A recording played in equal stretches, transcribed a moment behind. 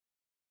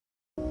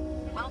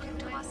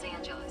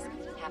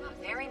Have a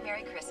very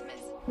Merry Christmas.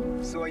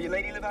 So, your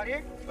lady live out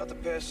here? About the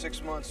past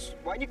 6 months.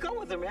 Why'd you come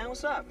with her, man?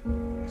 What's up?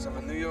 'Cause I'm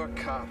a New York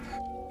cop.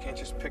 Can't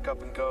just pick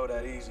up and go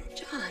that easy.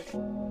 John,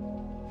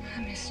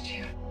 I missed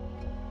you.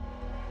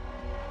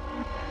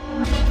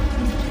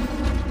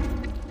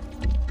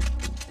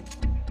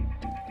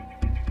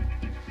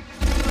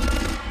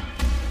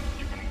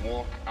 You can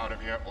walk out of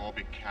here or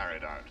be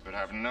carried out. But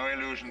have no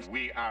illusions,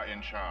 we are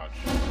in charge.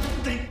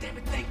 Think, damn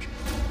it, think.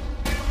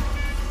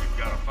 We've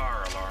got a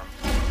fire alarm.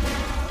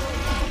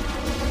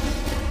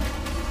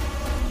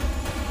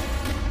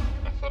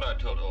 I thought I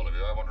told all of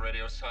you I want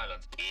radio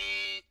silence.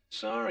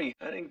 Sorry,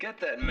 I didn't get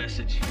that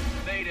message.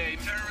 Mayday,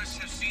 terrorists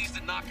have seized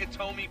the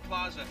Nakatomi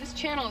Plaza. This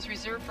channel is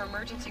reserved for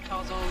emergency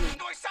calls only.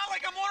 Do I sound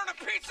like I'm ordering a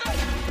pizza?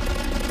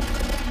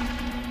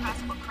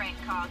 Possible crank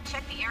call.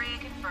 Check the area,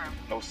 confirm.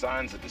 No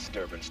signs of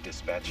disturbance,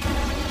 dispatch.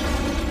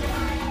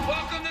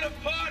 Welcome to the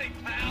party,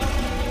 pal!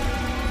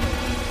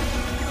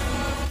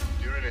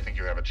 Do you really think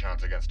you have a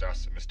chance against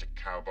us, Mr.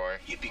 Cowboy?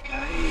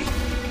 Yippee-ki-yay.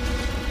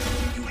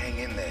 You hang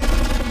in there.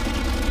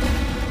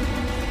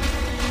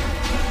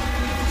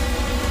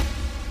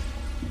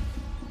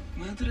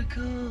 Come out to the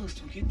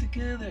coast. We'll get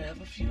together,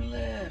 have a few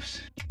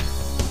laughs.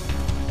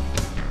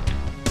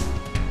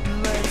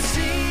 Let's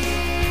see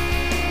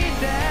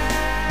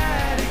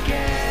that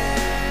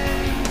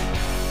again.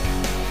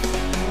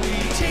 We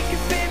take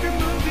your favorite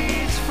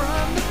movies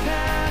from the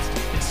past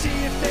and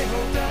see if they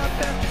hold up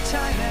after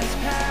time has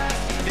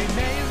passed. They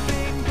may have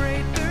been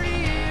great 30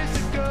 years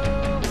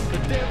ago,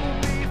 but there will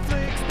be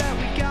flicks that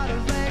we gotta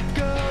let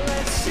go.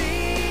 Let's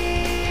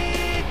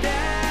see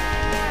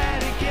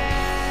that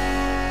again.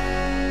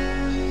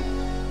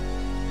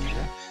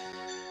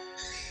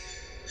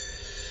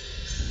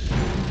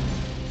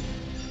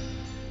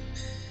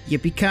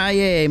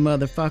 Yippee-ki-yay,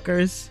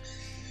 motherfuckers.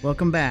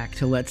 Welcome back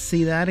to Let's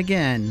See That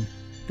Again.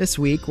 This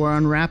week, we're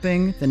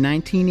unwrapping the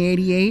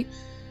 1988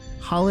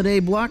 holiday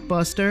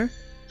blockbuster,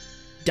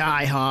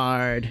 Die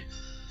Hard.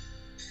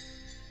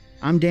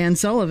 I'm Dan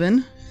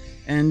Sullivan,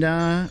 and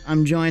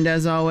I'm joined,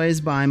 as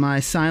always, by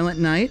my silent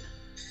knight,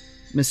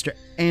 Mr.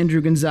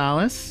 Andrew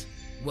Gonzalez.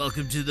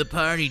 Welcome to the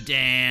party,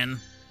 Dan.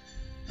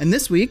 And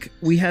this week,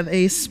 we have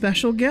a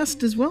special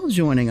guest as well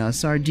joining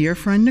us, our dear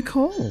friend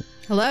Nicole.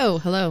 Hello,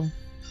 hello.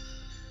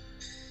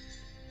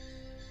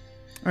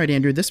 All right,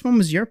 Andrew, this one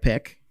was your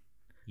pick.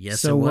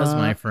 Yes, So, it was,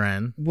 my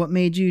friend. What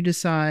made you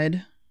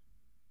decide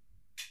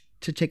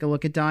to take a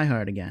look at Die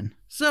Hard again?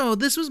 So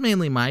this was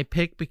mainly my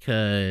pick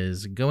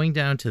because going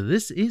down to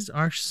this is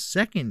our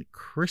second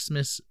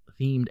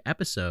Christmas-themed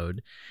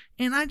episode,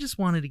 and I just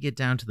wanted to get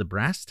down to the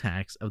brass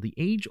tacks of the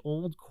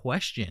age-old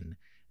question,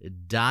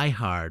 Die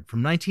Hard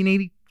from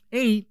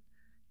 1988,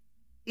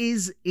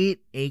 is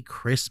it a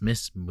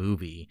Christmas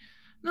movie?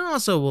 And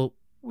also,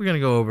 we're going to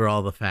go over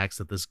all the facts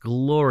that this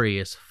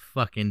glorious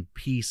fucking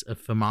piece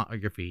of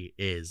filmography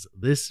is.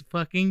 This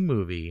fucking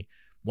movie,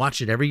 watch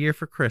it every year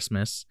for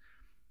Christmas,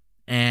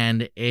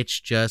 and it's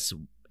just,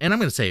 and I'm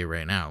going to say it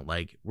right now,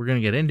 like, we're going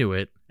to get into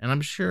it, and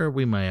I'm sure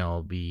we might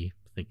all be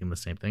thinking the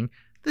same thing.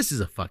 This is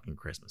a fucking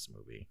Christmas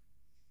movie.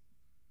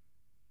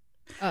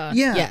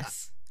 Yeah.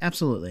 Yes.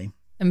 Absolutely.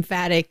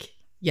 Emphatic,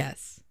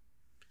 yes.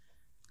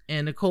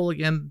 And Nicole,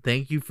 again,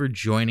 thank you for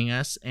joining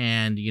us.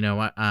 And, you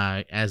know,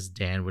 as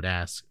Dan would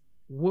ask,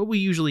 what we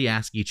usually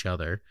ask each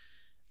other,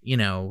 you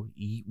know,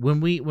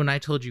 when I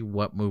told you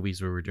what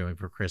movies we were doing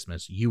for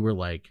Christmas, you were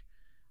like,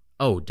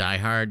 oh, Die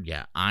Hard?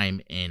 Yeah,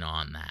 I'm in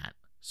on that.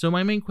 So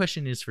my main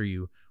question is for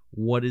you,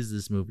 what is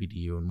this movie to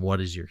you and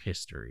what is your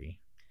history?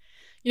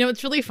 You know,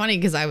 it's really funny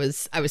because I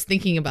was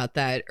thinking about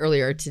that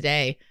earlier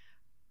today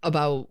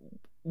about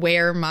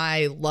where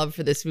my love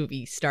for this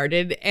movie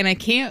started, and I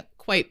can't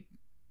quite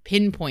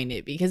pinpoint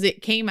it because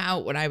it came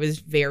out when I was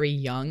very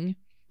young,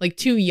 like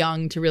too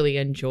young to really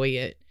enjoy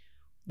it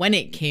when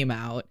it came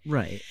out.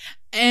 Right.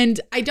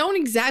 And I don't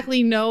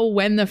exactly know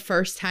when the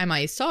first time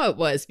I saw it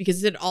was,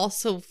 because it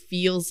also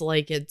feels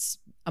like it's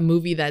a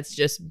movie that's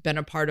just been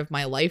a part of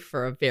my life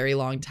for a very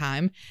long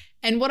time.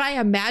 And what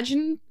I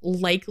imagine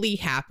likely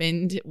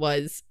happened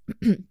was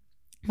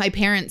my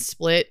parents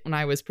split when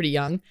I was pretty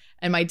young,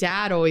 and my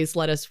dad always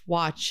let us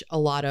watch a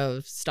lot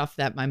of stuff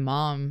that my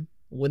mom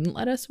wouldn't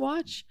let us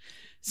watch.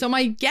 So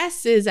my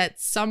guess is at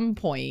some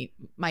point,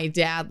 my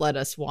dad let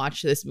us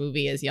watch this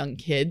movie as young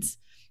kids.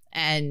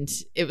 And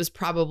it was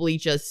probably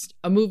just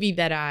a movie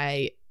that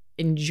I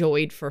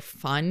enjoyed for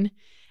fun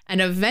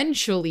and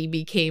eventually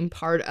became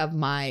part of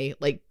my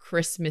like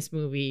Christmas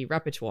movie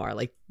repertoire,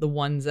 like the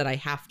ones that I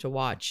have to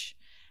watch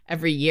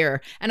every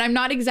year. And I'm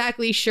not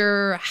exactly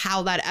sure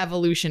how that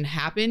evolution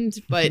happened,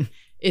 but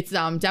it's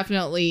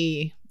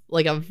definitely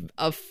like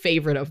a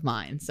favorite of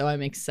mine. So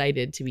I'm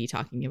excited to be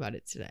talking about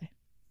it today.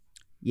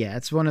 Yeah,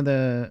 it's one of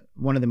the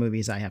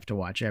movies I have to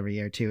watch every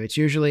year too. It's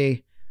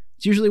usually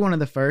one of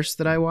the first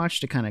that I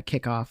watch to kind of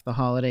kick off the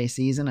holiday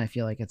season. I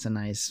feel like it's a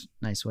nice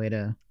way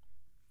to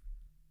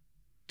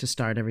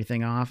start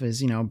everything off,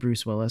 is, you know,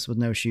 Bruce Willis with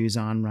no shoes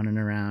on running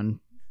around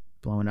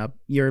blowing up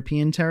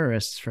European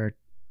terrorists for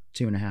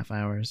 2.5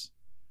 hours.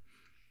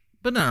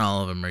 But not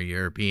all of them are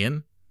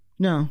European.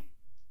 No.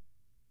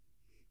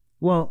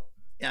 Well,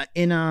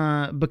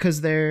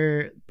 because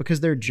their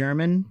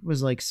German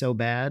was like so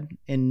bad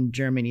in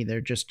Germany,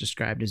 they're just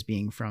described as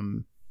being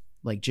from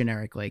like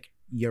generic like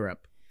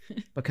Europe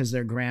because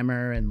their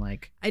grammar and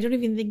like I don't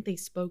even think they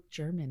spoke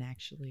German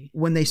actually.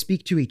 when they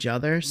speak to each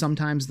other,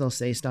 sometimes they'll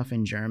say stuff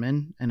in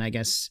German, and I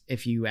guess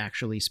if you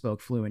actually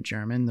spoke fluent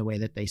German, the way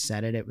that they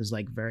said it, it was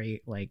like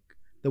very like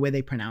the way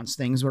they pronounced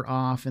things were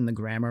off and the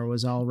grammar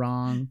was all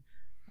wrong.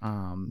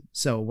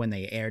 So when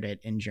they aired it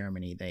in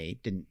Germany,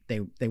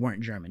 they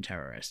weren't German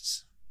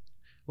terrorists.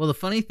 Well, the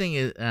funny thing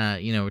is,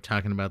 we're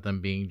talking about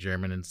them being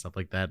German and stuff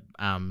like that.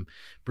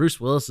 Bruce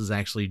Willis has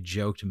actually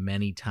joked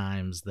many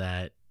times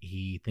that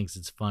he thinks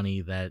it's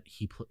funny that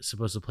he's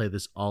supposed to play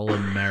this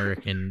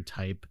all-American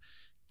type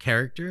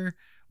character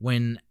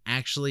when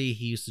actually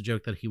he used to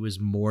joke that he was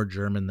more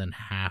German than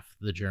half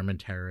the German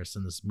terrorists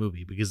in this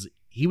movie because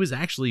he was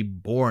actually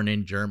born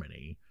in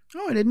Germany.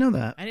 Oh, I didn't know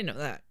that. I didn't know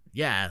that.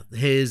 Yeah,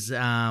 his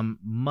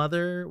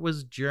mother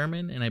was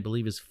German, and I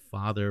believe his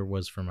father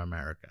was from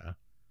America.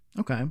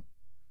 Okay.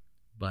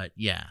 But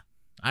yeah,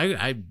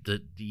 I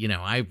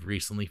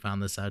recently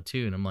found this out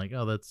too, and I'm like,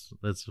 oh,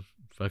 that's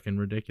fucking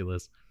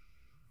ridiculous.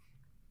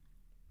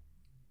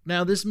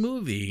 Now this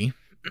movie,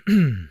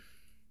 I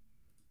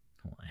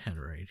had it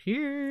right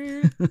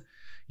here.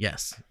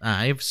 Yes,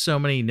 I have so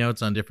many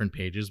notes on different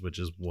pages, which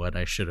is what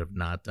I should have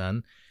not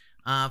done.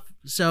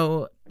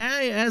 So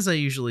as I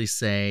usually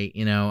say,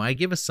 I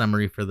give a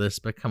summary for this,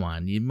 but come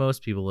on,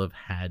 most people have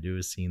had to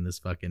have seen this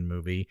fucking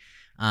movie.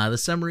 The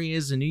summary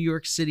is a New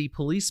York City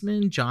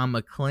policeman, John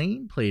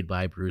McClane, played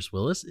by Bruce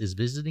Willis, is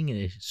visiting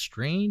a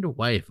estranged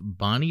wife,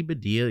 Bonnie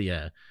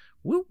Bedelia,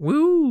 woo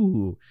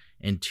woo,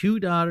 and 2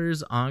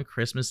 daughters on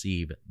Christmas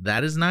Eve.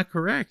 That is not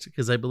correct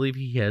because I believe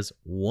he has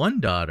 1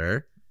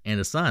 daughter and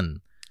a son.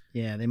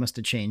 Yeah, they must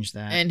have changed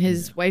that. And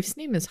his wife's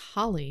name is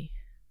Holly.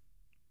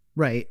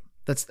 Right.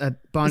 That's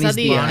Bonnie's Is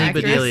that the Bonnie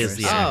actress? Bedelia is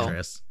the Oh.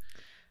 actress.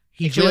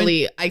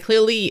 I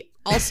clearly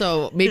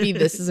also, maybe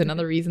this is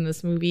another reason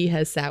this movie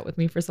has sat with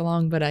me for so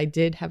long, but I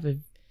did have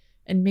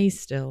and may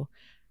still,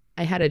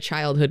 I had a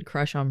childhood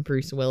crush on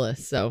Bruce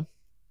Willis, so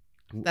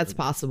that's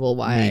possible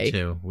why. Me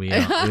too. We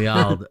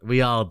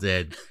all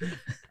did.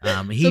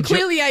 So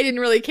clearly I didn't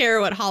really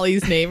care what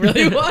Holly's name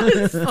really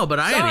was. Oh, but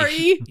I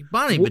Sorry. had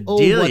Bonnie Oh,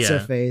 Bedelia. what's her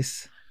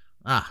face?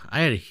 I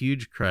had a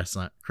huge crush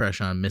on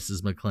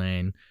Mrs.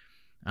 McClane.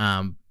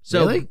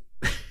 So Really?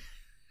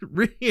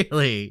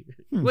 really?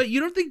 What, you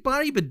don't think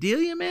Bonnie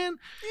Bedelia, man?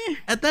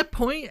 At that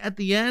point, at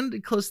the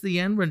end, close to the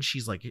end, when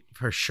she's like,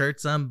 her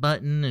shirt's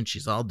unbuttoned and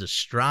she's all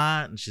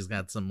distraught and she's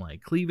got some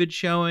like cleavage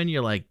showing,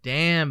 you're like,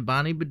 damn,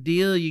 Bonnie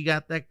Bedelia, you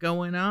got that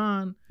going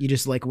on. You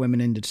just like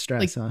women in distress,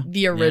 Like huh?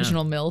 the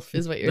original MILF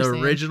is what you're saying.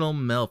 The original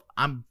MILF.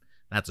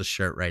 That's a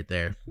shirt right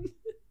there.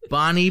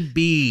 Bonnie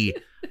B,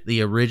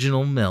 the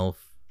original MILF.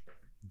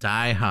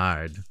 Die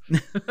Hard.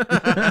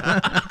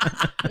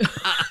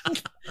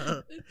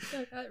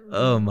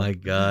 Oh my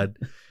God.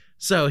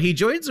 So he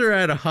joins her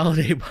at a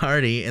holiday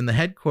party in the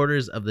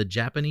headquarters of the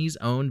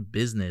Japanese-owned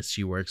business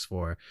she works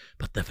for.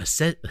 But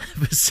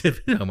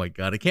oh my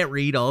God, I can't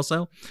read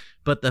also.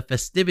 But the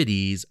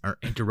festivities are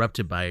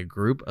interrupted by a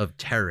group of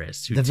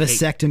terrorists The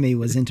vasectomy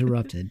was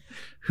interrupted.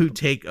 who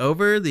take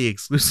over the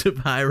exclusive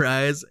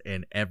high-rise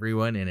and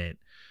everyone in it.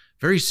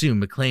 Very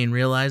soon, McClane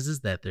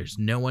realizes that there's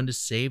no one to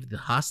save the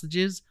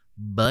hostages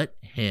but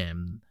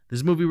him.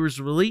 This movie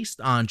was released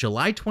on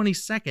July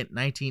 22nd,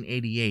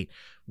 1988,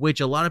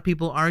 which a lot of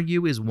people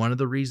argue is one of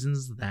the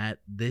reasons that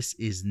this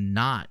is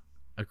not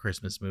a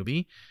Christmas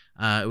movie.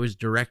 It was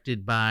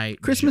directed by...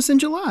 Christmas in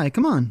July.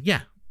 Come on.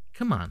 Yeah,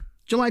 come on.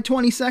 July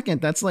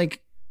 22nd. That's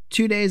like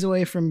 2 days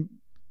away from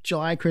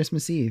July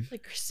Christmas Eve.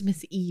 Like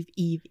Christmas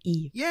Eve.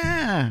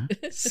 Yeah.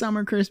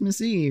 Summer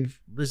Christmas Eve.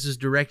 This is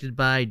directed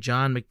by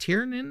John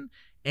McTiernan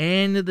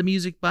and the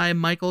music by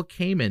Michael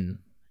Kamen.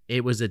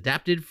 It was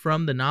adapted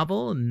from the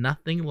novel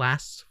Nothing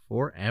Lasts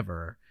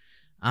Forever.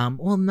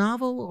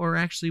 Novel, or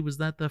actually was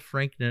that the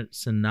Frank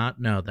Sinatra?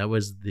 No, that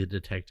was the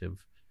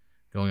detective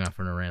going off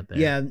on a rant there.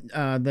 Yeah,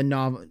 the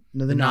novel.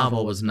 No, the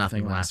novel was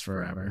Nothing Lasts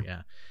Forever.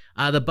 Yeah.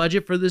 The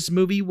budget for this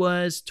movie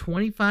was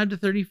 25 to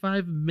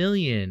 35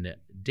 million.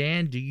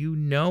 Dan, do you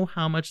know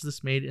how much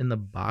this made in the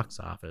box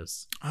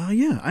office? Oh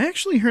yeah, I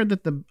actually heard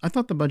that I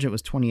thought the budget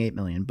was 28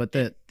 million, but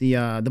the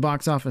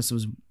box office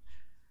was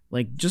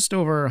like just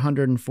over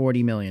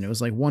 140 million. It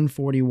was like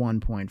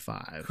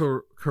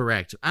 141.5.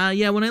 Correct.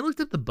 Yeah, when I looked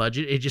at the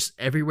budget, it just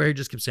everywhere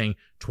just kept saying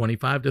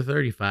 25 to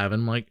 35.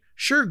 And I'm like,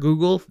 sure,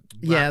 Google.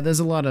 Yeah,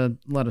 there's a lot of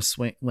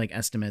swing like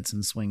estimates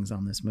and swings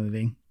on this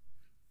movie.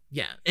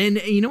 Yeah,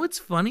 and you know what's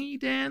funny,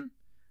 Dan?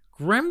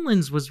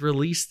 Gremlins was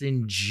released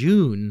in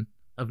June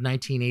of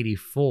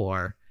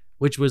 1984,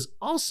 which was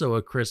also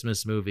a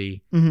Christmas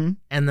movie. Mm-hmm.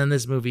 And then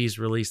this movie is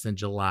released in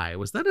July.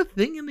 Was that a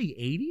thing in the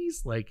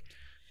 80s? Like,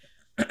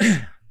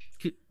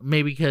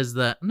 maybe because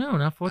not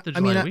 4th of July.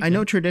 I mean, weekend. I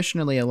know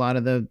traditionally a lot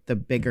of the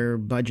bigger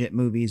budget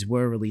movies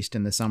were released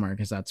in the summer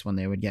because that's when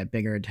they would get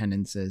bigger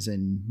attendances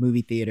in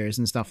movie theaters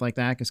and stuff like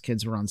that because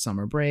kids were on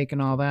summer break and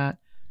all that.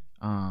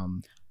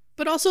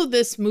 But also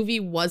this movie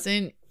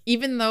wasn't,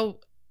 even though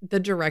the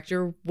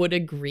director would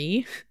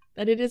agree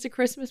that it is a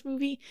Christmas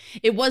movie.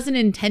 It wasn't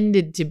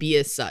intended to be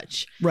as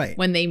such, Right.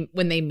 when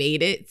they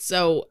made it.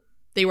 So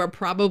they were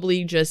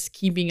probably just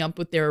keeping up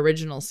with their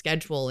original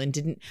schedule and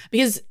didn't,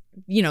 because,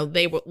 you know,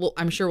 they will,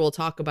 I'm sure we'll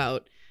talk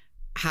about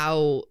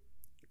how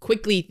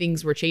quickly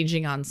things were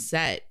changing on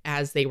set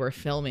as they were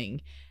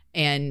filming.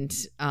 And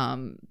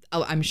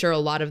I'm sure a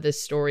lot of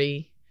this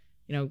story,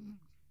 you know,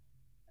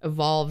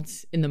 evolved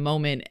in the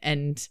moment,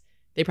 and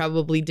they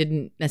probably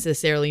didn't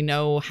necessarily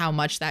know how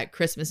much that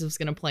Christmas was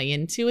going to play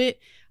into it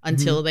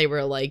until they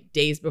were like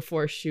days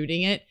before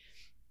shooting it.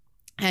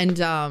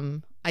 And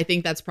I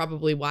think that's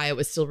probably why it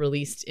was still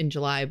released in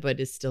July, but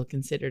is still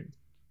considered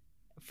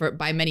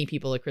by many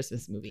people a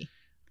Christmas movie.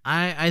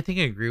 I think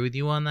I agree with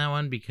you on that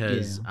one,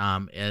 because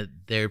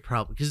they're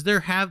probably, because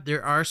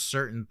there are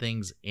certain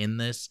things in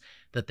this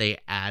that they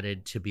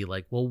added to be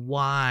like, well,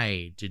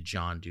 why did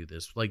John do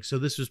this? Like, so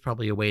this was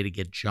probably a way to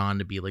get John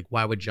to be like,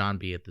 why would John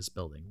be at this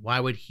building? Why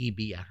would he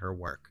be at her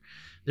work?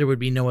 There would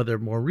be no other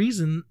more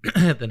reason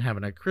than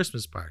having a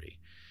Christmas party.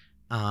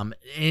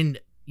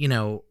 And you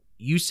know,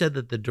 you said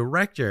that the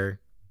director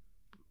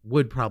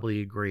would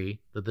probably agree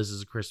that this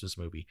is a Christmas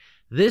movie.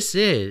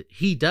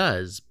 He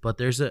does, but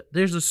there's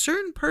a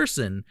certain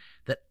person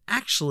that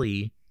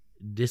actually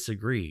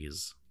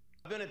disagrees.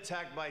 I've been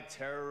attacked by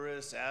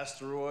terrorists,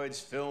 asteroids,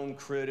 film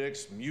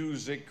critics,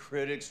 music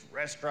critics,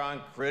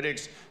 restaurant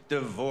critics,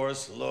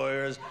 divorce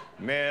lawyers,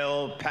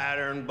 male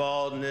pattern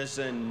baldness,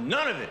 and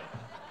none of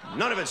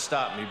it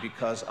stopped me,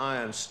 because I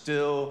am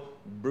still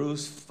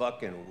Bruce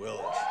fucking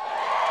Willis.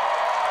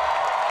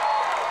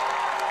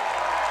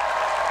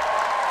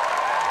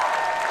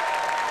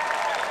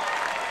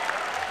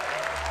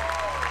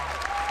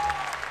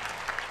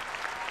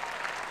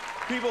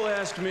 People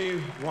ask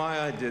me why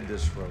I did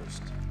this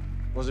roast.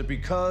 Was it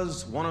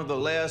because one of the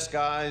last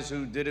guys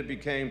who did it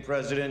became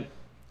president?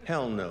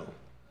 Hell no.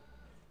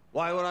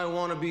 Why would I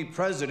want to be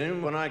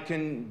president when I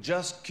can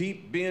just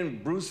keep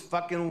being Bruce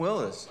fucking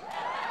Willis?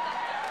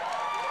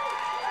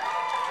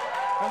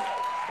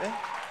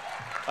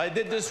 I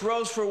did this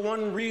roast for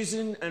one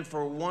reason, and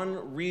for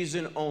one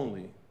reason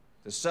only: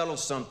 to settle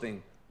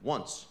something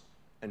once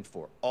and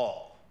for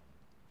all.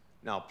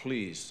 Now,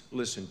 please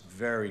listen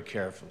very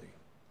carefully.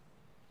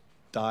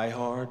 Die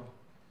Hard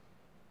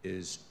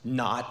is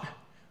not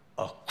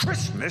a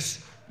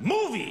Christmas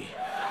movie.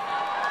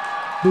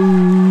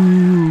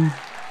 Boo.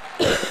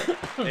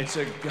 It's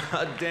a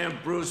goddamn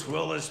Bruce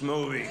Willis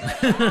movie.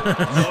 So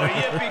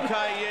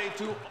yippee-ki-yay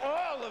to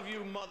all of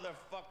you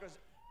motherfuckers.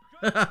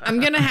 I'm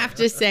going to have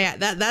to say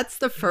that's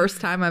the first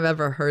time I've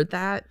ever heard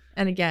that.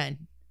 And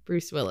again,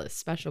 Bruce Willis,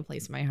 special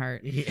place in my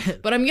heart. Yeah.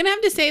 But I'm going to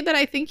have to say that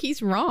I think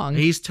he's wrong.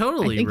 He's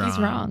totally I think wrong. he's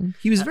wrong.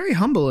 He was very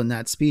humble in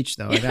that speech,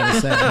 though, I gotta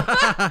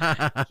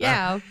say.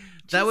 Yeah.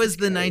 That was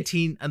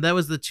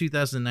the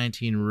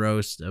 2019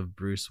 roast of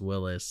Bruce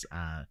Willis.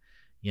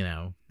 You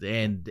know,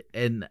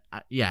 and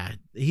yeah,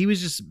 he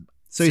was just.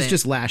 So he's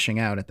just lashing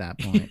out at that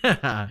point.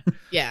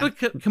 Yeah.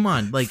 But come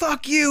on, like,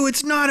 fuck you!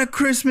 It's not a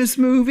Christmas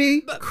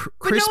movie. But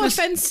no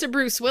offense to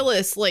Bruce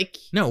Willis, like,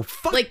 no,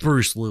 fuck like,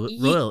 Bruce Willis.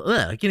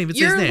 I can't even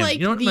say his name. Like,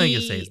 you don't know you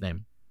can say his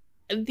name.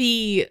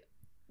 The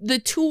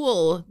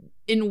tool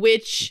in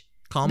which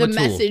Call him the a tool.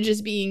 message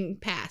is being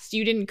passed.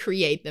 You didn't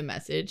create the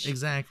message.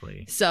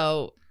 Exactly.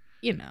 So,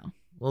 you know.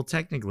 Well,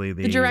 technically,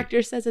 the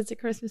director says it's a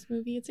Christmas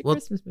movie. It's a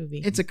Christmas movie.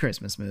 It's a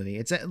Christmas movie.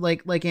 It's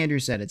like Andrew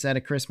said. It's at a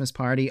Christmas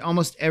party.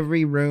 Almost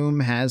every room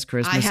has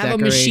Christmas decorations. I have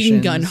a machine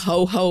gun.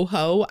 Ho ho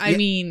ho. I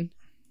mean,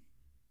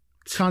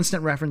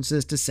 constant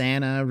references to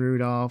Santa,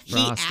 Rudolph,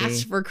 Frosty. He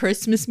asked for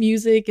Christmas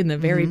music in the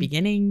very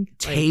beginning.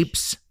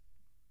 Tapes.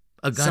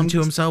 A gun to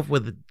himself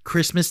with a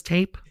Christmas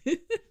tape.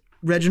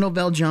 Reginald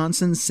Bell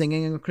Johnson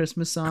singing a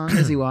Christmas song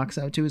as he walks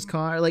out to his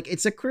car. Like,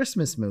 it's a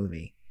Christmas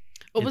movie.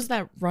 What was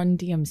that Run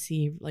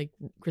DMC like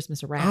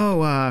Christmas rap?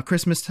 Oh,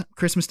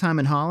 Christmas Time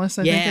in Hollis,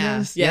 I think it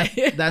is. Yeah.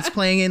 Yep. That's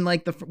playing in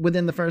like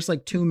within the first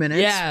like 2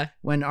 minutes. Yeah.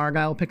 When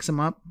Argyle picks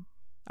him up.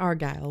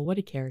 Argyle, what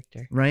a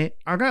character. Right?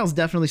 Argyle's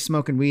definitely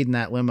smoking weed in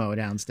that limo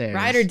downstairs.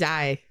 Ride or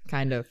die,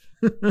 kind of.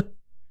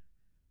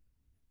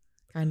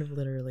 Kind of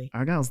literally.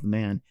 Argyle's the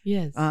man.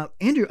 Yes.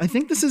 Andrew, I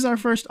think this is our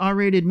first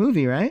R-rated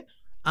movie, right?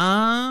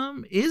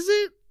 Is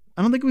it?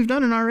 I don't think we've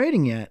done an R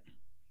rating yet.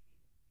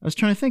 I was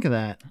trying to think of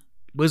that.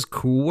 Was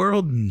Cool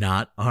World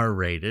not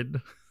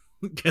R-rated?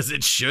 Because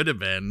it should have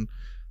been.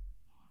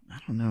 I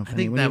don't know. I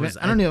think that was.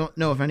 I don't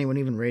know if anyone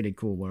even rated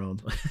Cool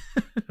World.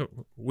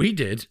 We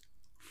did.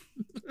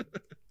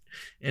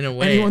 In a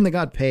way. Anyone that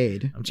got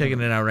paid. I'm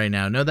checking it out right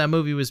now. No, that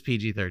movie was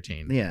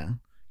PG-13. Yeah.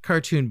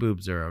 Cartoon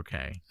boobs are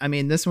okay. I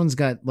mean, this one's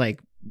got like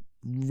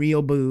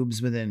real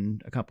boobs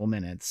within a couple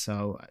minutes,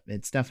 so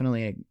it's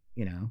definitely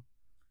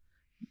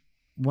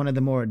one of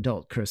the more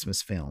adult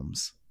Christmas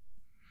films.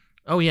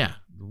 Oh yeah,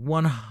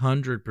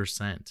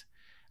 100%.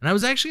 And I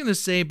was actually going to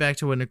say back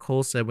to what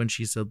Nicole said when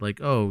she said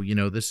like, oh,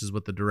 this is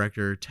what the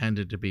director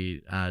intended to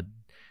be,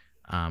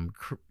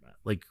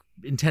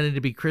 intended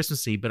to be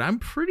Christmassy. But I'm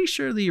pretty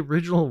sure the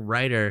original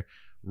writer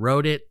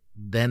wrote it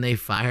then they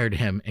fired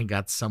him and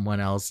got someone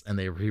else, and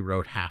they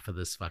rewrote half of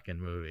this fucking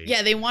movie.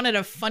 Yeah, they wanted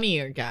a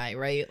funnier guy,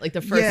 right? Like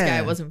the first Yeah.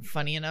 guy wasn't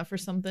funny enough or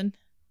something.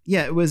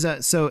 Yeah, it was.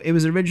 So it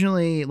was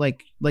originally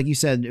like you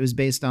said, it was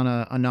based on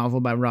a novel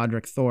by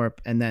Roderick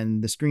Thorpe, and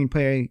then the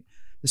screenplay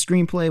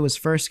was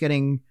first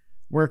getting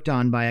worked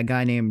on by a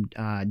guy named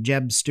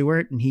Jeb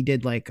Stewart, and he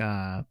did like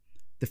The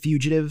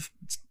Fugitive,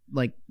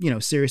 like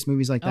serious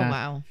movies like that. Oh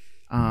wow.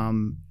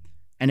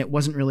 And it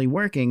wasn't really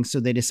working, so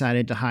they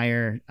decided to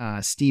hire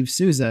Steve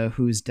Souza,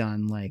 who's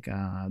done like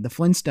the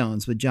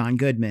Flintstones with John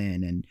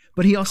Goodman,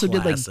 but he also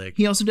Classic.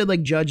 did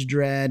like Judge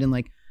Dredd and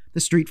like the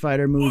Street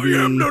Fighter movie.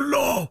 I am the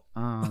law.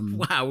 Um,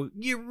 Wow,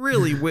 you're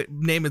really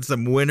naming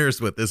some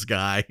winners with this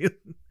guy.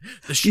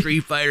 The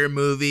Street Fighter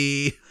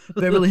movie.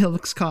 Beverly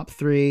Hills Cop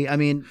 3. I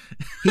mean,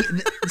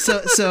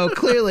 so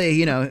clearly,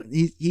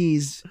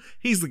 he's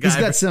the guy. He's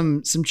got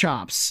some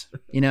chops.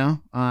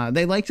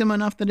 They liked him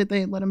enough that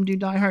they let him do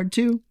Die Hard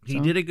 2. He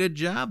did a good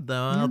job, though.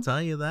 I'll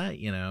tell you that.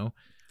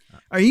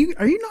 Are you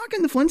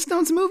knocking the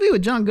Flintstones movie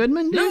with John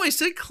Goodman? Dude? No, I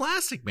said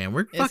classic, man.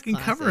 We're fucking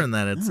classic. covering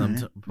that at some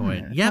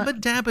point. right. Yabba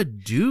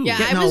Dabba Doo. Yeah,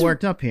 Getting I all was-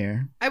 worked up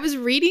here. I was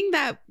reading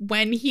that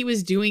when he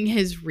was doing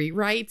his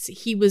rewrites,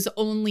 he was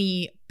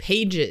only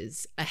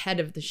pages ahead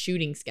of the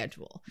shooting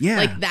schedule. Yeah.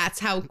 Like that's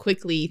how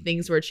quickly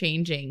things were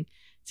changing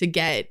to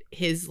get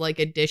his like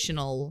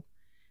additional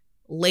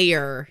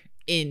layer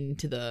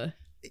into the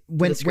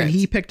When script.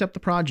 he picked up the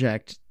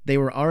project, they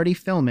were already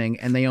filming,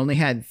 and they only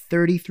had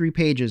 33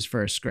 pages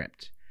for a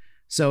script.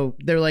 So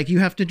they're like, you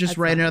have to just That's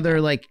write not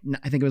another, like,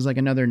 I think it was like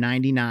another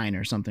 99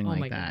 or something Oh my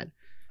like that.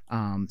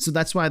 God. So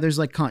that's why there's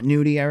like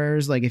continuity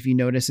errors. Like if you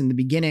notice in the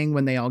beginning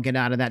when they all get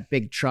out of that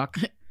big truck,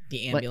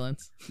 the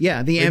ambulance.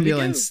 yeah, the Where'd they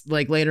ambulance,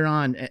 like later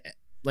on,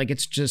 like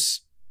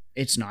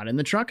it's not in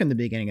the truck in the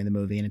beginning of the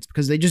movie. And it's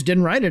because they just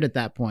didn't write it at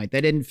that point. They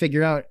didn't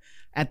figure out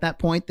at that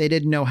point, they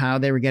didn't know how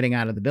they were getting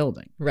out of the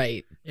building.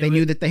 Right. They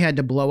knew that they had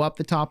to blow up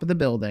the top of the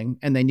building,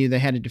 and they knew they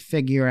had to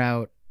figure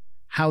out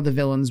how the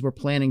villains were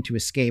planning to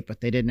escape,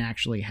 but they didn't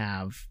actually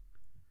have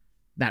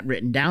that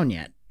written down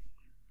yet.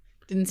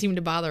 Didn't seem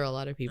to bother a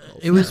lot of people.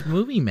 It was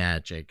movie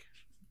magic.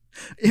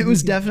 It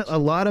was definitely a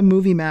lot of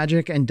movie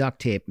magic and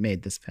duct tape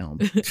made this film.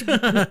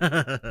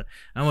 I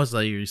almost thought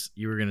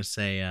you were gonna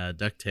say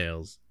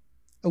DuckTales.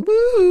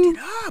 Woo!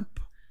 Up.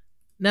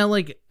 Now,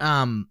 like,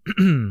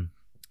 when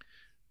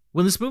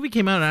this movie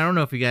came out, I don't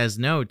know if you guys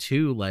know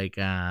too, like,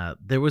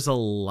 there was a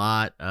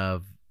lot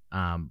of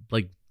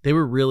like they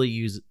were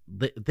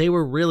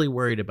really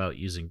worried about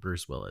using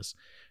Bruce Willis.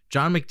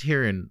 John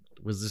McTiernan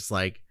was just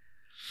like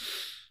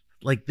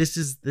this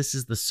is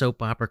the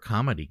soap opera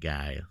comedy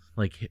guy.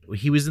 Like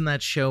he was in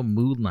that show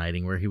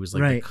Moonlighting where he was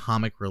like Right. the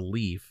comic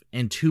relief,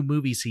 and 2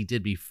 movies he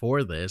did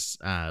before this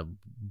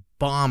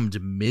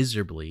bombed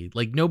miserably.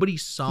 Like nobody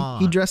saw.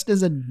 He dressed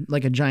as a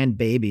giant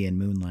baby in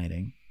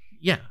Moonlighting.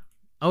 Yeah.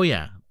 Oh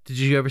yeah. Did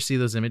you ever see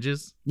those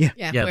images? Yeah,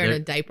 Yeah, wearing they're- a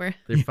diaper.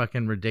 They're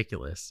fucking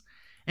ridiculous.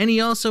 And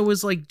he also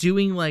was like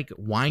doing like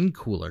wine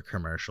cooler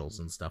commercials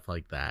and stuff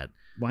like that.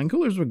 Wine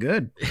coolers were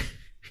good.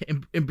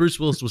 And Bruce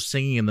Willis was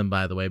singing in them,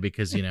 by the way,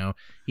 because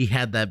he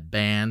had that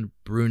band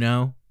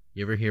Bruno.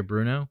 You ever hear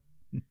Bruno?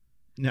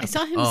 No. I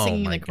saw him Oh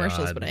singing in my the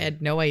commercials, God. but I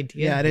had no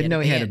idea. Yeah, I didn't know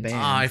he had a band. Oh,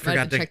 I Might forgot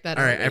have to check that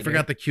all out right, I later.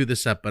 forgot to cue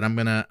this up, but I'm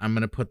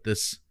gonna put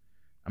this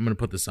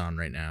on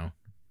right now,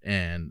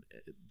 and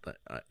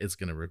it's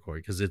gonna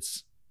record because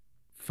it's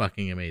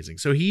fucking amazing.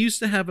 So he used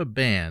to have a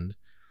band,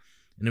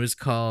 and it was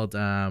called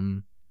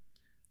You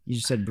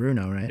just said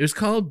Bruno, right? it was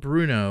called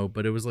Bruno,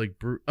 but it was like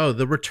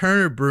The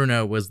Return of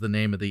Bruno was the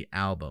name of the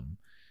album.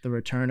 The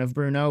Return of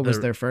Bruno was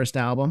their first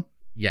album.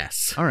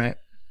 Yes. All right.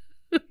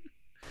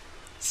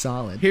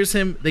 Solid. Here's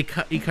him.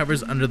 He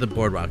covers Under the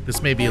Boardwalk.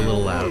 This may be a little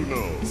loud.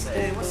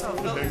 Hey, what's up,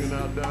 fellas? Hanging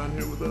out down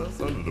here with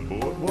us under the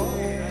boardwalk.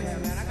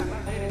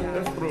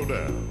 Let's throw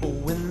down.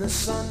 When the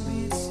sun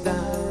beats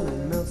down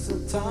and melts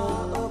the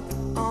tar up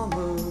on the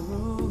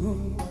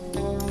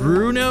roof.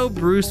 Bruno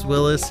Bruce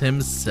Willis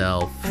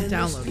himself. I'm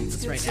downloading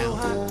this right now.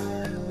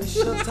 Wish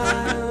your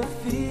tired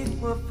feet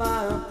were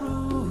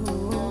fireproof.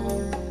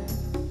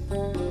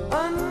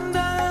 Under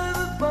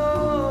the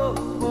boardwalk,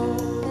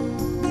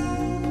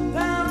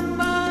 down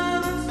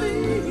by the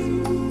sea,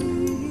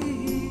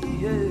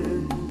 yeah.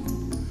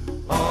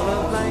 On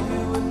a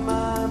blanket with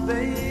my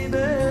baby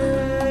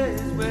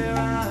is where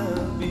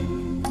I'll be.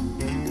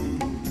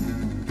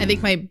 I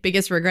think my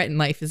biggest regret in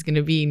life is going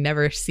to be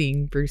never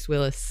seeing Bruce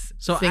Willis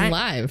sing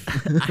live.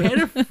 I had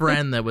a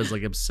friend that was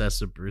like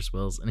obsessed with Bruce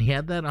Willis, and he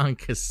had that on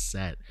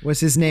cassette. Was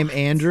his name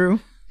Andrew?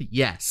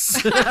 Yes,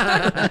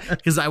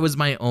 because I was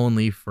my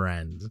only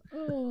friend.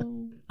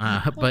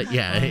 But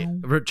yeah,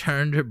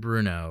 Return to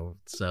Bruno.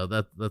 So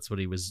that's what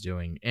he was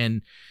doing,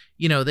 and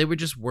they were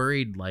just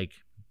worried like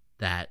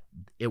that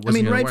it wasn't. I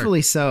mean, gonna work.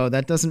 rightfully so.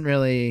 That doesn't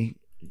really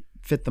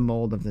fit the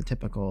mold of the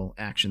typical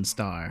action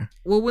star.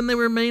 Well, when they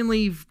were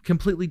mainly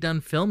completely done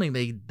filming,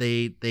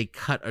 they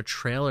cut a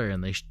trailer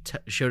and they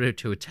showed it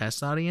to a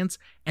test audience,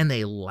 and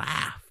they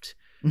laughed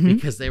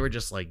because they were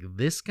just like,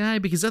 this guy.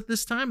 Because at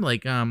this time,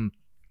 like,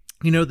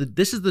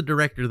 this is the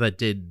director that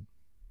did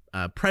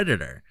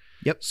Predator.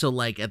 Yep. So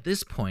like at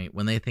this point,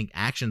 when they think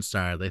action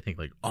star, they think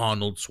like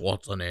Arnold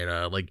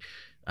Schwarzenegger, like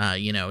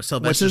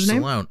Sylvester his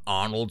name? Stallone,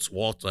 Arnold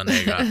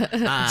Schwarzenegger.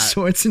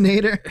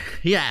 Schwarzenegger.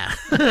 Yeah.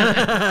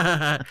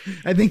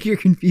 I think you're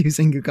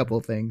confusing a couple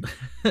things.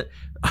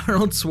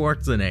 Arnold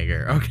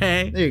Schwarzenegger,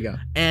 okay? There you go.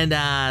 And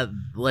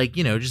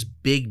just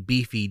big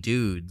beefy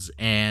dudes.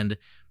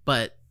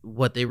 But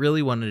what they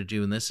really wanted to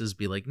do in this is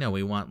be like, no,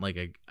 we want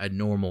like a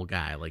normal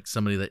guy, like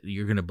somebody that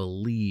you're gonna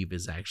believe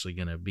is actually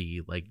gonna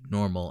be like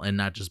normal and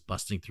not just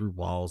busting through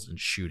walls and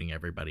shooting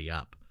everybody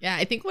up. Yeah,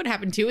 I think what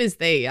happened too is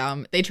they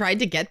tried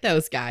to get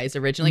those guys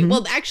originally.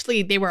 Well,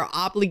 actually, they were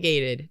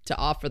obligated to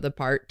offer the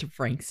part to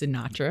Frank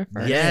Sinatra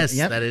first. Yes,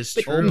 Yep. that is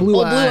But true. Old Blue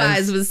Old Blue Eyes.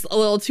 Eyes was a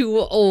little too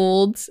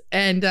old,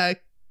 and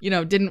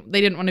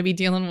didn't want to be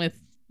dealing with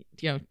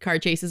car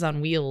chases on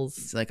wheels.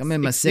 It's like, I'm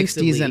in my 60s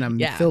exclusively. and I'm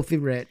Yeah. filthy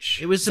rich.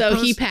 It was So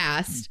he supposed-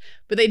 passed,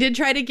 but they did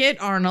try to get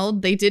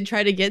Arnold. They did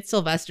try to get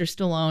Sylvester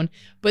Stallone,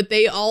 but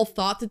they all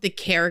thought that the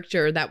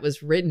character that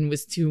was written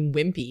was too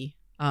wimpy.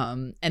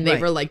 And they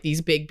Right. were like these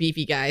big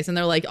beefy guys, and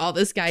they're like, all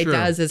this guy True.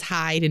 does is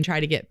hide and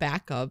try to get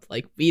backup.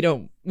 Like we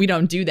don't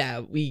do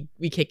that. We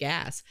kick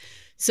ass.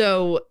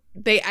 So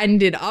they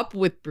ended up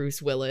with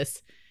Bruce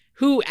Willis,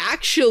 who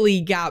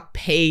actually got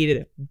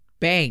paid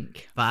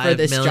bank for $5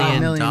 this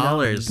job.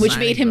 million, Which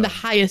made him the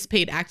highest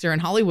paid actor in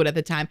Hollywood at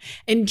the time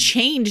and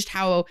changed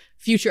how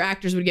future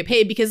actors would get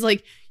paid, because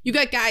like you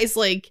got guys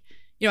like,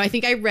 I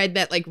think I read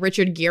that like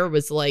Richard Gere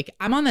was like,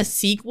 I'm on the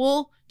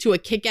sequel to a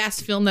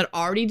kick-ass film that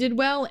already did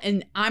well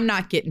and I'm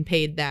not getting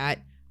paid that.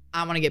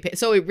 I want to get paid.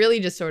 So it really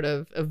just sort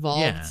of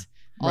evolved Yeah,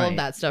 all right. of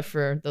that stuff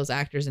for those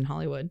actors in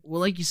Hollywood.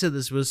 Well, like you said,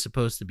 this was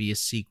supposed to be a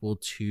sequel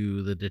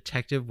to The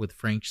Detective with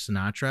Frank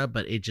Sinatra,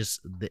 but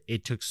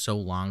it took so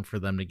long for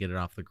them to get it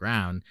off the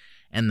ground,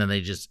 and then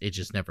it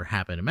just never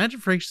happened.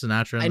 Imagine Frank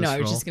Sinatra in I know, this I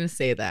was role. just going to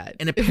say that.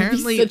 And It would be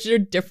apparently- such a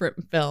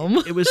different film.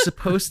 It was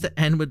supposed to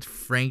end with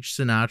Frank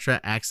Sinatra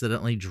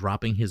accidentally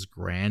dropping his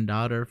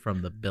granddaughter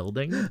from the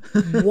building.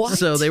 What?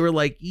 So they were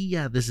like,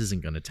 yeah, this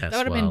isn't going to test That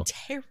would have well. been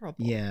terrible.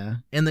 Yeah.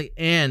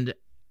 And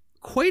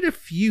quite a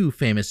few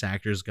famous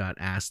actors got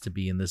asked to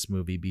be in this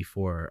movie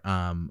before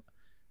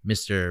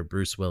Mr.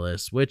 Bruce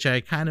Willis, which I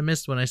kind of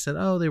missed when I said,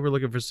 oh, they were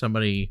looking for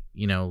somebody,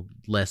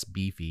 less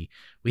beefy.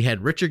 We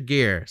had Richard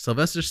Gere,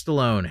 Sylvester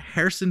Stallone,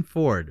 Harrison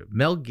Ford,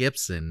 Mel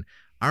Gibson,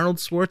 Arnold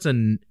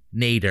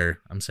Schwarzenegger,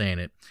 I'm saying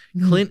it,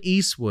 Clint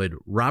Eastwood,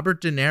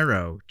 Robert De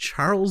Niro,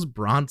 Charles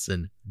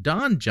Bronson,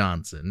 Don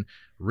Johnson,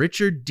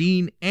 Richard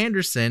Dean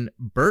Anderson,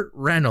 Burt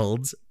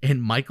Reynolds,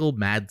 and Michael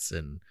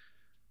Madsen.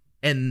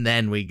 And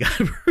then we got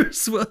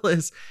Bruce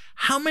Willis.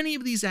 How many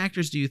of these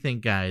actors do you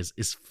think, guys,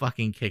 is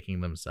fucking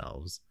kicking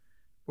themselves?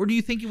 Or do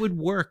you think it would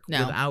work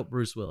No. without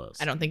Bruce Willis?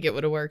 I don't think it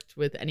would have worked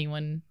with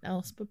anyone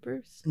else but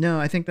Bruce. No,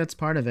 I think that's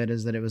part of it,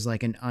 is that it was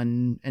like an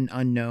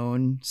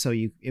unknown, so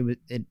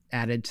it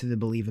added to the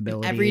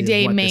believability.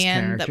 Everyday of what this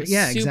man that character- was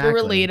yeah, super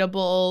exactly.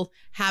 relatable,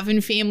 having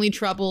family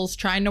troubles,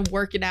 trying to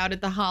work it out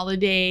at the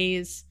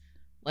holidays.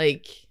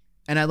 Like,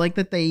 And I like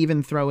that they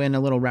even throw in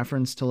a little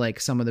reference to like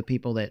some of the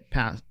people that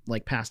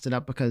passed it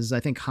up, because I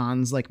think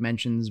Hans like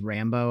mentions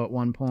Rambo at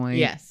one point.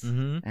 yes.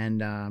 Mm-hmm.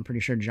 And I'm pretty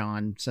sure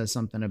John says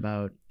something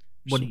about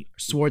What do you-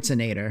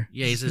 Schwarzenegger.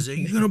 Yeah, he says, are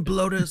you going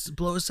to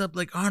blow us up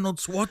like Arnold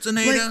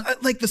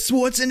Schwarzenegger? Like the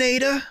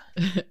Schwarzenegger?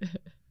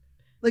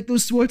 Like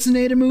those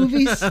Schwarzenegger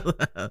movies?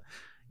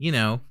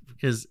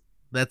 Because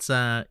that's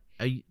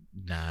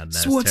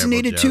that's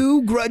Schwarzenegger terrible joke.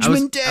 2,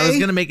 Grudgman Day. I was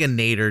gonna make a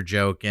Nader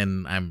joke,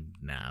 and I'm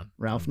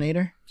Ralph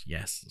Nader?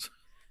 Yes,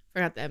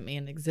 Forgot that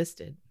man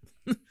existed.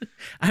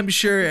 I'm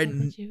sure Forgot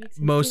that you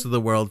existed. most of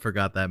the world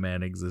forgot that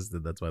man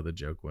existed. That's why the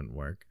joke wouldn't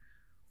work.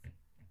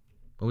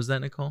 What was that,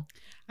 Nicole?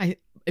 I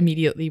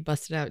immediately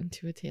busted out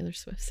into a Taylor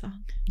Swift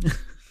song.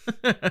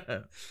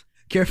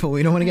 Careful,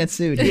 we don't want to get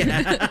sued.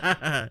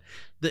 Yeah.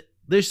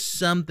 There's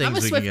some things I'm a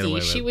we can get away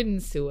Swiftie. She with.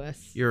 wouldn't sue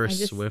us. You're a I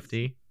just-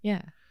 Swiftie?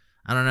 Yeah.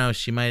 I don't know.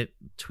 She might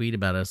tweet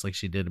about us like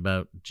she did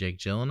about Jake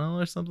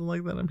Gyllenhaal or something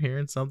like that. I'm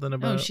hearing something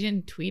about. No, she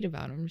didn't tweet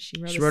about him. She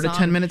wrote, She wrote a song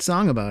 10-minute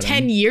song about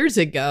 10 him. years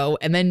ago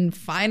and then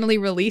finally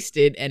released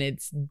it, and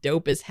it's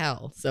dope as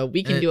hell. So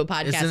we can do a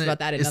podcast about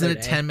that another Isn't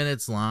it day. 10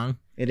 minutes long?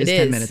 It is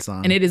 10 minutes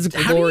long. And it is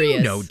How do glorious.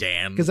 you know,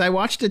 Dan? Because I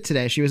watched it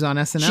today. She was on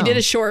SNL. She did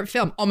a short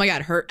film. Oh my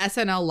God. Her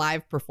SNL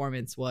live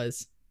performance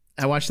was.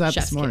 I watched that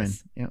Chef's this morning.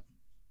 kiss. Yep.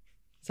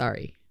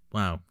 Sorry.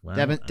 Wow.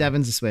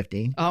 Devin's a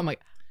Swiftie. Oh my.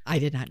 I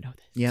did not know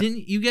this. Yep.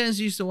 Didn't you guys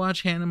used to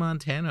watch Hannah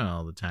Montana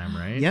all the time,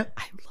 right? Yep.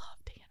 I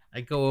loved Hannah.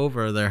 I'd go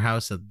over their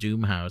house at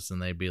Doom House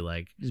and they'd be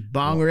like, Just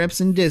bong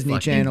rips and Disney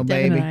Fucking Channel,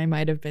 Devin baby. and I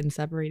might have been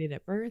separated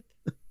at birth.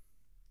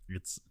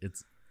 it's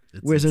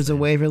Wizards insane. of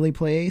Waverly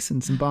Place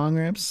and some bong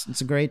rips.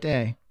 It's a great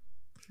day.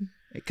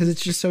 Because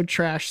it's just so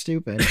trash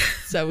stupid.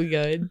 So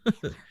good.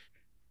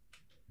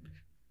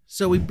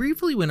 So we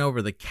briefly went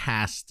over the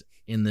cast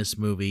in this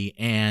movie,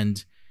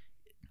 and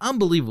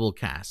unbelievable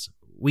cast.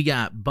 We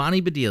got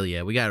Bonnie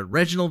Bedelia, we got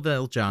Reginald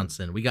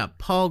VelJohnson, we got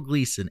Paul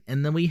Gleason,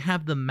 and then we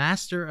have the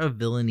master of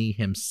villainy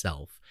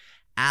himself,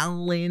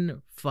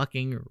 Alan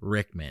fucking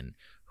Rickman,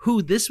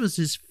 who this was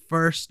his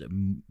first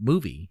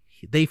movie.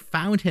 they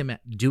found him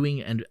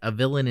doing a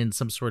villain in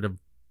some sort of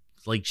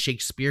like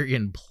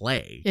Shakespearean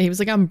play. Yeah, he was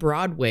like on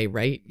Broadway,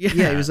 right?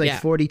 Yeah, he was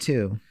like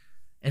 42.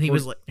 And he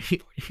was like,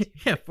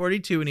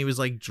 42, and he was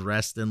like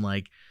dressed in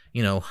like,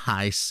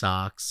 high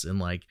socks and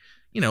like,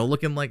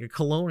 looking like a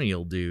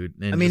colonial dude.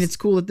 And I mean, it's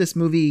cool that this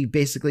movie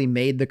basically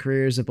made the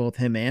careers of both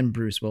him and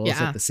Bruce Willis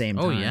at the same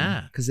time. Oh,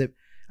 yeah. Because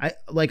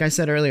like I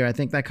said earlier, I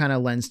think that kind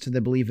of lends to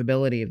the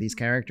believability of these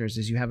characters,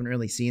 is you haven't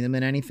really seen them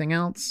in anything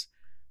else.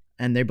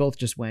 And they both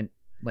just went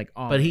like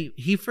all But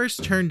he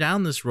first turned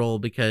down this role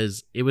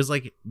because it was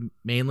like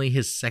mainly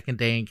his second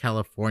day in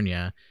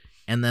California.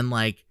 And then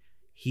like,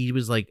 he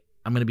was like,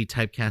 I'm going to be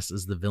typecast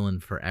as the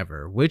villain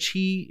forever, which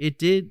it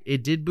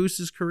did boost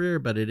his career,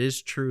 but it is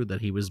true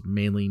that he was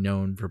mainly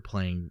known for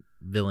playing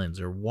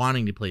villains or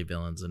wanting to play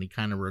villains, and he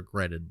kind of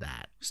regretted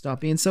that.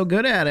 Stop being so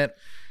good at it.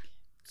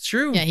 It's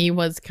true. Yeah, he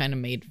was kind of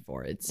made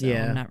for it, so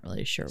I'm not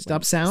really sure.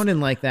 Stop sounding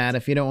like that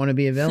if you don't want to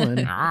be a villain.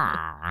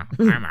 I'm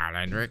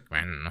Alan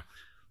Rickman.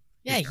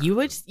 Yeah, you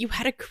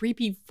had a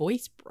creepy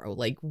voice, bro.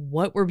 Like,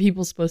 what were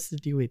people supposed to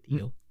do with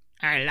you?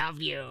 I love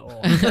you.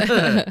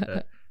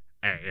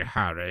 Hey,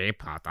 Harry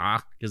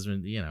Potter, because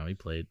he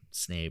played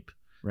Snape,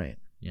 right?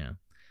 Yeah.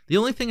 The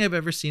only thing I've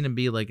ever seen him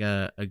be like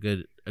a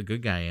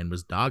good guy in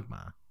was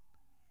Dogma.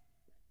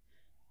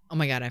 Oh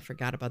my god, I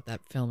forgot about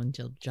that film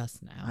until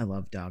just now. I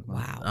love Dogma.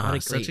 Wow, what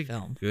a great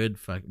film! Good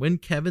fuck. When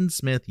Kevin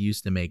Smith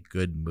used to make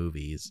good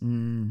movies,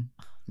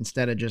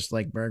 instead of just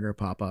like burger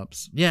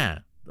pop-ups.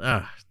 Yeah,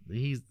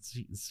 he's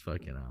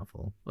fucking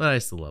awful, but I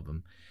still love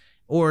him.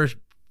 Or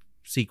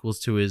sequels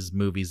to his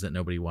movies that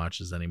nobody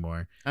watches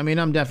anymore. I mean,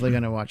 I'm definitely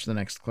gonna watch the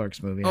next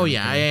Clerks movie. Oh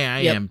yeah, I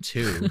am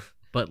too.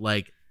 But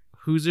like,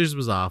 Hoosiers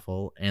was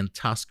awful, and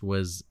Tusk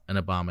was an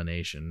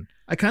abomination.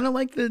 I kind of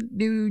like the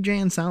new Jay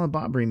and Silent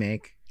Bob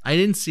remake. I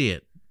didn't see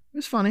it. It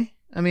was funny.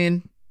 I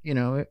mean,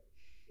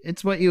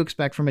 it's what you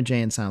expect from a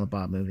Jay and Silent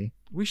Bob movie.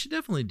 We should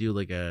definitely do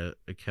like a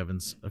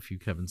few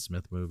Kevin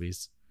Smith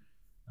movies.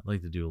 I'd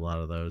like to do a lot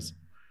of those.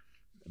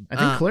 I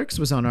think Clerks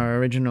was on our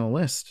original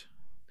list.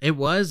 It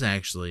was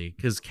actually,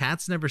 because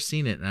Kat's never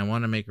seen it, and I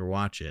want to make her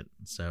watch it.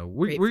 So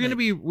we're gonna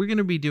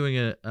be doing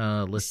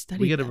a list.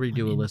 We got to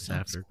redo a list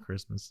after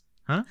Christmas,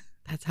 huh?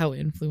 That's how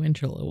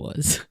influential it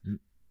was.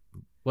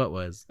 What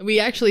was? We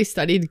actually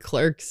studied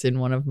Clerks in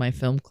one of my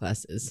film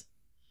classes.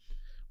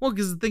 Well,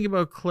 because the thing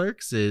about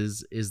Clerks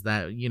is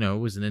that it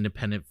was an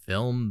independent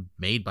film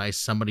made by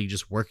somebody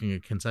just working a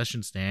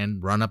concession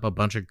stand, run up a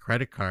bunch of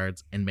credit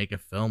cards, and make a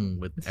film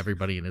with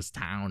everybody in his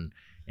town,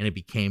 and it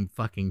became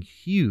fucking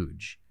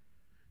huge.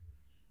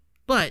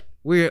 But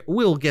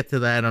we'll get to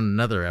that on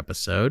another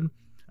episode.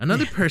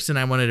 Another person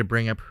I wanted to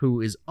bring up who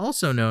is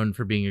also known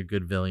for being a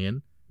good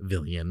villain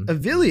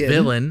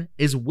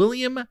is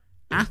William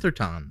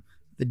Atherton.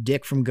 The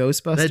dick from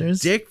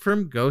Ghostbusters? The dick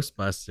from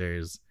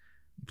Ghostbusters.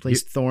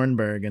 Plays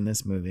Thornburg in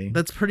this movie.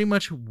 That's pretty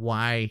much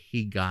why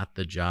he got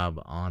the job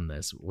on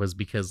this, was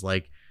because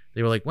like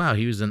they were like, wow,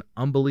 he was an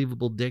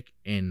unbelievable dick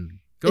in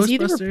Ghostbusters. Is he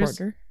the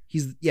reporter?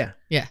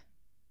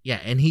 Yeah,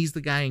 and he's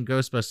the guy in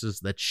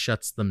Ghostbusters that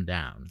shuts them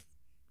down.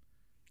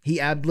 He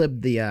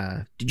ad-libbed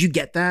the, did you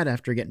get that,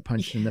 after getting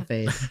punched in the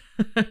face?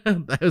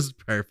 That was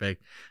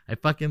perfect. I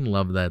fucking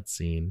love that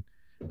scene.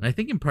 And I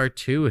think in part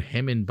 2,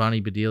 him and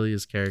Bonnie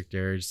Bedelia's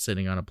character are just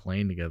sitting on a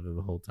plane together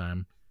the whole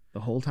time.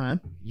 The whole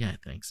time? Yeah, I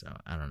think so.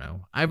 I don't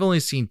know. I've only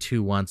seen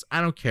 2 once. I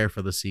don't care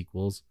for the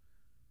sequels.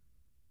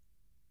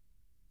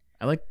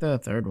 I like the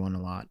third one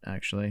a lot,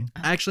 actually.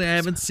 Actually, I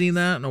haven't seen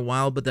that in a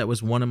while, but that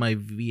was one of my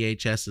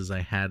VHSs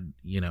I had,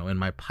 in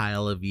my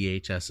pile of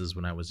VHSs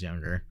when I was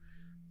younger.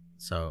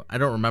 So I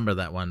don't remember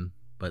that one,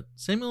 but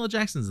Samuel L.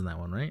 Jackson's in that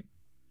one, right?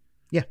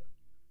 Yeah.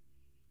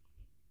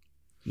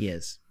 He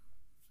is.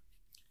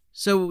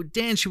 So,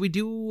 Dan, should we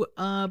do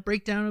a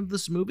breakdown of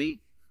this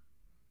movie?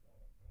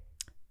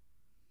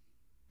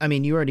 I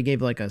mean, you already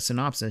gave like a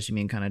synopsis. You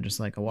mean kind of just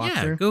like a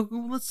walkthrough?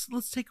 Yeah,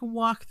 let's take a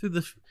walk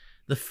through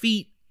the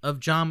feet of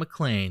John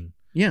McClane.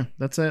 Yeah,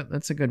 that's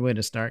a good way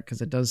to start,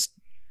 because it does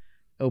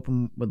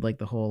open with like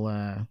the whole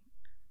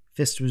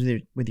fist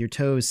with your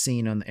toes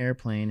scene on the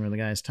airplane, where the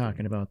guy's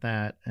talking about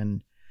that,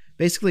 and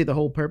basically the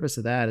whole purpose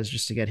of that is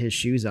just to get his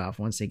shoes off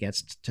once he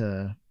gets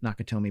to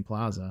Nakatomi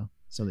Plaza,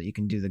 so that you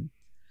can do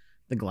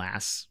the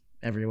glass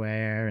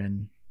everywhere.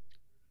 And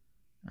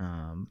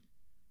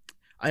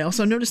I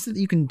also noticed that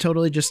you can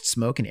totally just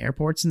smoke in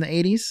airports in the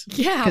 80s.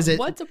 Yeah,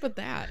 what's up with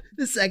that?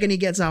 The second he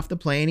gets off the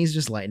plane, he's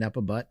just lighting up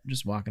a butt,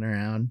 just walking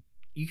around.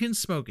 You can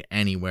smoke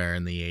anywhere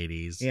in the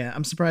 80s. Yeah,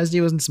 I'm surprised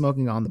he wasn't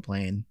smoking on the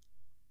plane.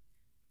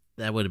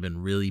 That would have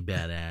been really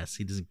badass.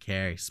 He doesn't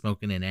care. He's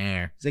smoking in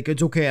air. He's like,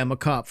 it's okay, I'm a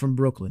cop from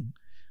Brooklyn.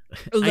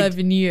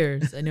 11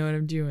 years. I know what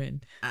I'm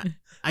doing.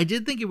 I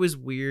did think it was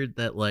weird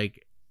that,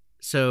 like,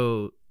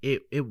 so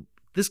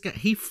this guy,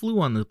 he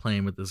flew on the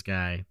plane with this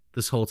guy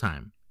this whole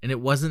time. And it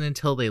wasn't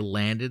until they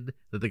landed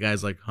that the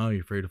guy's like, "Oh,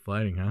 you're afraid of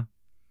flying, huh?"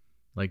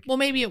 Like, well,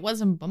 maybe it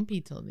wasn't bumpy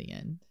till the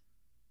end.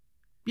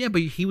 Yeah,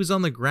 but he was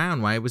on the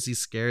ground. Why was he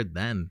scared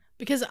then?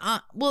 Because,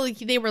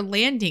 they were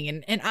landing.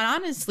 And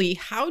honestly,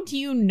 how do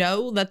you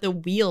know that the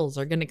wheels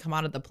are going to come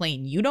out of the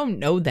plane? You don't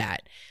know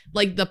that.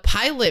 Like, the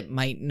pilot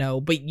might know,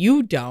 but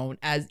you don't.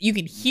 As you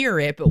can hear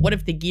it, but what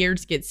if the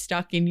gears get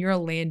stuck and you're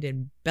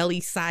landing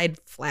belly side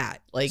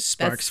flat? Like,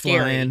 Sparks that's scary.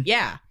 flying.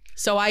 Yeah.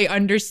 So I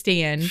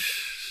understand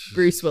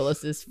Bruce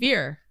Willis's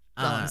fear.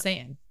 That's all I'm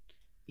saying.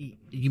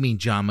 You mean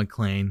John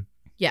McClane?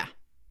 Yeah.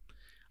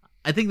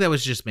 I think that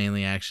was just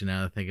mainly action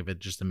now that I think of it,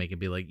 just to make it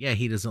be like, yeah,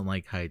 he doesn't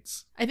like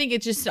heights. I think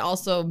it just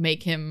also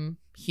make him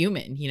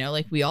human,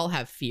 like we all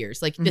have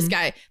fears. Like this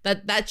guy,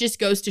 that just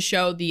goes to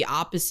show the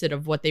opposite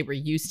of what they were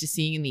used to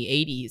seeing in the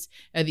 80s.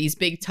 These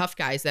big tough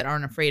guys that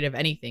aren't afraid of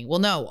anything. Well,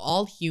 no,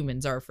 all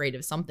humans are afraid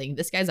of something.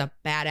 This guy's a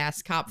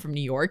badass cop from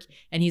New York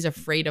and he's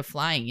afraid of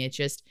flying. It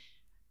just,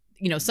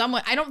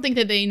 someone, I don't think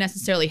that they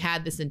necessarily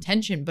had this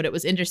intention, but it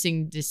was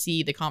interesting to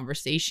see the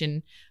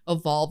conversation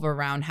evolve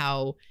around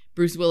how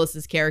Bruce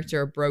Willis's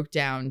character broke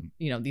down,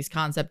 these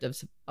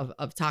concepts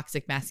of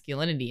toxic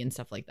masculinity and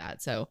stuff like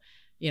that. So,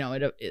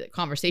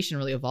 conversation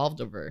really evolved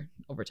over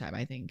time,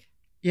 I think.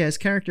 Yeah, his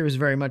character was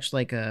very much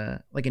like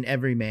an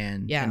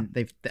everyman. Yeah.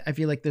 And I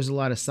feel like there's a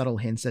lot of subtle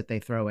hints that they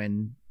throw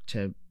in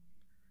to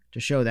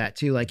show that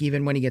too. Like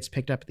even when he gets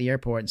picked up at the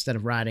airport, instead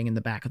of riding in the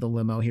back of the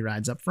limo, he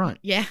rides up front.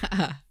 Yeah.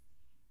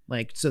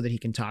 Like so that he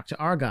can talk to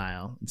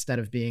Argyle instead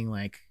of being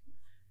like,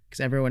 because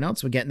everyone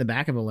else would get in the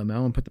back of a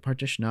limo and put the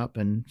partition up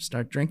and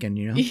start drinking,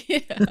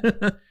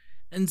 Yeah.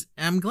 And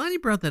I'm glad you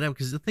brought that up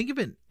because to think of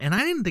it, and I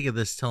didn't think of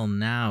this till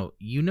now,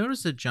 you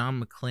notice that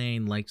John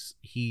McClane likes,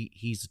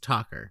 he's a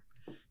talker.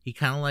 He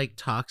kind of like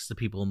talks to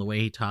people, and the way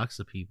he talks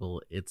to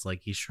people, it's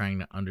like he's trying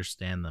to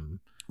understand them.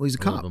 Well, he's a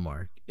cop. Little bit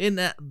more. And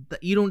that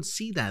you don't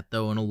see that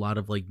though in a lot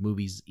of like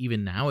movies,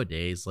 even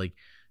nowadays, like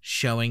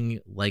showing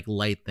like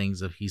light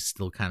things of he's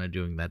still kind of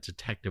doing that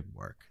detective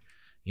work.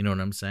 You know what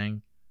I'm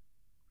saying?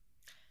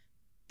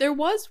 There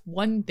was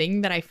one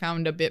thing that I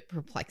found a bit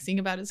perplexing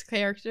about his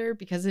character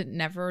because it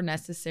never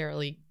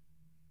necessarily,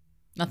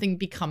 nothing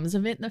becomes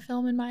of it in the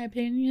film, in my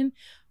opinion.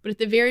 But at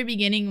the very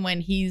beginning,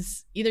 when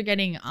he's either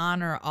getting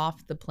on or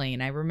off the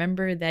plane, I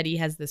remember that he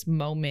has this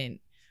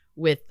moment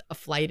with a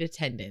flight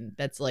attendant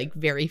that's like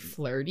very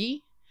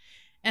flirty.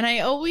 And I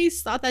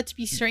always thought that to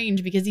be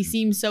strange because he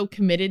seems so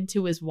committed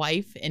to his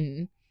wife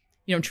and,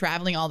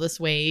 traveling all this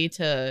way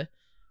to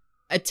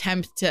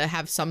attempt to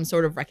have some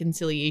sort of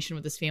reconciliation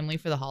with his family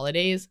for the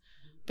holidays,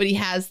 but he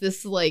has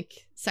this like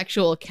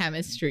sexual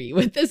chemistry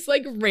with this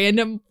like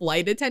random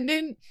flight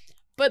attendant,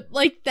 but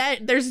like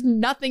that there's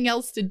nothing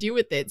else to do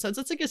with it, so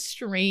it's like a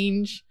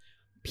strange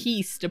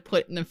piece to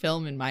put in the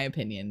film, in my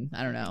opinion.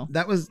 I don't know.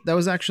 That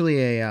was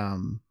actually a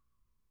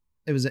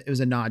it was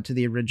a nod to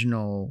the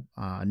original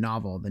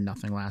novel, The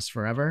Nothing Lasts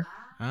Forever,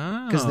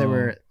 because there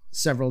were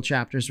several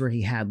chapters where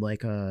he had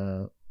like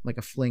a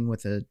fling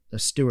with a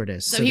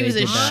stewardess. So he was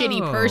a shitty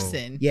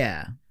person.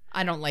 Yeah.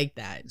 I don't like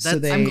that.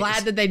 I'm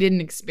glad that they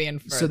didn't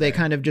expand further. So they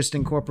kind of just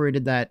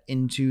incorporated that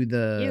into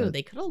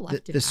they could have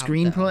left the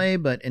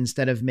screenplay, but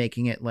instead of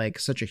making it like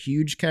such a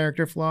huge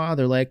character flaw,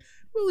 they're like,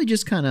 well, he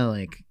just kind of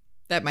like...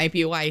 That might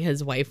be why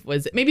his wife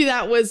was... Maybe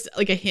that was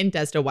like a hint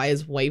as to why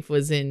his wife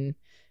was in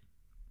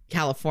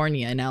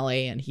California and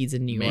LA and he's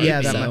in New York.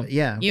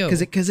 Yeah,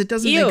 because it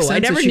doesn't make sense. I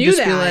never It should knew just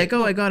that. be like,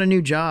 oh, I got a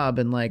new job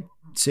and like,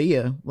 see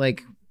ya.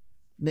 Like...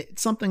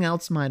 Something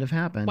else might have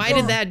happened. Why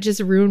did that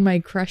just ruin my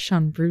crush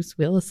on Bruce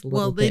Willis a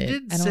little bit? Well, they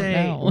did I don't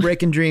say know.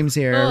 breaking dreams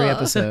here every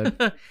episode.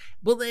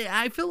 Well,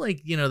 I feel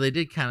like they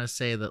did kind of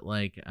say that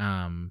like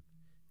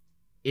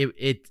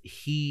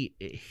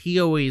he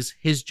always,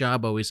 his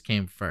job always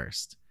came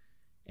first,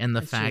 and the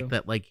That's fact true.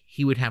 that like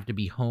he would have to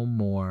be home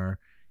more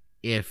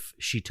if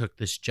she took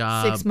this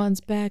job. 6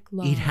 months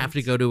backlog. He'd have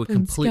to go to a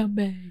complete.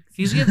 Scumbags.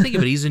 He's gonna think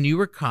of it. He's a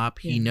newer cop.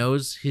 He Yeah.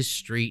 knows his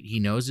street.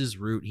 He knows his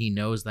route. He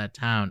knows that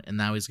town. And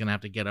now he's gonna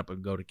have to get up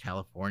and go to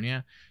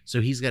California.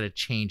 So he's got to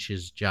change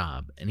his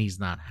job, and he's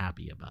not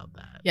happy about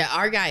that. Yeah,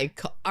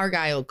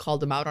 Argyle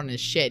called him out on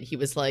his shit. He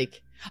was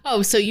like,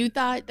 "Oh, so you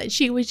thought that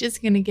she was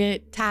just gonna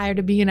get tired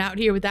of being out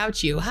here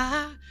without you,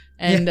 huh?"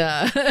 And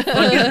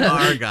Fucking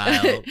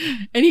Argyle.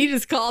 and he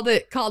just called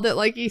it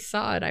like he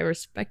saw it. I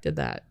respected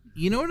that.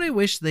 You know what I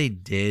wish they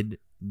did?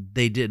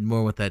 They did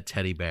more with that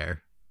teddy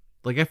bear.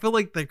 Like, I feel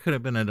like there could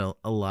have been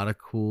a lot of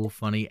cool,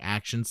 funny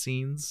action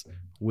scenes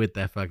with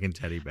that fucking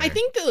teddy bear. I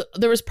think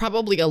there was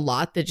probably a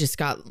lot that just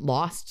got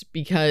lost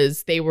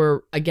because they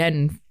were,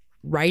 again,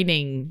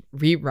 writing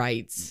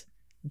rewrites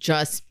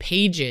just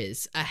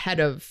pages ahead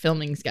of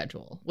filming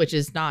schedule, which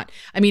is not,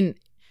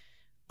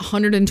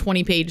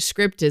 120-page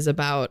script is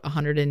about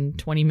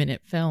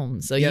 120-minute film.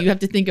 So Yep. you have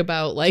to think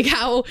about like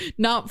how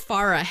not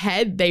far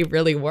ahead they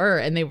really were,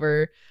 and they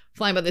were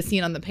flying by the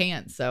scene on the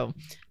pants. So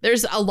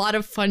there's a lot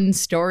of fun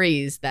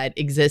stories that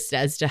exist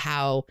as to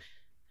how,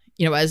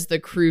 as the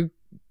crew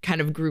kind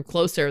of grew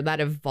closer, that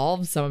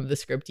evolved some of the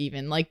script.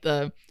 Even like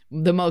the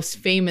most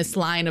famous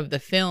line of the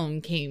film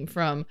came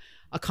from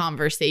a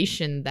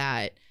conversation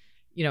that,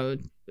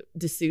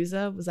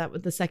 D'Souza, was that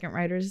what the second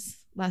writer's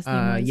last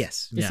name was?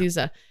 Yes.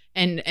 D'Souza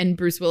and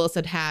Bruce Willis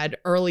had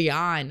early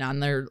on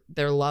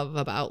their love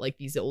about like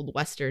these old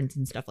westerns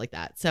and stuff like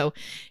that. So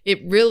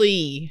it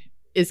really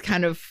is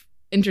kind of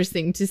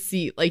interesting to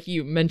see, like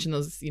you mentioned,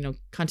 those,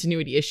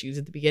 continuity issues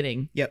at the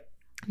beginning. Yep.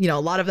 A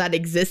lot of that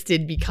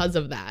existed because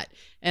of that.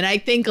 And I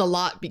think a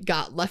lot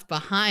got left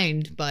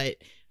behind, but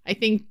I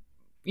think,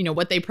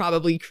 what they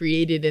probably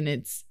created in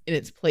its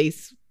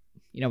place,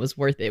 was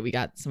worth it. We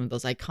got some of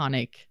those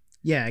iconic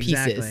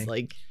pieces,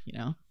 like,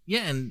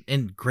 Yeah,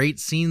 and great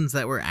scenes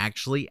that were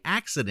actually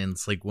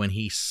accidents, like when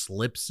he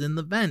slips in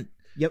the vent.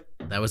 Yep.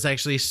 That was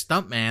actually a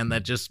stuntman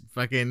that just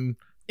fucking...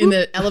 in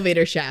the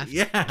elevator shaft.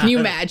 Yeah. Can you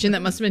imagine?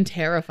 That must have been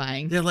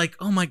terrifying. They're like,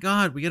 oh my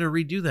God, we got to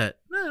redo that.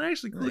 No, it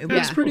actually it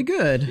looks pretty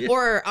good. Yeah.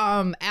 Or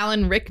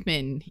Alan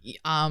Rickman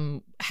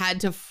had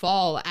to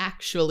fall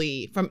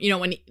actually from,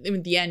 when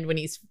in the end, when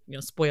he's,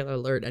 spoiler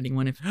alert,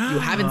 anyone, if you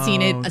haven't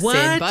seen it, a What?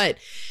 sin, but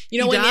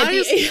He when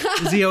dies?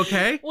 Is he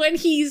okay? when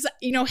he's,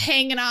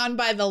 hanging on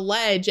by the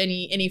ledge and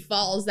he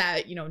falls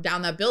that,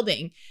 down that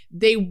building,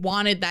 they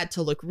wanted that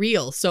to look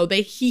real. So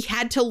he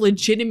had to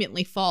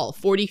legitimately fall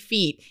 40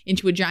 feet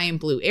into a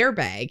giant blue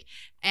airbag.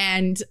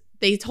 And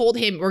they told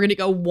him, we're going to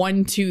go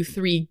 1, 2,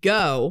 3,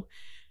 go.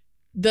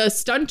 The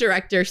stunt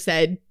director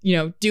said,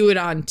 do it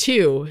on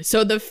 2.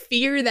 So the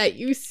fear that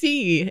you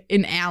see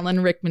in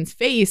Alan Rickman's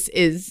face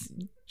is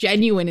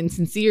genuine and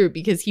sincere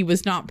because he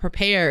was not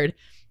prepared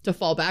to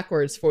fall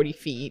backwards 40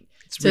 feet.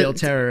 It's real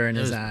terror in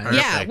his eyes.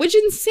 Yeah, which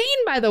insane,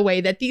 by the way,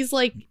 that these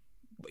like,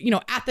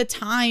 at the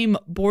time,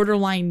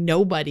 borderline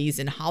nobodies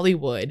in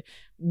Hollywood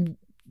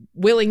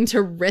willing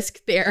to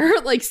risk their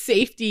like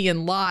safety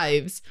and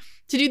lives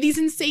to do these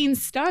insane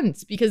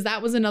stunts, because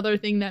that was another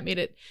thing that made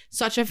it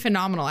such a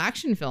phenomenal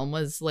action film,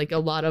 was like a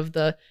lot of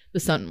the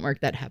stunt work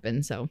that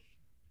happened. So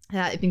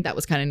I think that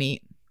was kind of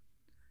neat.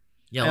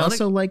 Yeah, I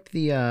also liked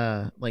the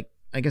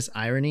I guess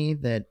irony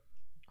that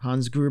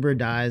Hans Gruber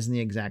dies in the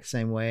exact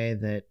same way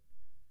that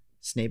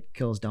Snape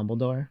kills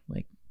Dumbledore,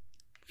 like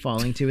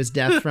falling to his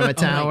death from a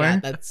tower. Oh my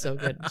God, that's so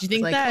good. Do you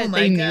think Like, that oh my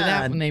they knew God.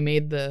 that when they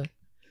made the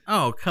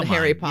come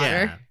Harry on. Potter?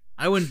 Yeah.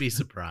 I wouldn't be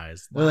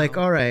surprised. They're like,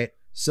 all right,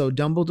 so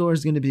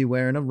Dumbledore's going to be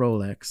wearing a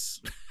Rolex.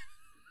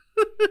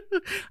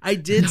 I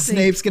did think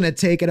Snape's going to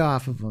take it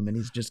off of him and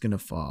he's just going to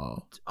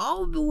fall.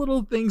 all the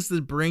little things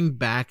that bring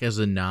back as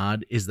a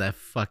nod is that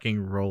fucking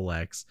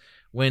Rolex.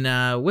 When,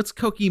 what's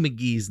Cokie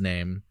McGee's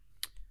name?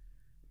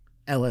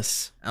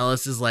 Ellis.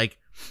 Ellis is like,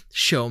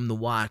 show him the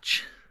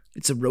watch.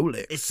 It's a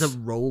Rolex. It's a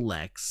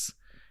Rolex.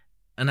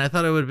 And I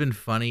thought it would have been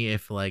funny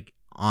if, like,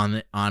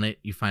 on it,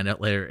 you find out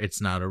later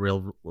it's not a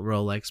real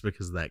Rolex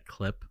because of that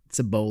clip. It's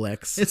a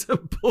Bolex. It's a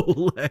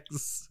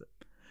Bolex.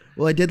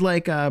 Well, I did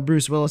like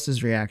Bruce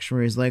Willis's reaction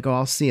where he's like, oh,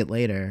 I'll see it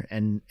later.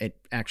 And it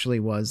actually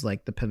was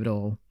like the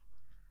pivotal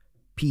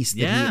piece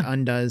that he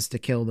undoes to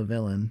kill the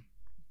villain.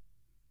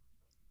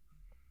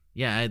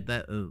 Yeah,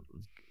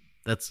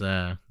 that's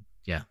the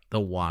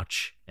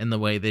watch and the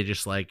way they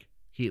just like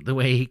the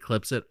way he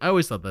clips it. I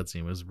always thought that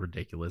scene was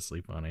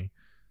ridiculously funny.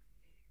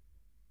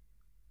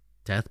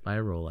 Death by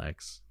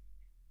Rolex.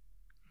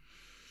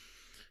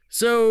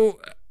 So,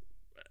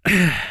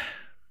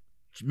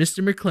 Mr.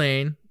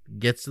 McClane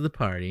gets to the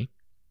party.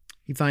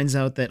 He finds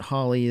out that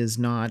Holly is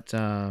not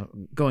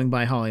going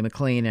by Holly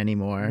McClane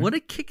anymore. What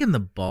a kick in the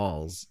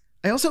balls.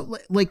 I also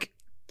like.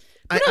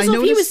 But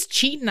also, if he was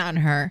cheating on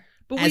her,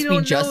 But as we we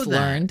don't just know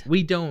that. learned.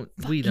 We don't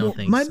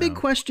think my so. big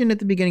question at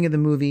the beginning of the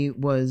movie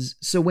was,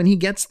 so when he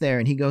gets there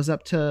and he goes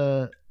up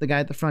to the guy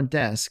at the front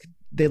desk,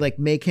 they like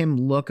make him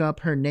look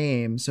up her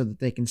name so that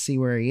they can see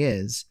where he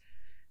is.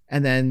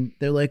 And then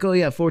they're like, oh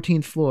yeah,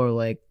 14th floor,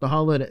 like the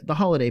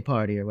holiday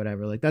party or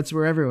whatever. Like that's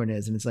where everyone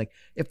is. And it's like,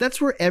 if that's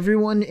where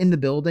everyone in the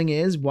building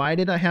is, why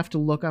did I have to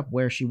look up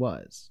where she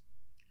was?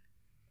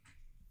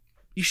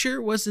 You sure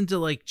it wasn't to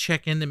like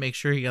check in to make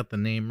sure he got the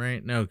name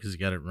right? No, because he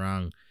got it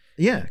wrong.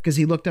 Yeah, because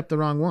he looked up the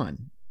wrong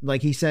one.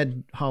 Like he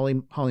said Holly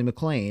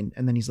McClane,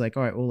 and then he's like,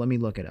 all right, well, let me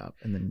look it up.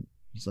 And then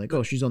he's like,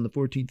 oh, she's on the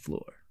 14th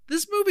floor.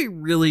 This movie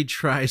really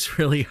tries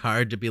really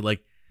hard to be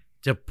like,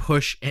 to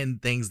push in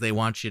things they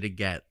want you to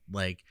get.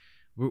 Like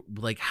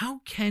how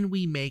can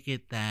we make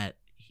it that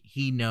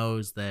he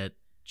knows that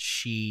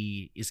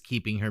she is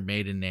keeping her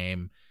maiden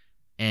name,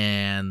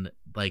 and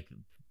like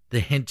the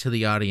hint to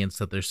the audience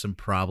that there's some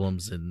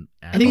problems in.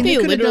 I think they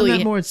could have done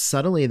that more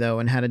subtly though,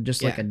 and had it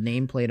just like a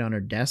nameplate on her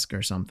desk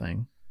or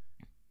something.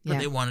 But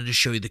they wanted to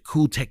show you the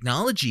cool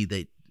technology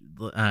that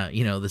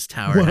this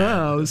tower had.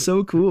 Wow,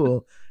 so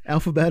cool.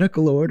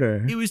 Alphabetical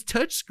order. It was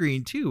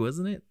touchscreen too,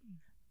 wasn't it?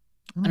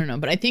 I don't know,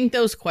 but I think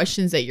those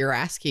questions that you're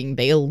asking,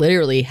 they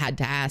literally had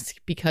to ask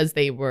because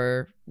they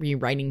were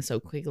rewriting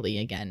so quickly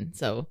again.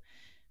 So,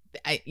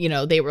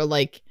 they were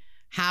like,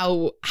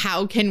 how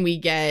can we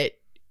get,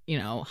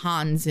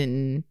 Hans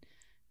and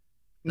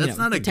That's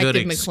not a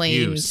Detective good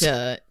McClane excuse.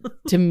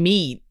 to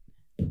meet,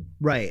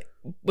 right?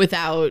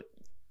 Without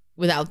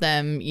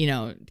them,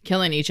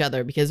 killing each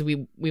other, because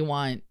we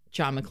want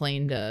John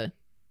McClane to,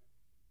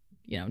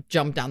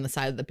 jump down the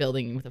side of the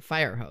building with a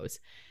fire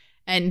hose.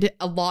 And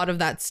a lot of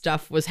that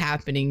stuff was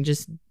happening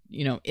just,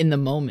 in the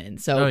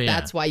moment. So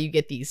that's why you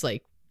get these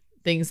like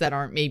things that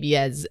aren't maybe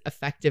as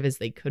effective as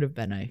they could have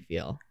been, I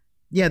feel.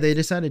 Yeah, they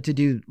decided to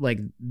do like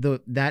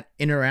that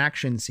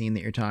interaction scene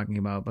that you're talking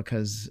about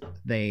because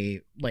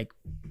they like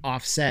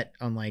offset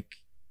on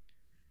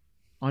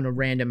a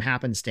random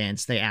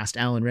happenstance. They asked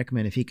Alan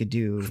Rickman if he could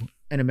do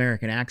an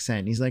American accent.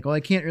 And he's like, well,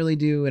 I can't really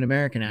do an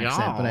American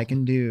accent, but I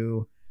can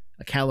do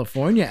a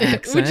California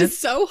accent. Which is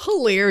so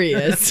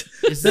hilarious.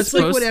 That's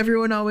like what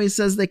everyone always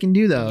says they can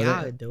do, though.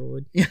 Yeah,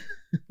 dude. Yeah.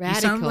 Radical.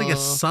 You sound like a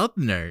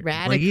southerner.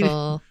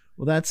 Radical.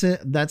 Well, that's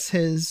it. That's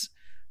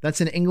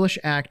an English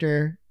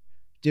actor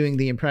doing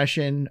the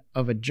impression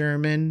of a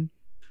German,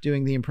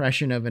 doing the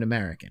impression of an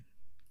American.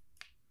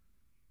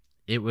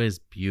 It was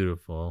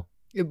beautiful.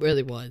 It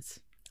really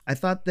was. I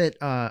thought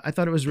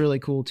it was really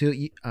cool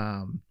too.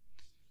 That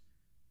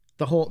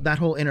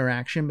whole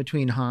interaction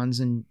between Hans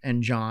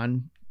and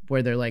John,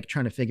 where they're like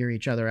trying to figure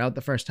each other out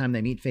the first time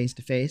they meet face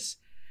to face.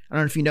 I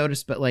don't know if you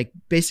noticed, but like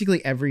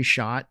basically every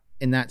shot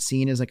in that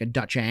scene is like a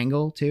Dutch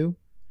angle too.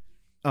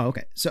 Oh,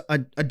 okay. So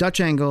a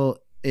Dutch angle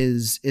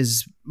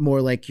is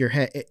more like your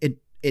head. It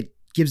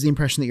gives the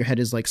impression that your head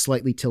is like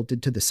slightly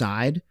tilted to the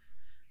side,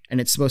 and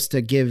it's supposed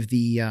to give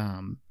the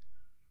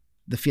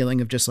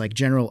feeling of just like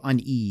general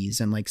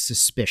unease and like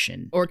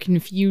suspicion or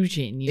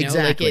confusion, you know,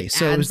 exactly. Like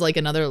it adds like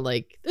another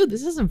like, oh,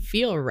 this doesn't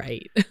feel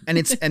right. I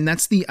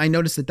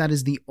noticed that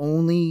is the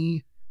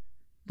only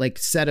like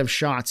set of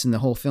shots in the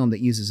whole film that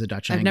uses a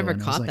Dutch angle. I've never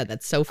caught that.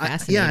 That's so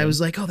fascinating. I was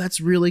like, oh,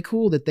 that's really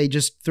cool that they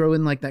just throw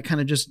in like that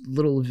kind of just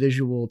little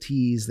visual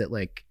tease that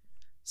like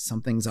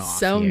something's off.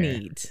 So here.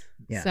 neat.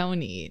 Yeah. So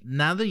neat.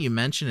 Now that you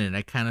mention it,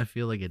 I kind of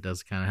feel like it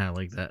does kind of have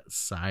like that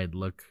side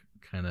look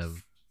kind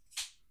of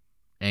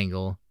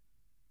angle.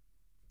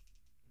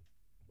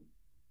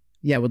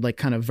 Yeah, with like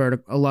kind of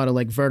a lot of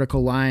like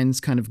vertical lines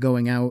kind of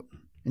going out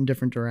in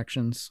different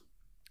directions.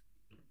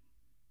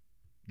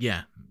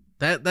 Yeah,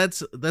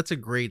 that's a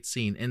great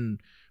scene.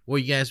 And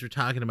what you guys were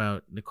talking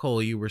about,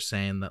 Nicole, you were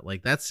saying that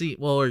like that scene,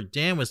 well, or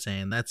Dan was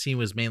saying that scene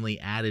was mainly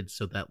added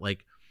so that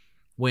like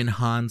when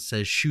Hans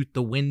says shoot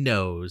the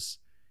windows,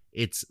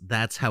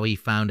 that's how he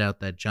found out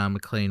that John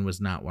McClane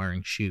was not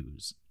wearing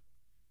shoes.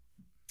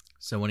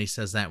 So when he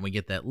says that, we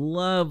get that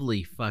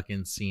lovely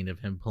fucking scene of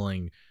him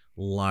pulling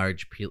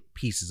large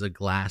pieces of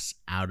glass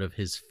out of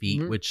his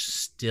feet, which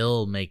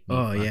still make me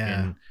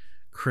fucking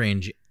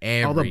cringe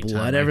every all the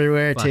blood time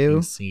everywhere I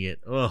too. See it.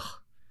 Ugh.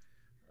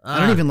 I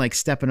don't even like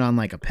stepping on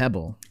like a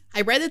pebble.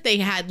 I read that they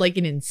had like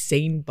an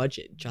insane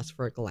budget just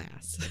for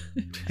glass.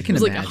 I can it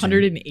was imagine. like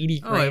 180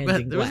 grand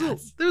in there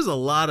glass. There was a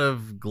lot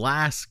of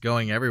glass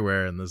going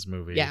everywhere in this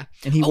movie. Yeah.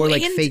 And he wore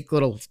like fake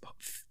little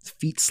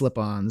feet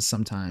slip-ons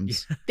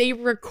sometimes. They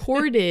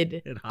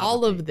recorded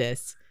all of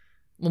this,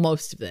 well,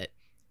 most of it,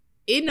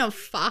 in a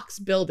Fox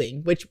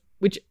building, which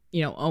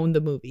you know owned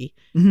the movie.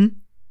 Mm-hmm.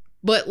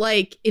 But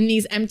like in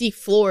these empty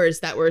floors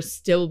that were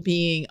still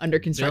being under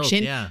construction.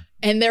 Built, yeah.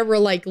 And there were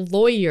like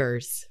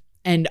lawyers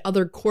and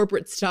other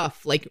corporate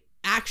stuff, like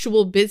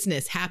actual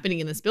business happening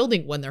in this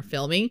building when they're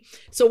filming.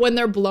 So when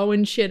they're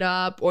blowing shit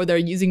up or they're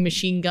using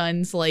machine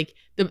guns, like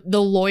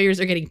the lawyers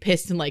are getting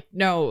pissed and like,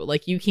 no,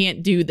 like you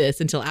can't do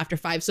this until after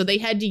 5. So they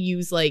had to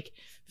use like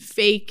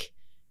fake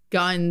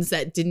guns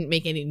that didn't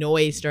make any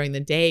noise during the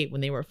day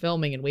when they were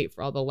filming and wait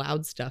for all the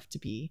loud stuff to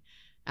be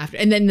after.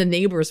 And then the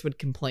neighbors would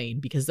complain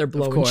because they're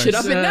blowing shit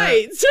up at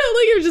night. So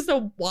like it was just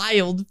a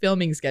wild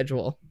filming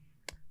schedule.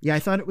 Yeah, I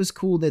thought it was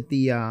cool that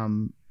the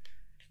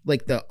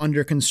like the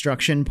under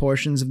construction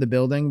portions of the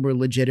building were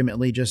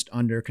legitimately just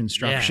under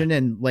construction,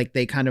 and like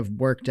they kind of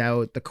worked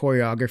out the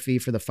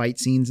choreography for the fight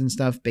scenes and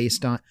stuff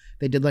based on,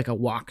 they did like a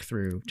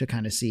walkthrough to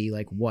kind of see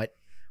like what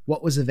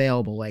was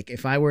available. Like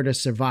if I were to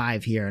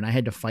survive here and I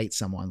had to fight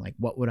someone, like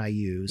what would I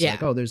use? Yeah.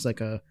 Like, oh, there's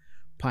like a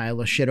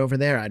pile of shit over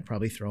there. I'd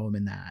probably throw him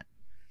in that.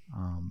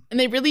 And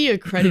they really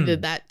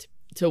accredited that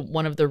to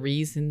one of the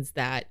reasons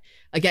that,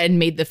 again,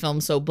 made the film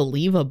so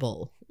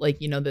believable. Like,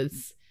 you know,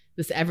 this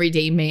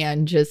everyday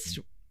man just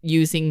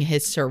using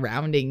his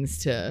surroundings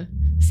to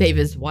save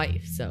his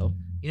wife. So,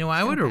 you know,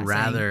 I would have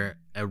rather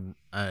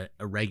a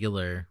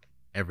regular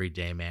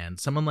everyday man,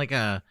 someone like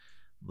an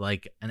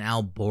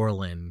Al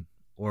Borland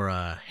or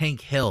a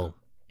Hank Hill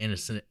in a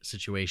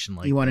situation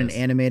like you want this.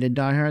 an animated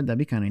Die Hard? That'd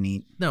be kind of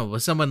neat. No,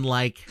 with someone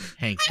like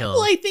Hank Hill.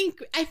 Well, I think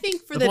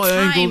for the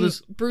time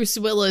Bruce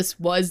Willis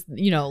was,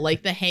 you know,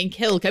 like the Hank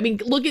Hill. I mean,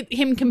 look at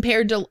him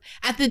compared to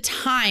at the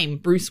time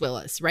Bruce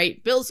Willis,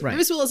 right? Bruce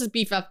Willis has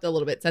beefed up a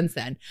little bit since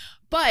then,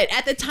 but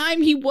at the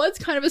time he was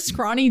kind of a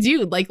scrawny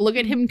dude. Like, look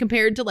at him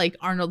compared to like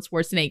Arnold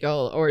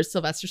Schwarzenegger or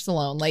Sylvester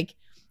Stallone. Like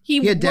he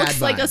looks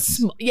like a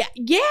dad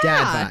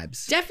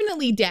vibes.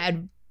 Definitely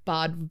dad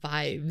bod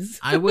vibes.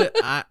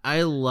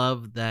 I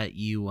love that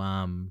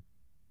you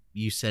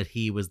said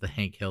he was the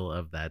Hank Hill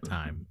of that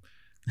time.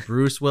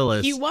 Bruce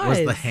Willis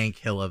was the Hank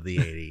Hill of the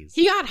 80s.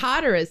 He got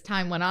hotter as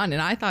time went on,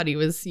 and I thought he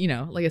was, you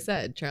know, like I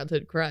said,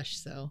 childhood crush.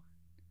 So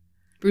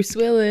Bruce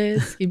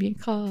Willis, give me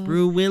a call.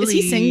 Bruce Willis. Is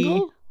he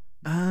single?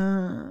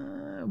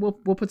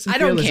 We'll put some I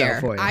don't feelers care.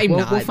 out for you. I'm we'll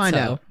not, find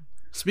so. out.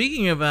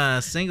 Speaking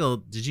of single,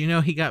 did you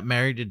know he got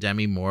married to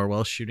Demi Moore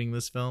while shooting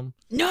this film?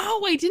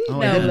 No, I didn't Oh,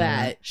 know yeah.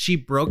 that. She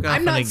broke off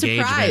I'm an not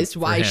engagement surprised for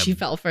why him. she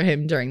fell for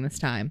him during this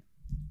time.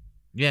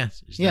 Yeah.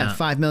 Yeah,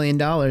 $5 million.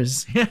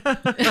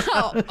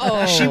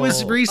 She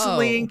was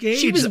recently engaged.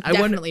 She was I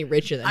wonder- definitely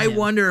richer than I him.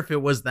 wonder if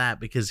it was that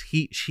because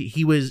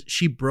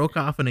she broke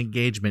off an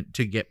engagement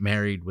to get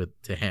married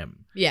to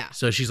him. Yeah.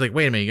 So she's like,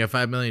 wait a minute, you got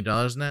 $5 million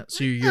in that?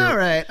 So you're All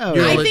right.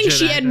 you're a I think legit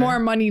she had actor? more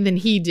money than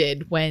he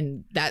did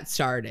when that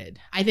started.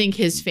 I think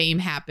his fame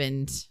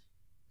happened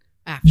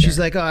after. She's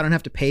like, oh, I don't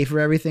have to pay for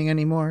everything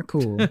anymore.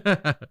 Cool.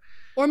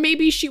 Or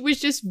maybe she was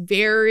just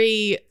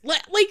very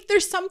like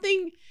there's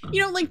something,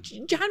 like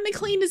John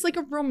McClane is like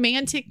a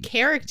romantic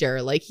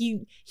character. Like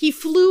he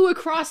flew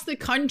across the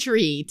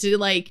country to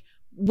like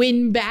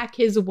win back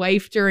his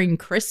wife during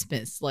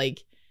Christmas.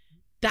 Like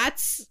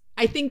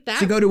I think that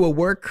To go to a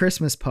work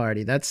Christmas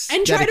party. That's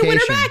and try to win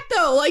her dedication. back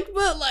though.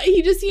 But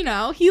he just,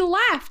 he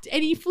laughed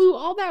and he flew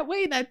all that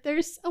way that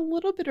there's a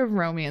little bit of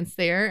romance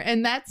there.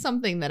 And that's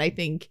something that I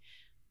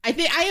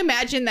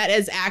imagine that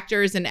as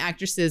actors and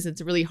actresses,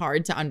 it's really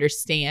hard to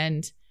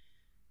understand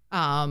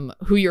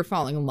who you're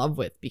falling in love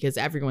with because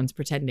everyone's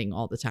pretending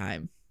all the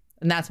time.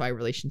 And that's why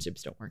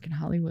relationships don't work in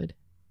Hollywood.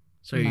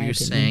 So in my you're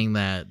opinion. saying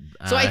that?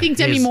 So I think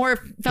Demi Moore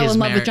fell his in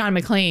love with mar- John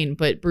McClane,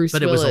 but Bruce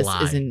But it was a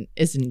Willis lie.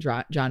 isn't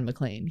John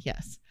McClane.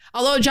 Yes,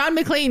 although John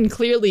McClane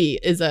clearly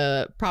is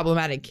a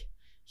problematic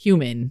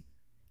human,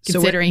 So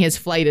considering his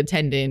flight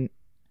attendant.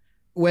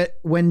 When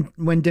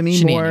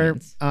Demi Moore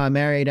Shenanigans.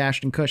 married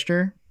Ashton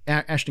Kutcher,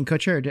 I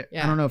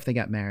Yeah. don't know if they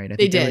got married. I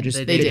They think were did. just,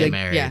 They did. get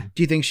married. Yeah.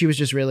 Do you think she was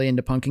just really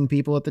into punking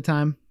people at the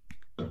time?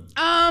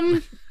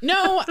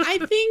 No, I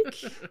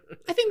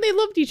think they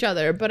loved each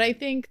other, but I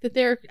think that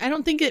I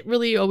don't think it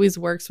really always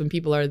works when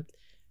people are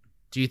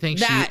Do you think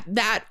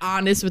that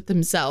honest with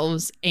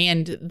themselves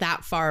and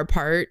that far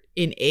apart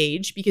in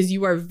age, because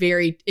you are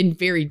in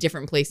very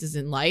different places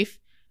in life,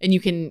 and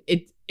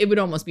it would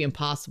almost be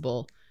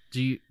impossible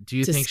Do you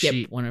to think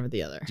skip one over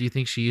the other. Do you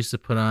think she used to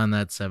put on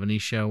that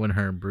 70s show when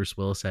her and Bruce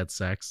Willis had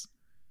sex?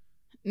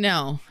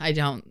 No, I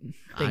don't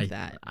think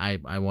that. I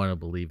want to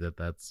believe that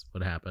that's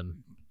what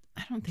happened.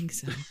 I don't think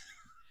so.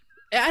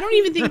 I don't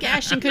even think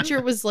Ashton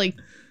Kutcher was like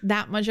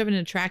that much of an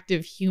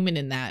attractive human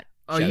in that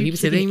show. Are you He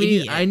was like, kidding an me?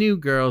 idiot. I knew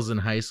girls in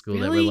high school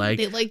that were Really? like,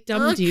 They like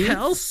dumb "Oh, dudes?"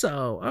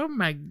 Kelso. Oh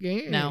my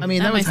god. No. I mean,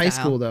 not that was my high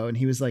style. school though, and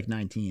he was like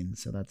 19,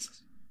 so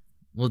that's.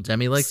 Well,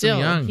 Demi likes Still,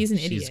 them young. he's an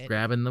She's idiot.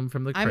 grabbing them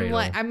from the cradle.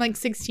 I'm like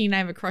 16. I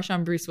have a crush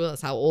on Bruce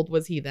Willis. How old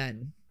was he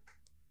then?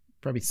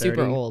 Probably 30,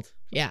 Super old.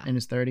 Yeah. in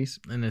his 30s.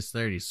 In his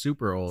 30s,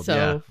 super old. So-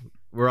 yeah,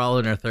 we're all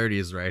in our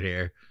 30s right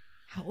here.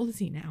 How old is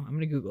he now? I'm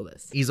gonna Google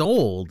this. He's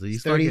old.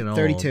 He's 30 fucking old.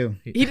 32.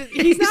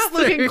 He's not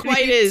looking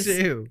quite as.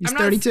 32. He's I'm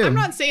 32. I'm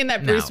not saying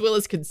that Bruce No.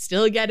 Willis could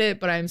still get it,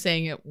 but I'm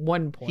saying at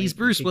one point He's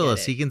Bruce he could get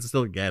Willis. it. He can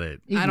still get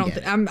it. He I can don't.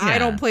 get it. I Yeah.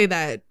 don't play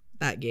that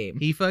game.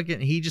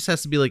 He just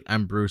has to be like,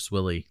 I'm Bruce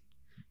Willie.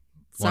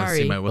 Want to see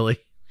Sorry. my Willie?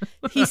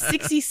 He's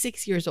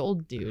 66 years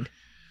old, dude.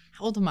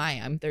 How old am I?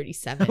 I'm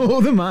 37. How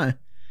old am I?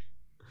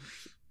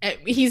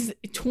 He's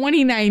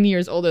 29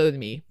 years older than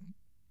me.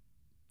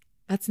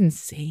 That's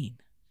insane.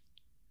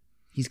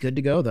 He's good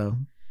to go though.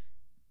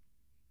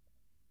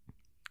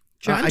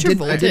 John I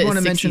Travolta did is want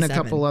to mention a 67.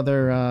 couple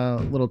other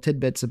little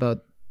tidbits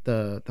about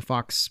the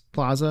Fox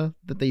Plaza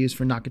that they use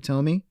for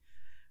Nakatomi.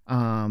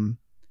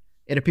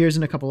 It appears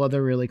in a couple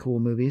other really cool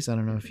movies. I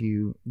don't know if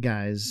you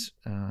guys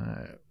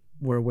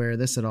were aware of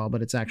this at all,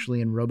 but it's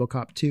actually in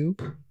RoboCop 2.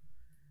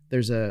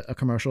 There's a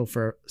commercial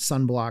for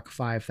Sunblock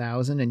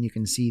 5000, and you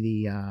can see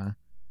the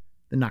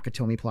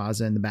Nakatomi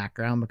Plaza in the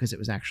background because it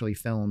was actually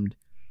filmed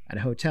at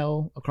a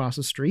hotel across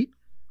the street.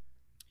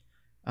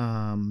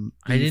 I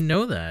didn't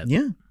know that.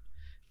 Yeah.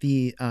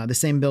 The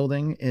same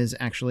building is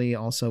actually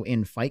also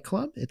in Fight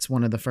Club. It's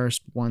one of the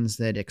first ones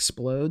that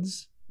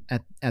explodes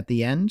at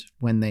the end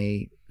when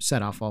they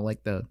set off all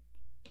like the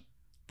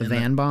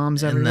van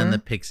bombs And everywhere. then the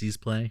Pixies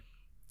play.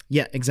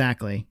 Yeah,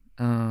 exactly.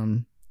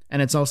 And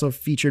it's also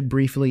featured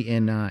briefly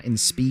in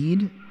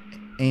Speed,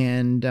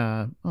 and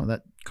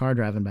that car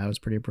driving by was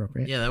pretty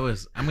appropriate. Yeah,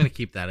 I'm gonna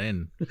keep that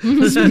in.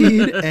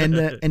 Speed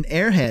and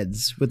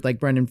Airheads with like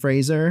Brendan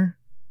Fraser.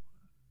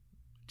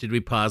 Did we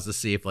pause to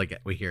see if like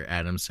we hear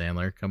Adam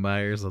Sandler come by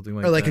or something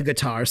like Or like that? a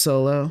guitar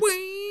solo.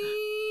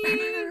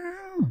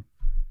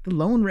 The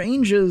Lone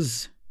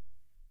Rangers.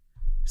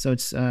 So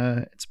it's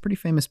a pretty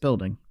famous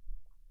building.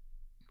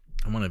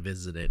 I want to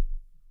visit it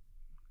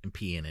and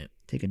pee in it.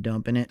 Take a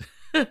dump in it.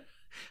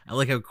 I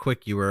like how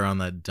quick you were on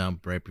that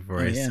dump right before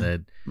Oh, I yeah.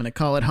 said. I'm gonna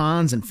call it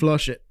Hans and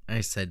flush it.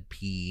 I said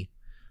pee.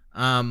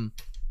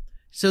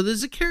 So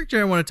there's a character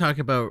I want to talk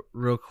about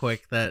real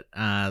quick that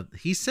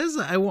he says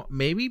I want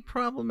maybe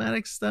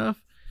problematic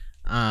stuff.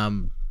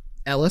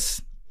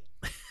 Ellis.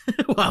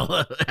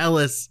 Well,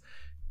 Ellis,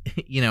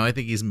 I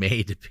think he's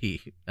made to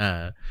be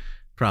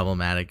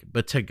problematic.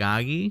 But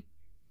Takagi,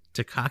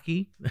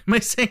 am I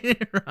saying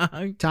it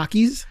wrong?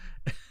 Takis.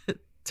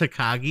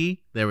 Takagi,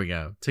 there we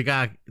go.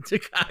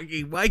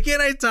 Takagi. Why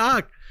can't I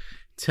talk?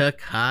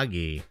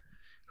 Takagi,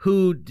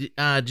 who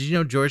did you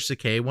know George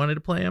Takei wanted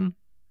to play him?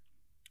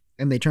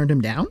 And they turned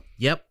him down?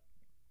 Yep.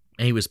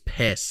 And he was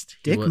pissed.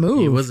 Dick He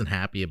move. wasn't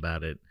happy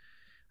about it.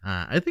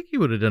 I think he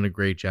would have done a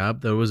great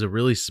job. Though it was a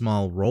really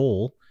small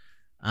role.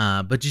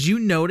 But did you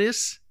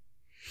notice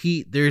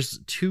there's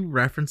 2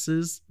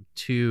 references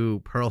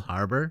to Pearl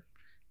Harbor,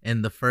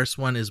 and the first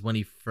one is when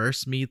he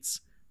first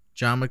meets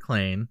John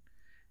McClane,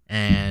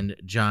 and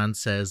John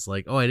says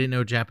like, "Oh, I didn't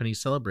know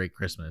Japanese celebrate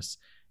Christmas,"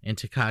 and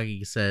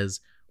Takagi says,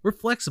 "We're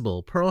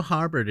flexible. Pearl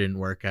Harbor didn't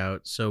work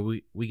out, so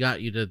we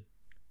got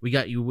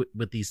you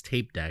with these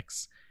tape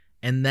decks,"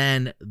 and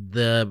then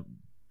the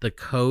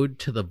code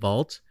to the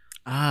vault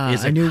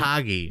is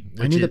Akagi.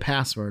 I knew the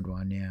password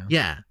one. Yeah.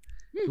 Yeah.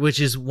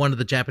 Which is one of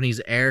the Japanese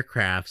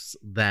aircrafts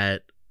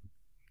that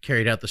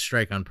carried out the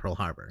strike on Pearl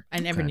Harbor. I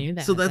never knew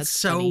that. So that's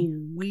so funny.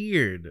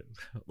 weird.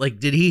 Like,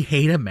 did he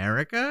hate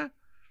America?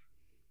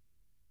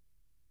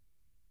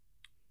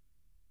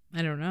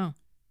 I don't know.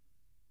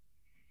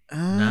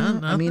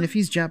 I mean, if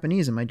he's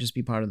Japanese, it might just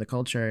be part of the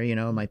culture. You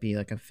know, it might be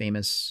like a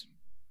famous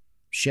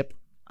ship,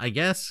 I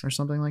guess, or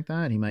something like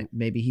that.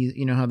 Maybe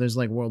you know how there's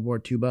like World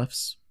War II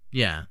buffs.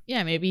 Yeah.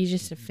 Yeah, maybe he's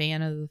just a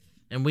fan of.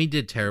 And we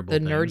did terrible the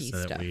things nerdy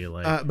that stuff. we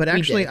like. But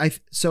actually,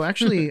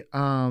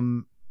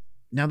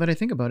 now that I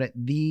think about it,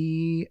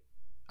 the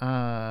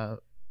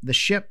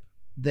ship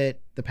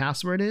that the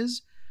password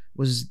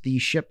was the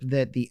ship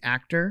that the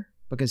actor,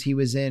 because he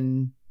was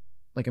in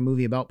like a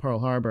movie about Pearl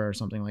Harbor or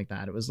something like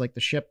that. It was like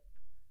the ship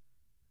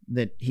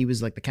that he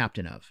was like the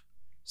captain of.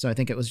 So I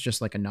think it was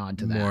just like a nod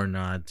to that. More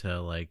nod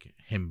to like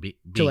him being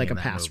to like in a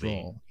that past movie.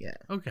 role. Yeah.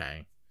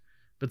 Okay.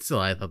 But still,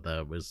 I thought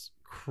that was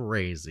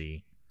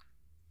crazy.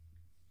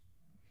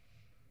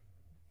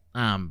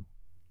 I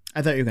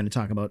thought you were going to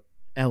talk about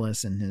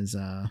Ellis and his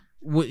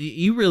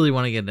you really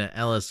want to get into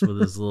Ellis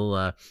with his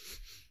little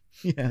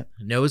yeah,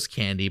 nose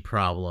candy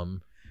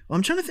problem. Well,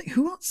 I'm trying to think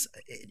who else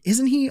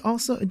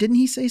didn't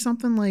he say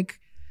something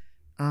like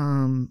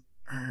or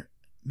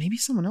maybe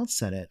someone else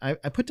said it. I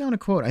put down a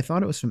quote. I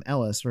thought it was from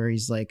Ellis where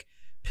he's like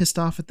pissed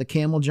off at the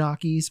camel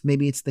jockeys.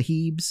 Maybe it's the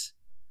Hebes.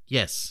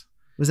 Yes.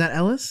 Was that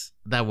Ellis?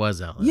 That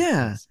was Ellis.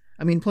 Yeah.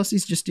 I mean, plus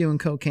he's just doing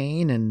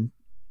cocaine and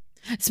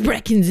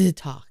Sprechen Sie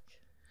talk.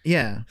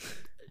 Yeah.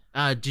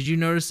 Did you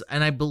notice?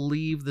 And I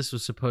believe this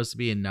was supposed to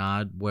be a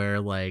nod where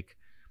like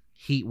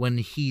when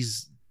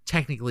he's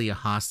technically a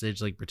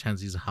hostage, like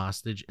pretends he's a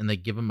hostage, and they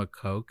give him a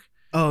Coke.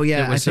 Oh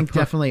yeah, I think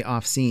definitely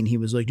off scene. He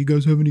was like, "Do you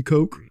guys have any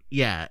Coke?"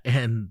 Yeah,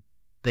 and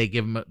they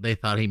give him. They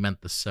thought he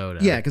meant the soda.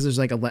 Yeah, because there's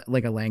like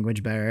a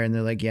language barrier, and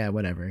they're like, "Yeah,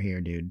 whatever,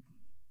 here, dude.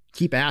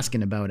 Keep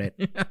asking about it."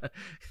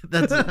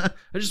 I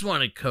just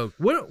wanted Coke.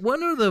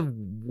 One of the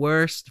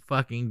worst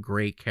fucking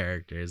great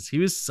characters. He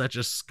was such a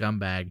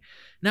scumbag.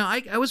 Now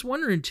I was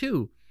wondering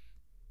too.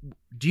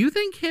 Do you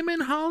think him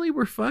and Holly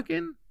were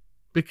fucking?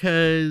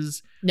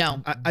 Because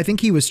no, I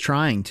think he was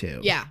trying to.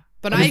 Yeah,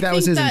 but I think that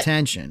was his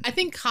intention. I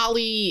think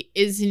Holly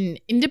is an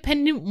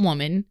independent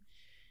woman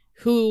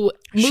who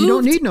she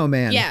don't need no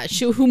man. Yeah,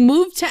 who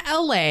moved to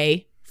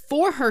LA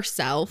for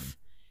herself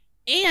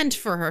and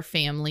for her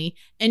family,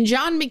 and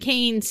John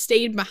McCain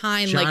stayed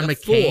behind like a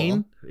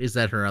fool. Is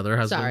that her other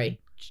husband?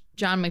 Sorry,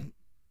 John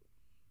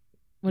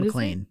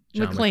McClane.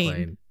 John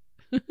McClane.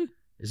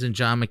 Isn't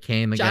John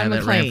McCain the guy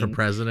that ran for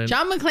president?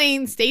 John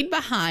McClane stayed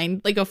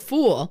behind like a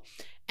fool.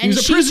 And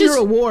he's a prisoner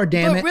of war,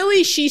 damn it. But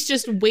really, she's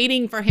just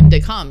waiting for him to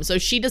come. So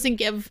she doesn't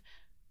give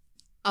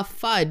a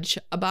fudge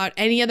about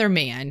any other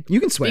man. You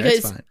can swear,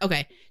 it's fine.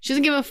 Okay. She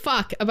doesn't give a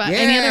fuck about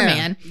any other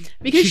man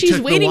because she's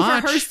waiting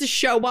for hers to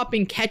show up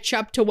and catch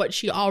up to what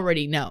she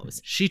already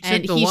knows. She took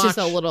and the he's watch.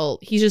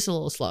 He's just a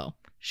little slow.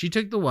 She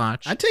took the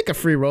watch. I'd take a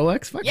free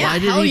Rolex. Fuck yeah,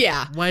 hell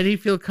yeah. Why did he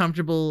feel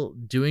comfortable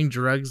doing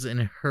drugs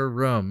in her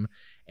room?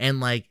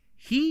 And like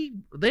he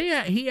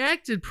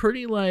acted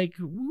pretty like,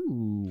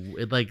 ooh,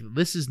 like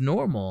this is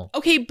normal.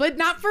 Okay, but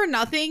not for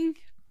nothing.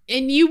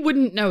 And you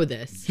wouldn't know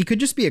this. He could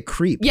just be a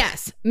creep.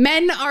 Yes,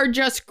 men are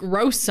just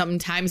gross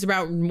sometimes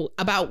about women.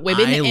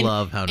 I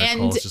love how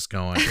Nicole's just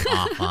going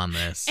off on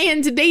this.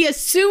 And they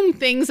assume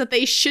things that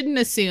they shouldn't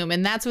assume,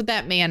 and that's what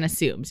that man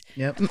assumed.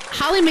 Yep.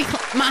 Holly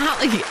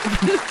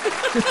McClane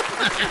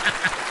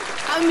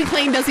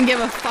doesn't give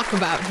a fuck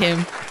about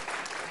him.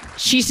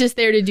 She's just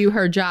there to do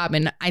her job,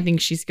 and I think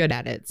she's good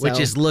at it. So. Which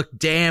is look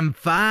damn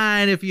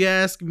fine, if you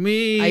ask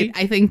me.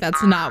 I think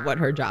that's not what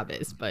her job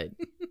is, but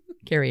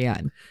carry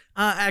on.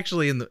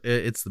 Actually,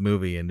 it's the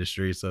movie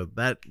industry, so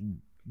that,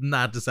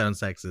 not to sound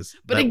sexist,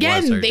 but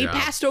again, they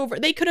passed over.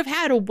 They could have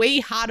had way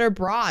hotter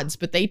broads,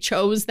 but they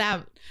chose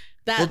that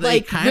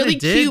like really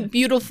cute,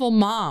 beautiful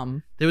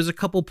mom. There was a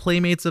couple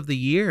Playmates of the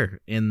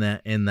Year in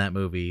that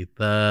movie.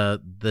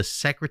 The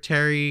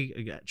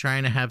secretary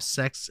trying to have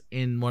sex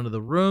in one of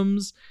the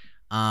rooms.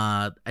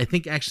 I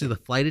think actually the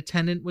flight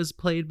attendant was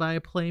played by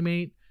a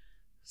Playmate.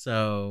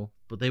 So,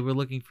 but they were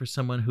looking for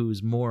someone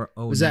who's more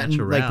was that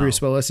in, like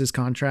Bruce Willis's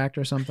contract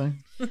or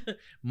something?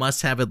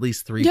 Must have at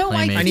least 3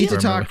 Playmates. I need to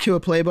talk to a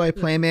Playboy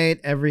Playmate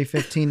every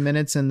 15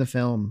 minutes in the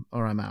film,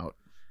 or I'm out.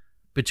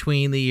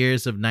 Between the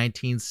years of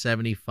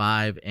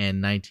 1975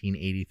 and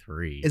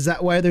 1983. Is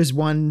that why there's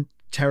one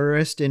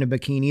terrorist in a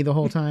bikini the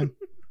whole time?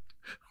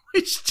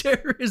 Which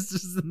terrorist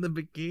is in the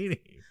bikini?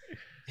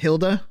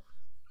 Hilda.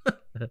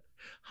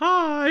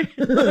 Hi.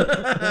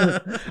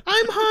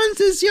 I'm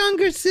Hans's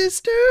younger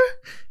sister.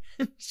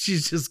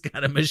 She's just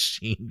got a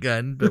machine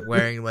gun, but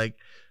wearing like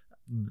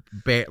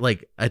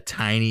a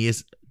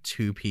tiniest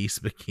 2-piece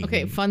bikini.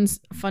 Okay,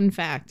 fun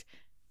fact.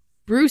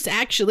 Bruce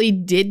actually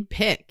did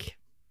pick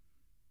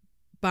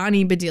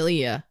Bonnie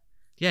Bedelia.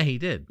 Yeah, he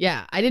did.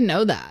 Yeah, I didn't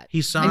know that.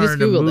 He saw I her just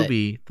in a Googled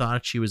movie,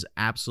 thought she was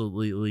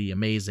absolutely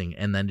amazing,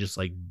 and then just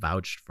like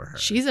vouched for her.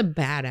 She's a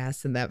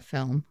badass in that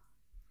film.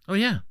 Oh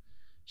yeah,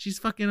 she's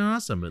fucking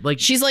awesome. Like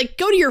She's like,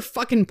 go to your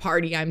fucking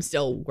party. I'm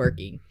still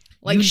working.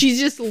 Like she's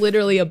just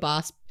literally a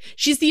boss.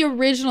 She's the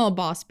original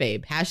boss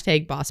babe.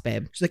 Hashtag boss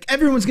babe. She's like,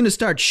 everyone's gonna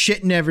start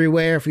shitting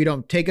everywhere if you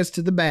don't take us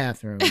to the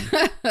bathroom.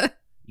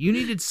 you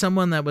needed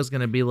someone that was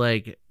gonna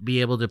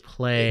be able to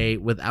play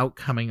without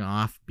coming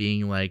off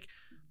being like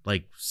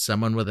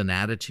someone with an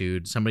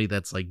attitude, somebody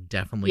that's like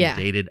definitely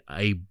dated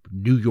a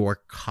New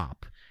York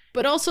cop.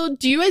 But also,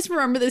 do you guys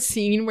remember the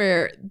scene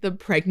where the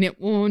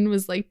pregnant woman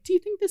was like, do you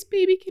think this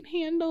baby can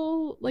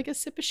handle like a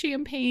sip of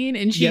champagne?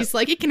 And she's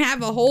like, it can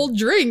have a whole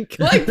drink.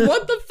 Like,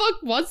 what the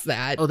fuck was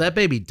that? Oh, that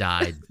baby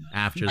died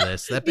after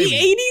this. That The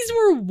baby, 80s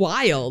were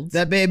wild.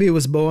 That baby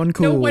was born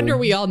cool. No wonder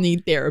we all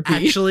need therapy.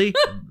 actually,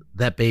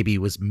 that baby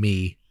was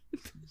me.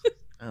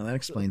 Oh, that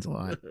explains a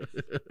lot.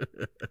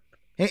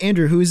 Hey,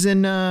 Andrew, who's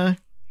in the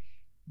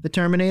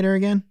Terminator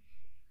again?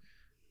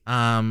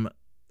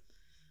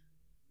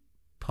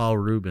 Paul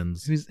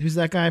Rubens. Who's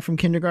that guy from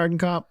Kindergarten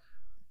Cop?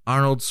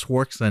 Arnold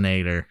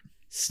Schwarzenegger.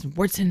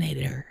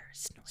 Schwarzenegger.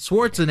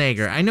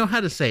 I know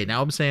how to say it.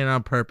 Now I'm saying it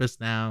on purpose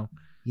now.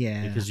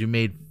 Yeah. Because you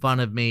made fun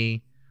of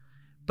me.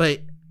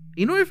 But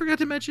you know what I forgot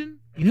to mention?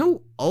 You know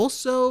who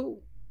also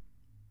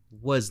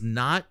was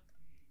not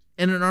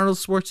in an Arnold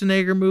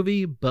Schwarzenegger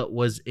movie, but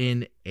was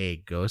in a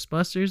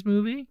Ghostbusters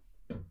movie?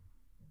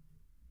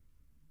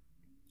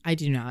 I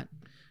do not.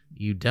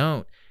 You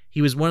don't.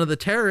 He was one of the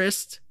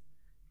terrorists.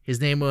 His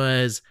name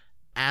was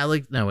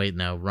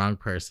wrong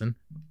person.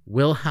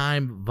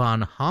 Wilhelm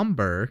von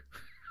Homburg.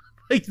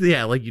 like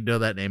you know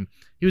that name.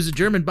 He was a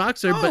German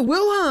boxer, but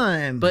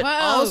Wilhelm, but Whoa,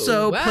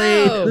 also wow,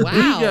 played wow.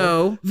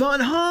 Vigo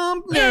von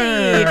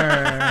Homburg.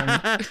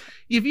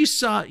 If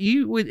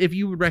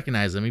you would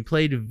recognize him, he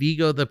played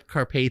Vigo the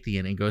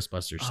Carpathian in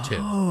Ghostbusters 2.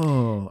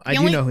 Oh, I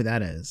do know who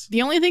that is.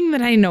 The only thing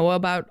that I know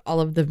about all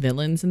of the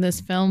villains in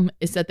this film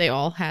is that they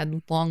all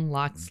had long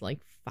locks like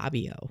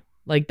Fabio.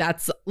 Like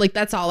that's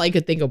all I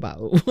could think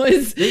about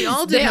was they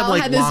all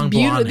had this long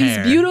blonde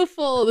hair.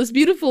 this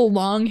beautiful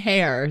long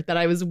hair that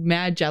I was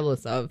mad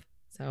jealous of.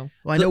 So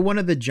I know one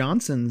of the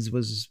Johnsons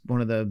was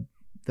one of the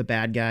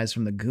bad guys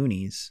from the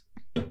Goonies.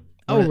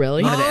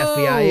 Really? One of the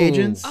FBI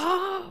agents.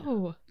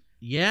 Oh.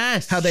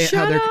 Yes. How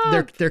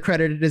they're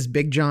credited as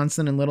Big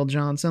Johnson and Little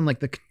Johnson, like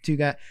the two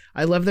guys.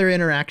 I love their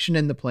interaction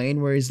in the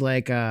plane where he's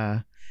like,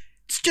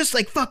 it's just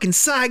like fucking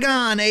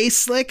Saigon, eh,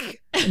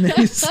 Slick? And then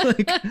he's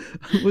like,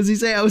 what does he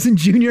say? I was in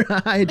junior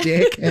high,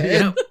 dick.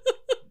 Yep.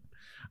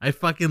 I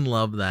fucking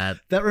love that.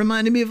 That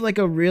reminded me of like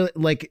a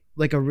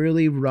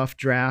really rough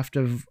draft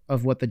of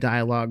what the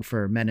dialogue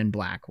for Men in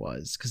Black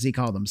was, because he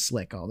called them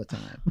Slick all the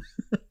time.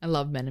 I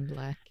love Men in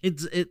Black.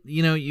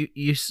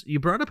 You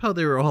brought up how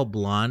they were all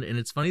blonde, and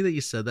it's funny that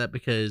you said that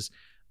because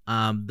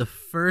the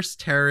first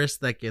terrorist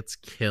that gets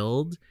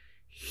killed,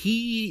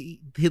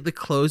 the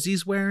clothes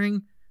he's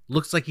wearing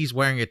looks like he's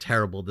wearing a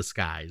terrible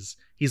disguise.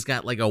 He's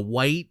got like a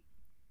white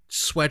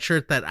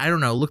sweatshirt that, I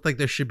don't know, looked like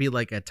there should be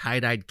like a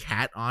tie-dyed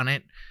cat on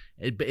it.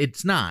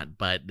 It's not,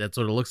 but that's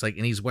what it looks like.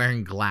 And he's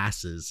wearing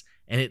glasses,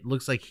 and it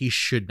looks like he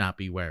should not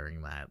be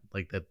wearing that.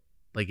 Like that,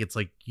 like it's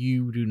like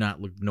you do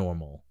not look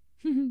normal.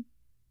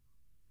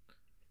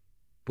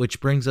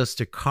 Which brings us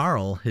to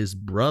Carl, his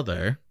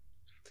brother.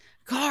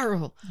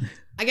 Carl,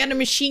 I got a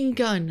machine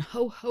gun.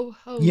 Ho ho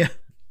ho. Yeah.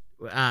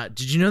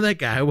 Did you know that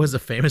guy was a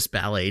famous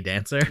ballet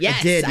dancer?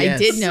 Yes, I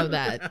did know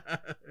that.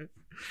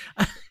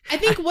 I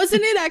think,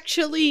 wasn't it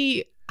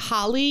actually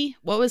Holly?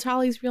 What was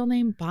Holly's real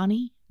name?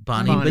 Bonnie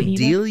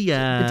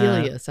Bedelia.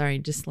 Bedelia. Sorry,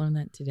 just learned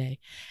that today.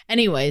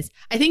 Anyways,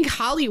 I think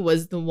Holly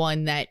was the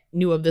one that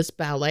knew of this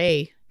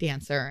ballet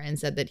dancer and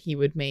said that he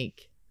would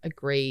make a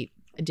great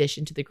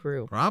addition to the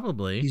crew.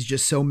 Probably. He's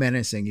just so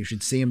menacing. You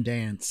should see him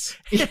dance.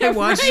 I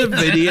watched the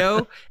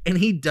video, and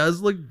he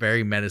does look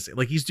very menacing.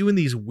 Like he's doing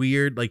these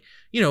weird, like,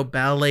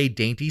 ballet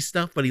dainty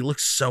stuff, but he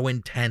looks so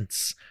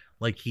intense.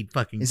 Like he'd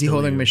fucking. Is he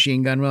holding a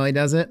machine gun while he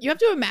does it? You have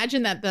to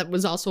imagine that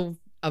was also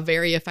a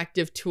very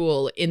effective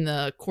tool in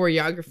the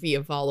choreography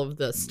of all of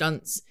the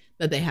stunts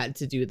that they had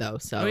to do, though.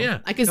 So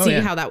I could see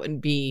how that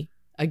would be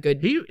a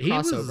good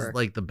crossover. Was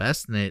like the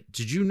best in it.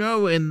 Did you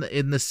know in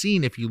the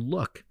scene, if you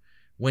look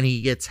when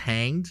he gets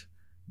hanged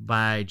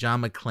by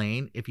John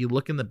McClane, if you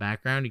look in the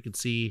background, you can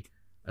see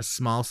a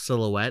small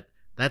silhouette.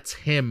 That's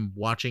him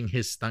watching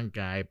his stunt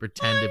guy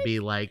pretend to be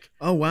like,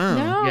 oh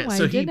wow, no, yeah.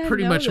 So he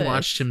pretty much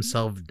watched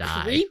himself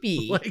die.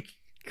 Creepy,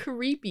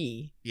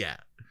 creepy. Yeah.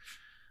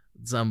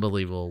 It's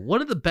unbelievable. One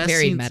of the best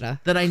Very scenes meta.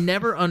 that I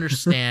never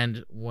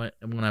understand when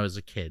I was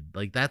a kid.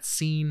 Like that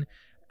scene,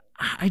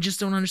 I just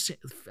don't understand.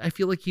 I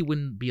feel like he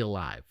wouldn't be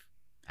alive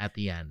at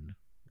the end.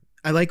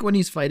 I like when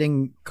he's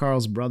fighting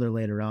Carl's brother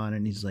later on,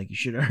 and he's like, "You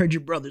should have heard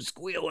your brother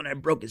squeal when I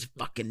broke his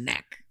fucking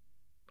neck."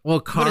 Well,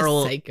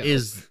 Carl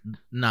is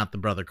not the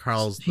brother.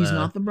 He's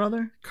not the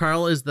brother?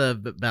 Carl is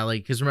the ballet,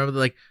 because remember, they're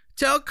like,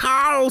 tell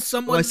Carl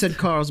someone. Well, I said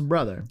Carl's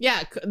brother.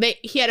 Yeah,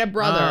 he had a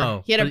brother.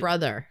 Oh, he had a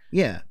brother.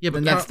 Yeah, but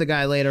and that's the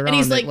guy later And on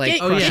he's that like,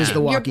 crushes the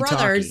your walkie-talkie.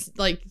 brother's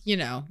like, you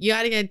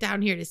got to get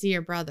down here to see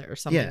your brother or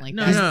something like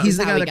that. He's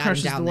the That's how guy we that got him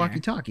crushes down the there.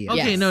 walkie-talkie.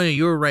 Okay, Yes. no,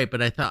 you were right,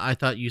 but I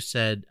thought you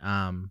said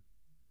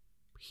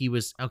he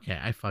was okay.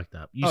 I fucked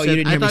up. You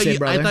didn't hear me say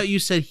brother? I thought you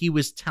said he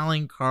was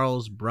telling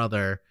Carl's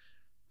brother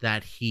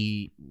that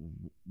he,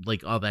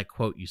 like, all that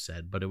quote you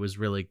said, but it was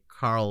really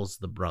Carl's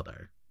the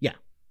brother. Yeah,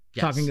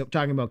 Yes.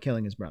 talking about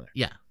killing his brother.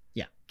 Yeah,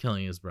 yeah,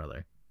 killing his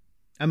brother.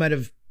 I might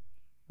have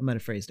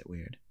phrased it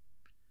weird.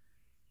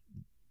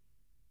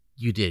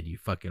 You did, you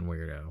fucking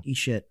weirdo. Eat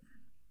shit.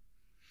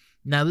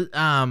 Now,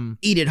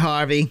 eat it,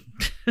 Harvey.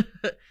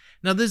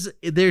 Now, there's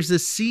a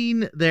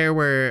scene there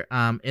where,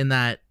 in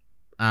that,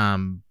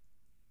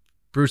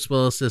 Bruce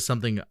Willis says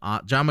something.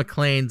 John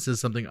McClane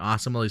says something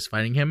awesome while he's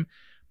fighting him,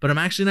 but I'm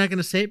actually not going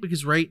to say it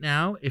because right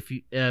now, if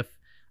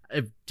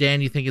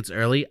Dan, you think it's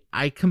early,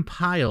 I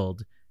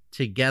compiled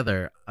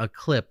together a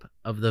clip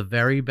of the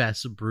very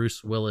best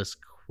Bruce Willis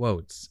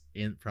quotes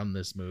from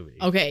this movie.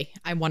 Okay,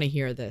 I want to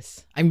hear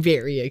this. I'm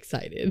very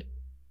excited.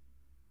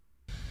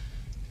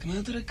 Come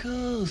out to the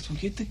coast. We'll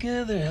get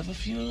together, have a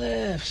few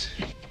laughs.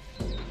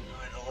 I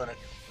know what a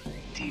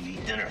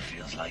TV dinner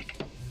feels like.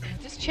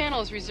 This channel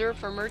is reserved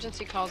for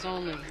emergency calls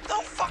only. No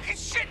fucking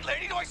shit,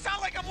 lady. Do I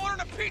sound like I'm ordering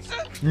a pizza?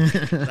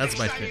 That's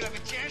my Anytime you pick. have a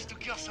chance to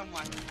kill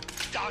someone,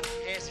 don't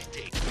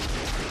hesitate.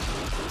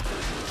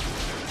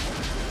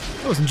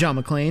 That wasn't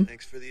John McClane.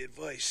 Thanks for the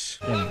advice.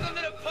 Welcome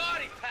to the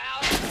party,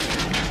 pal.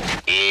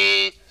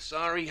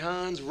 Sorry,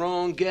 Hans,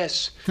 wrong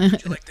guess.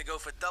 Would you like to go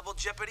for double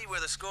jeopardy where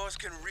the scores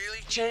can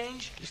really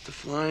change? Just a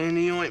fly in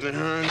the ointment,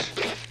 Hans.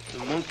 The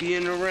monkey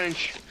in the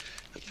wrench.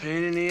 A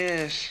pain in the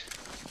ass.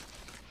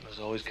 I was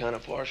always kind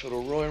of partial to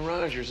Roy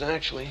Rogers,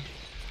 actually.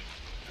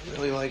 I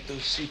really like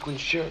those sequin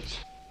shirts.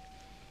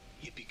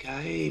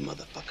 Yippee-ki-yay,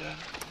 motherfucker.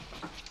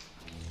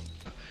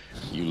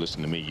 You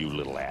listen to me, you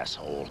little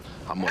asshole.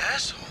 I'm a...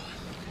 Asshole?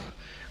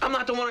 I'm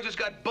not the one who just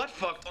got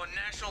butt-fucked on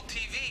national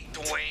TV,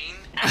 Dwayne.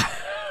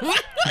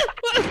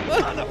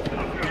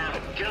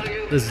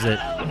 This is it.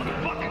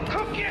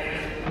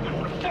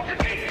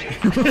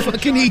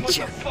 Fucking eat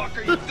you. What the fuck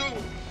are you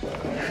doing?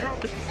 How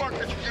the fuck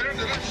did you get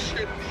into this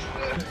shit?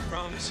 I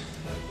promise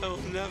I will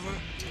never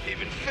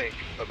even think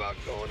about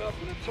going up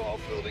in a tall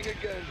building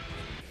again.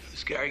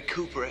 It's Gary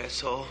Cooper,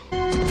 asshole.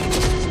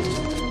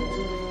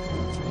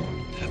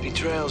 Happy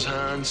trails,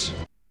 Hans.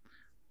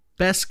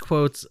 Best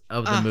quotes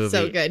of the movie.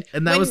 So good.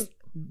 And that was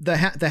the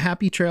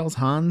Happy Trails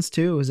Hans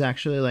too was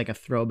actually like a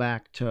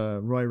throwback to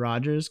Roy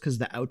Rogers because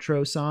the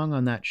outro song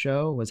on that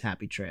show was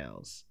Happy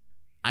Trails.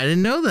 I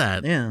didn't know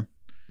that. Yeah.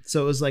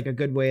 So it was like a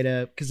good way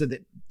to, because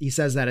he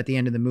says that at the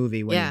end of the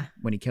movie when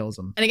he kills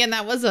him. And again,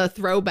 that was a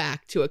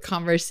throwback to a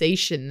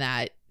conversation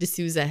that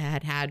D'Souza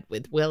had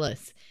with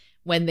Willis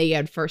when they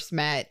had first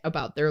met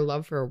about their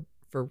love for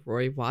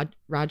Roy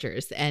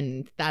Rogers.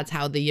 And that's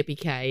how the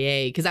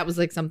Yippee-ki-yay, because that was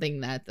like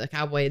something that the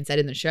cowboy had said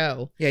in the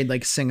show. Yeah, he'd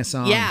like sing a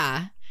song.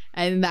 Yeah.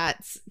 And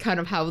that's kind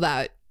of how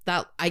that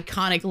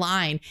iconic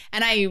line.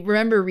 And I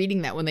remember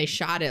reading that when they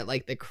shot it,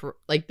 like the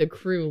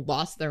crew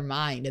lost their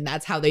mind, and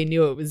that's how they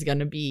knew it was going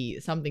to be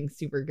something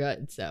super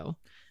good. So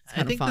it's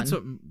kind I think of fun. that's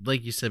what,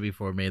 like you said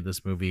before, made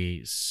this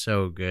movie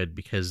so good,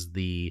 because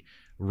the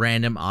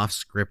random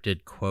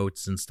off-scripted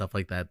quotes and stuff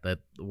like that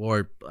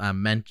were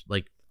meant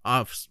like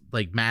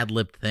Mad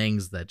Lib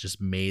things that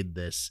just made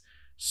this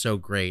so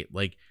great.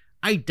 Like,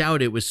 I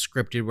doubt it was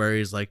scripted where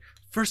he's like,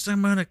 first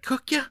I'm gonna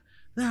cook you,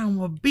 then I'm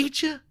gonna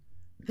beat you,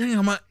 then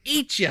I'm gonna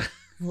eat you.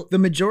 The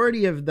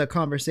majority of the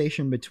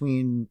conversation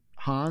between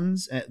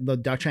Hans, the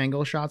Dutch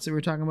angle shots that we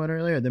were talking about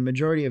earlier, the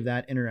majority of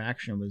that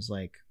interaction was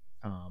like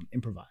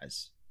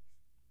improvised.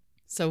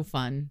 So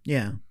fun.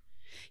 Yeah.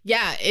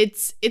 Yeah,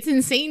 it's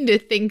insane to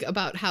think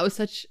about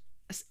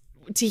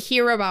to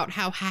hear about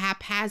how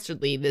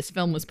haphazardly this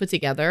film was put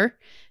together,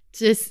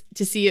 to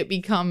see it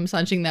become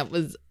something that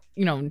was,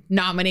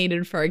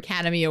 nominated for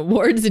Academy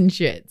Awards and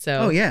shit.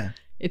 So yeah,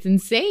 it's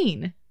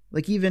insane.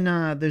 Like even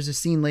there's a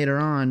scene later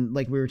on,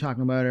 like we were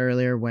talking about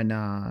earlier, when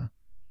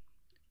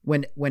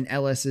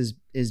Ellis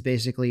is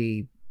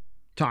basically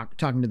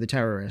talking to the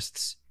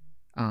terrorists.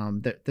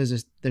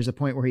 There's a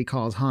point where he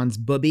calls Hans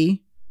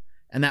Booby,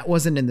 and that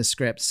wasn't in the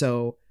script.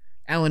 So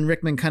Alan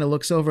Rickman kind of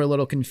looks over a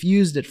little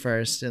confused at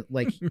first,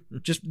 like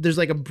just there's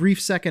like a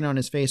brief second on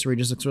his face where he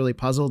just looks really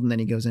puzzled, and then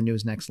he goes into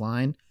his next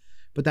line.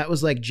 But that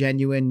was like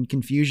genuine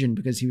confusion,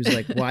 because he was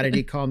like, why did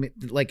he call me?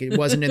 Like, it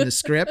wasn't in the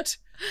script.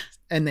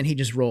 And then he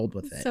just rolled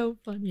with it. So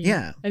funny.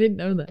 Yeah. I didn't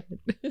know that.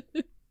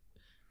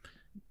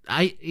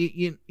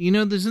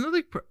 There's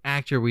another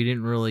actor we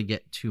didn't really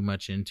get too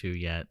much into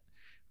yet,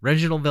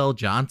 Reginald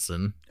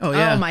VelJohnson. Oh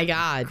yeah. Oh my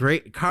God.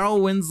 Great.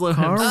 Carl Winslow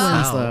Carl himself.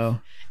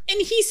 Winslow.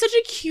 And he's such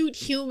a cute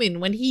human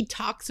when he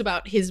talks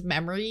about his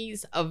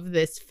memories of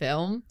this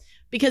film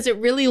because it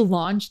really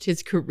launched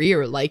his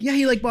career. Like, Yeah,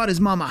 he like bought his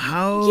mom a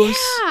house.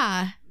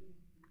 yeah.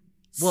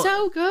 Well,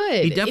 so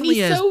good. he definitely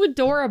and he's has- so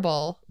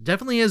adorable.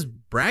 Definitely has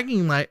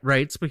bragging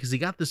rights because he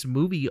got this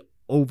movie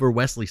over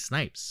Wesley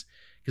Snipes.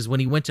 Because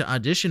when he went to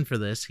audition for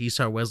this, he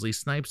saw Wesley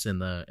Snipes in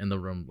the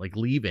room, like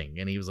leaving,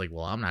 and he was like,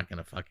 "Well, I'm not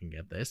gonna fucking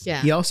get this."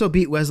 Yeah. He also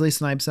beat Wesley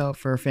Snipes out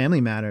for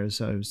Family Matters,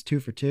 so it was 2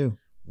 for 2.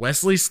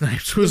 Wesley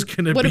Snipes was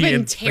gonna Would have be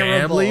been in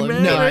terrible. Family in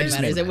Matters. No, I Family just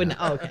Matters. made It wouldn't.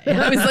 Okay,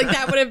 I was like,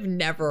 that would have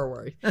never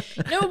worked.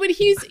 No, but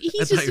he's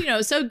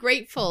just so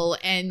grateful,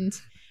 and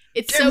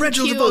it's Damn, so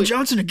Reginald cute.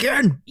 Johnson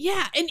again.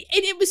 Yeah, and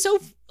it was so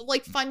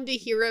like fun to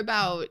hear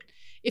about.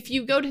 If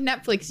you go to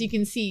Netflix, you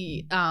can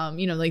see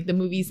like the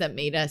movies that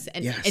made us,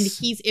 and Yes. and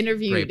he's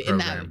interviewed Great in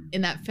program.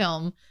 that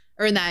film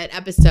or in that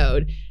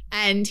episode,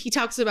 and he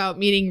talks about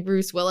meeting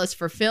Bruce Willis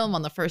for film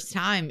on the first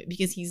time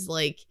because he's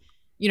like,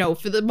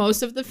 for the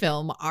most of the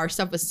film, our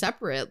stuff was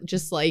separate,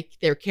 just like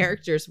their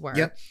characters were.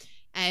 Yep.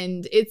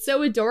 And it's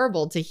so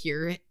adorable to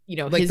hear,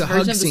 Like his the version hug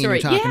of the scene story.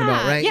 you're talking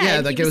about, right? Yeah,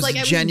 and like he it was I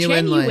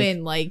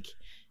genuine, like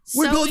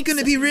We're so both going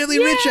to exci- be really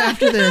rich Yeah.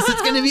 after this.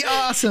 It's going to be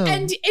awesome.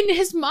 And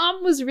his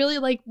mom was really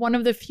like one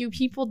of the few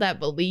people that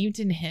believed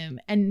in him.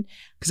 And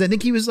Because I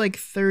think he was like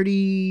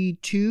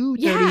 32,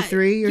 Yeah,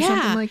 33 or yeah.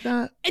 something like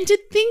that. to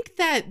think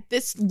that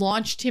this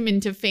launched him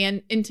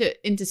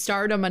into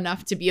stardom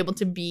enough to be able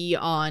to be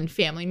on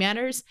Family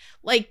Matters,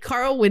 like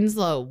Carl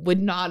Winslow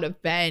would not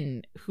have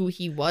been who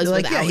he was They're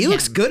like, without yeah, he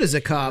looks him. good as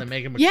a cop.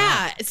 Make him a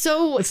Yeah,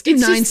 so Let's do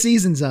it's 9 just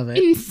seasons of it.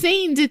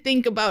 insane to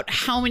think about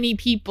how many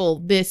people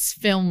this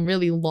film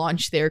really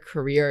launched their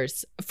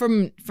careers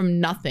from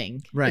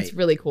nothing. Right. It's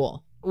really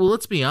cool. Well,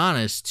 let's be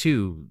honest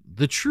too.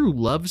 The true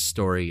love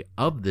story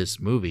of this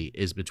movie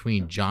is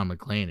between John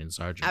McClane and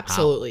Sergeant Powell.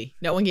 Absolutely.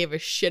 No one gave a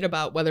shit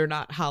about whether or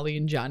not Holly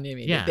and John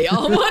made Yeah. it. They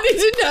all wanted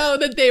to know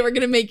that they were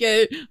going to make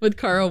it with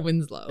Carl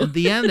Winslow. At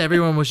the end,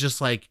 everyone was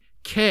just like,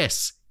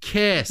 kiss.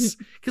 Because,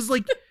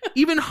 like,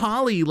 even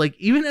Holly, like,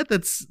 even at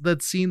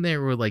that scene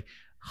there where, like,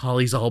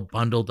 Holly's all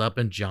bundled up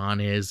and John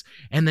is,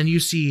 and then you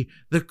see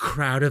the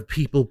crowd of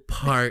people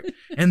part,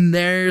 and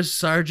there's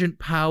Sergeant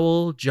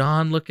Powell,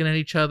 John looking at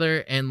each other,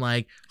 and,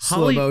 like,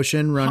 Slow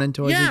motion running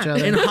towards each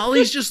other. and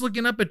Holly's just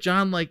looking up at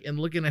John, like, and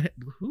looking at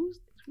who's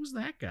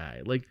that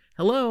guy? Like,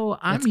 hello,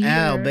 I'm That's here.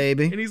 Al,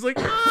 baby. And he's like,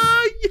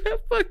 yeah,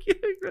 fuck yeah.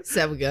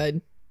 So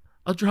good.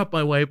 I'll drop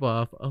my wipe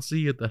off. I'll see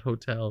you at the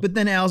hotel. But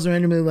then Al's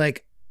randomly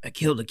like, I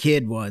killed a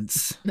kid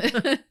once.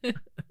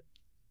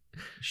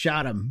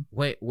 Shot him.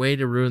 Way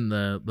to ruin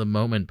the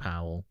moment,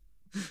 Powell.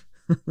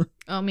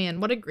 Oh man,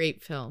 what a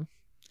great film.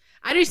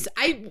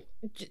 To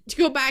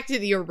go back to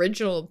the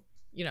original,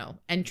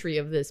 entry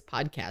of this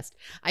podcast,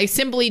 I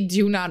simply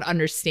do not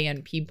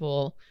understand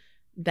people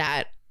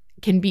that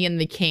can be in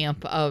the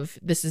camp of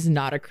this is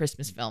not a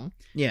Christmas film.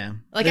 Yeah.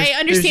 Like There's- I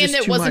understand there's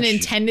just it too wasn't much.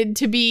 intended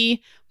to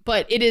be,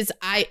 but it's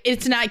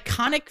an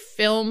iconic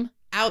film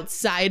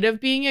outside of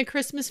being a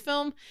Christmas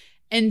film.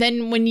 And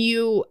then when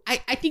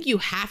I think you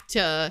have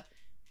to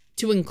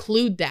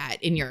include that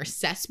in your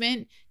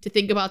assessment to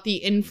think about the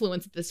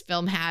influence that this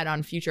film had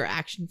on future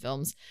action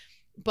films.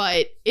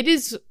 But it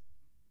is,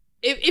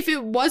 if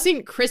it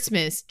wasn't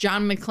Christmas,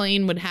 John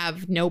McClane would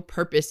have no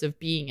purpose of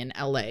being in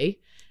LA.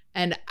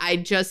 And I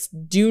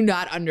just do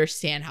not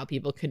understand how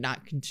people could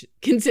not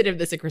consider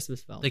this a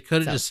Christmas film. They could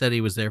have So- just said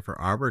he was there for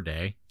Arbor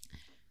Day.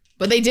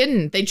 But they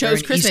didn't. They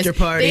chose an Christmas. Easter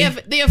party.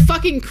 They have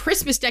fucking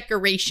Christmas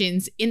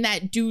decorations in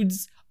that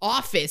dude's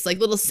office, like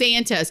little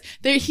Santas.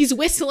 He's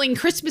whistling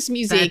Christmas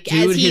music That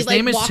dude, as he his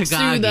name is walks through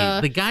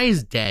Tagagi. The guy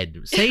is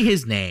dead. Say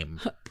his name.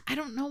 I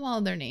don't know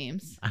all their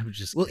names. I'm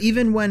just Well,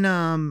 even when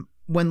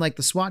like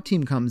the SWAT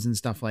team comes and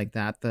stuff like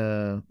that,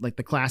 the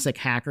classic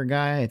hacker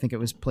guy, I think it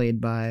was played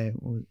by,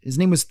 his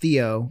name was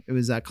Theo. It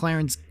was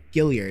Clarence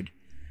Gilliard.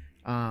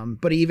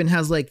 But he even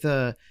has like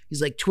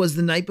he's like, 'twas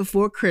the night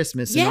before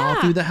Christmas and all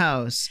Yeah. through the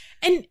house.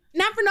 And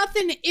not for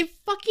nothing, it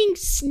fucking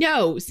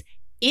snows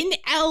in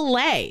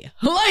LA.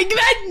 Like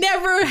that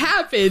never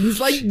happens.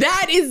 Like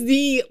that is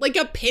the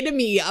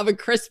epitome of a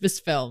Christmas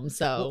film.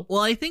 So Well,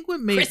 I think what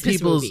made Christmas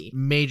people's movie.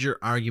 major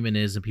argument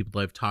is, and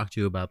people I've talked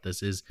to about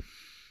this, is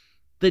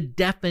the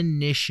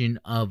definition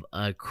of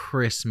a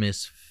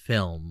Christmas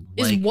film.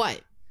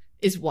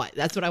 is what?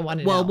 That's what I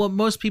want to Well, know. what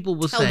most people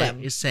will Tell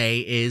them.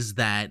 say is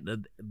that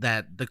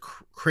the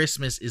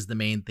Christmas is the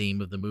main theme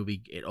of the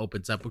movie. It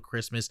opens up with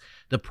Christmas.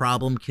 The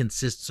problem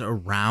consists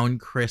around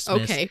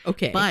Christmas.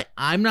 Okay. But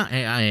I'm not.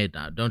 I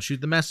don't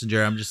shoot the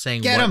messenger. I'm just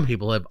saying Get what 'em.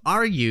 people have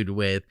argued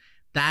with.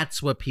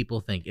 That's what people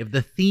think. If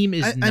the theme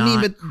is I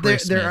mean, but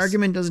Christmas, their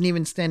argument doesn't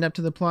even stand up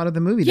to the plot of the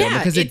movie, though, Yeah,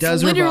 because it it's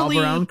does revolve literally-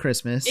 around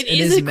Christmas. It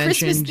is a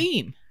Christmas mentioned-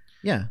 theme.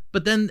 Yeah.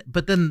 But then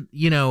for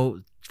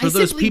I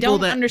those simply people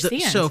don't that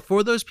understand. so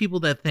for those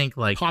people that think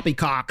like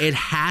poppycock, it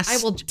has. I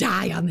will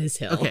die on this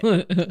hill.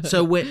 Okay.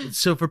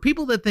 So for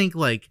people that think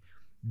like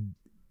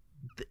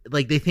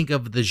they think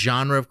of the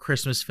genre of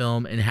Christmas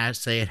film and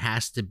say it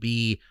has to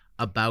be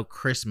about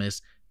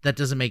Christmas, that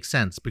doesn't make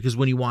sense, because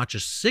when you watch a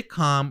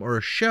sitcom or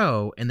a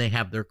show and they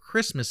have their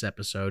Christmas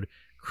episode,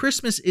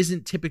 Christmas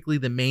isn't typically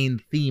the main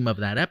theme of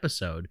that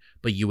episode,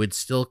 but you would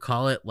still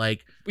call it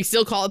like... We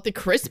still call it the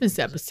Christmas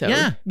episode.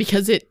 Yeah.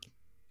 Because it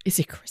is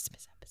a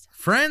Christmas episode.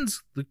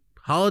 Friends, the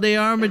holiday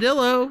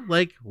armadillo.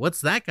 Like,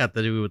 what's that got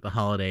to do with the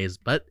holidays?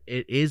 But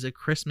it is a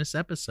Christmas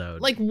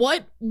episode. Like,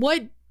 what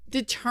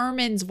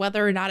determines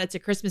whether or not it's a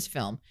Christmas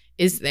film?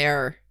 Is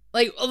there...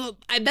 Like,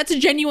 that's a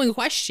genuine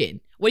question.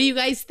 What do you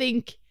guys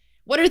think?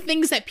 What are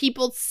things that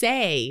people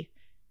say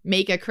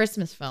make a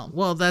Christmas film?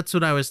 Well, that's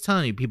what I was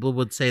telling you. People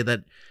would say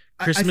that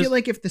Christmas... I feel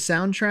like if the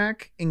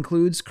soundtrack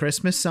includes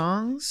Christmas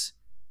songs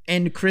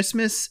and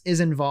Christmas is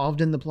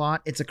involved in the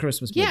plot, it's a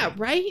Christmas movie. Yeah,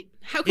 right?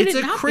 How could it's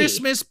it a not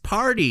Christmas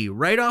party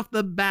right off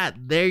the bat.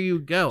 There you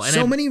go. And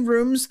so many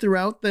rooms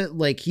throughout the,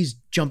 like, he's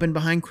jumping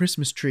behind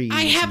Christmas trees.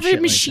 I have and a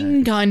shit machine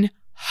like gun.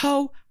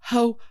 Ho,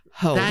 ho,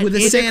 ho. With a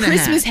It's Santa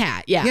Christmas hat.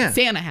 hat. Yeah,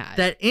 Santa hat.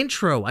 That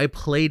intro I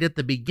played at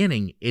the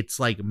beginning, it's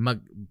like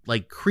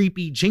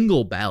creepy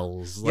jingle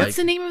bells. What's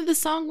the name of the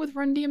song with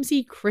Run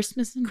DMC?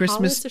 Christmas in that.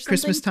 Hollis or something?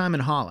 Christmas Time in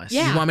Hollis.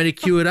 Yeah. You want me to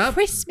cue it up?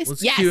 Christmas.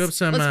 Let's Yes. cue up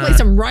some. Let's play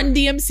some Run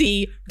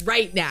DMC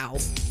right now.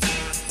 It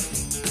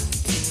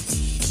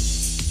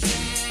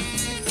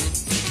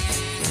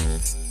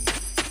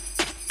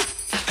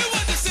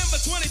was December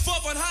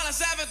 24th on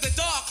Hollis Ave at the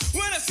dark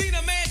when I seen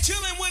a man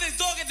chilling with his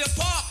dog at the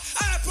park.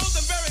 I approached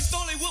him very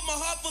slowly with my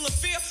heart full of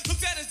fear.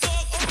 Looked at his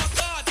dog, oh my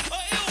God, a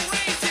ill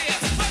reindeer.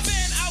 But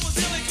then I was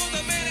yelling 'cause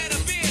the man had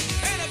a beard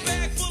and a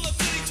bag full of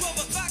goodies, 12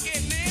 o'clock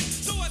at night.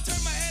 So I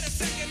turned my head a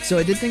second.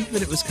 So I did think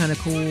that it was kind of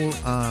cool.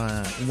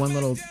 One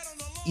little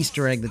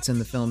Easter egg that's in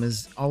the film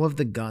is all of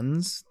the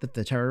guns that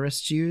the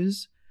terrorists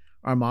use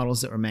are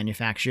models that were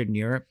manufactured in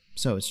Europe.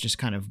 So it's just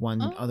kind of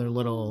one other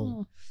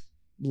little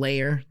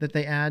layer that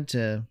they add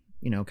to,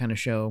 kind of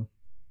show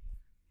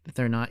that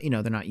they're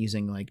not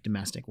using like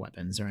domestic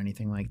weapons or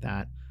anything like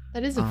that.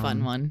 That is a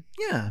fun one.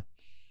 Yeah.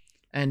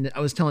 And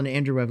I was telling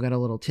Andrew, I've got a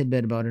little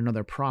tidbit about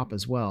another prop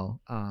as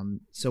well.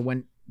 So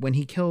when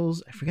he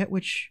kills, I forget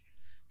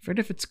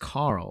if it's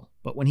Carl,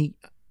 but when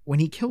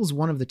he kills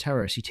one of the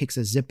terrorists, he takes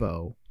a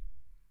Zippo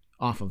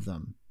off of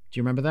them. Do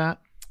you remember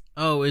that?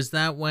 Oh, is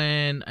that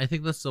when... I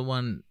think that's the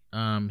one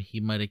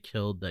he might have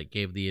killed that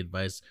gave the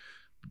advice,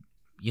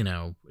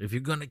 if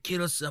you're going to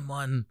kill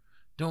someone,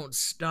 don't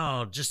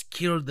stall, just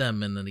kill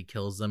them, and then he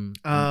kills them.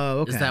 Oh,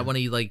 okay. Is that when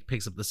he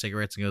picks up the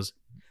cigarettes and goes...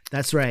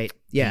 That's right.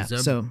 Yeah. These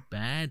are so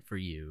bad for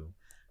you.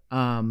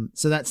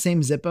 So that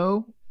same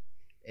Zippo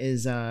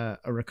is a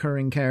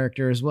recurring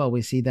character as well.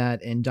 We see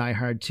that in Die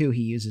Hard 2.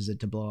 He uses it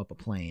to blow up a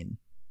plane.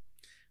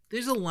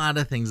 There's a lot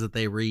of things that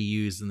they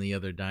reuse in the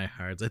other Die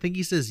Hards. I think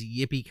he says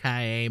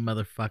yippee-ki-yay,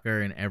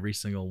 motherfucker, in every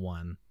single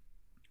one.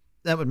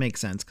 That would make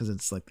sense because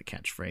it's like the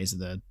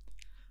catchphrase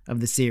of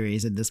the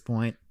series at this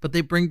point. But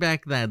they bring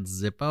back that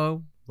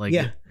Zippo.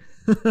 Yeah.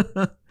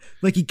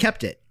 Like he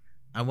kept it.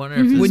 I wonder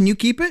if... Wouldn't you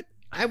keep it?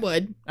 I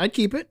would. I'd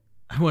keep it.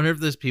 I wonder if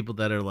there's people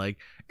that are like,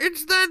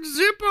 it's that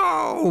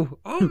Zippo!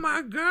 Oh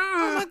my God!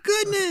 Oh my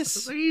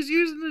goodness! He's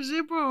using the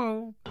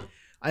Zippo!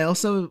 I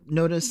also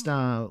noticed,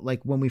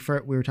 when we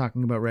were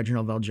talking about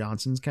Reginald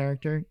VelJohnson's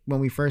character,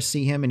 when we first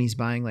see him and he's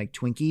buying like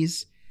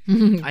Twinkies,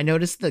 I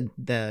noticed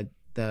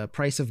the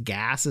price of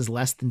gas is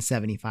less than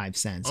 75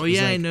 cents. Oh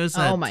yeah, I noticed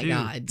that. Oh my too.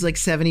 God. It's like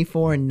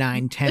 74 and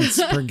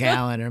 9/10 per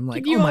gallon. I'm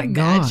like, Can you oh my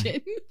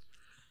imagine? God.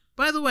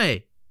 By the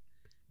way,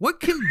 what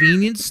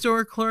convenience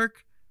store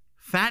clerk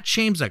fat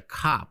shames a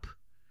cop?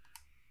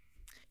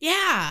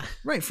 Yeah.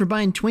 Right, for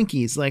buying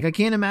Twinkies. Like, I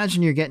can't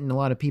imagine you're getting a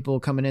lot of people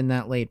coming in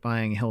that late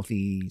buying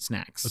healthy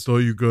snacks. I thought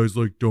you guys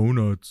like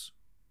donuts.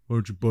 Why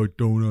don't you buy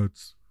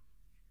donuts?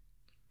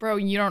 Bro,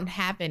 you don't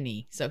have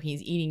any, so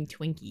he's eating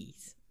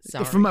Twinkies.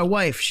 Sorry. For my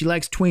wife, she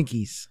likes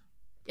Twinkies.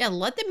 Yeah,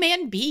 let the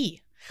man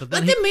be. But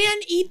Let then the man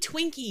eat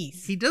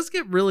Twinkies. he does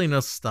get really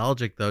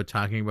nostalgic, though,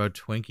 talking about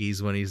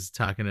Twinkies when he's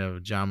talking to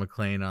John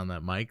McClane on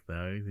that mic,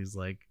 though. He's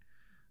like,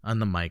 on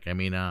the mic, I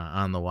mean,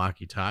 on the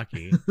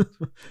walkie-talkie.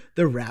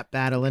 The rap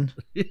battling.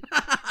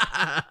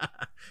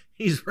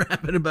 He's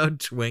rapping about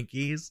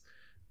Twinkies.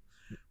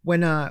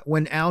 When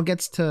Al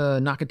gets to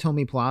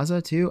Nakatomi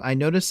Plaza too, I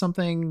noticed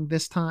something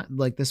this time,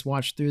 like this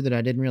watch through, that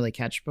I didn't really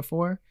catch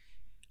before.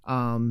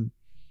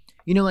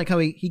 Like how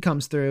he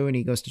comes through and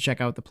he goes to check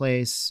out the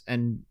place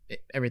and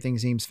everything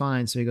seems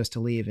fine, so he goes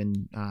to leave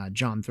and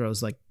John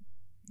throws like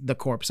the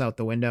corpse out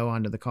the window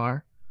onto the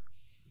car.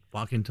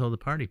 Walking till the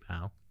party,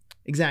 pal.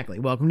 Exactly.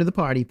 Welcome to the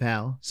party,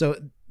 pal. So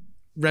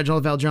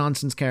Reginald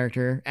VelJohnson's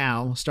character,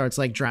 Al, starts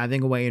like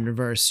driving away in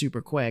reverse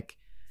super quick.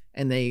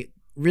 And they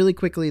really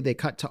quickly, they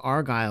cut to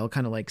Argyle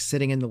kind of like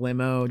sitting in the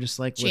limo, just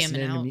like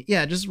Jamming listening. out.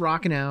 Yeah, just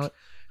rocking out.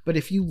 But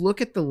if you look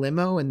at the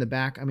limo in the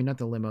back, I mean, not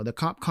the limo, the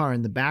cop car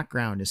in the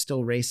background is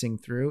still racing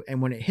through.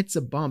 And when it hits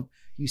a bump,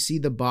 you see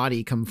the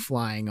body come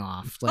flying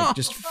off, like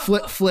just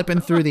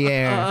flipping through the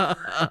air.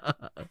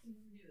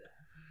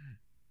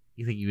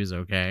 You think he was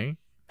okay?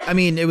 I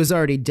mean, it was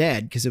already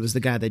dead because it was the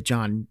guy that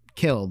John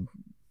killed.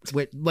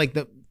 With like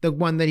The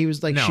one that he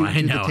was like No, shooting I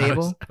through know. the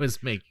table. I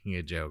was making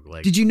a joke.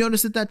 Like, Did you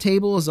notice that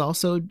table is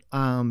also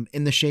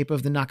in the shape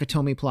of the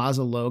Nakatomi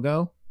Plaza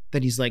logo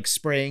that he's like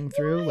spraying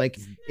through? Like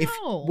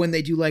when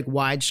they do like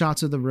wide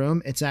shots of the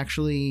room, it's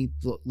actually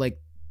like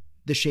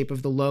the shape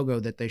of the logo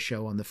that they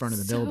show on the front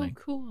of the building.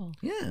 Cool.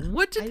 Yeah.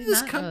 What did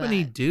this not know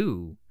company that.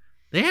 do?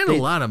 They had a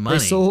lot of money.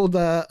 They sold,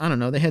 I don't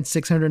know, they had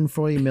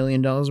 $640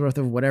 million worth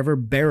of whatever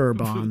bearer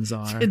bonds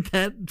are.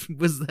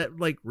 Was that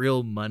like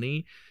real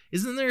money?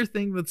 Isn't there a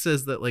thing that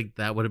says that like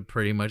that would have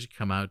pretty much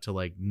come out to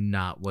like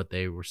not what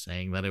they were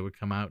saying that it would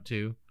come out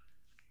to?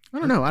 I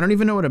don't know. I don't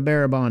even know what a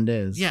bearer bond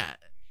is. Yeah,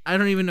 I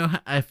don't even know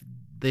if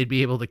they'd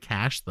be able to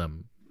cash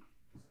them.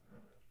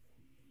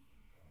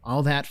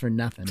 All that for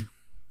nothing.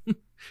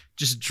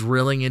 Just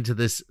drilling into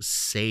this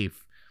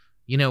safe.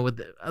 You know,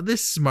 with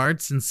this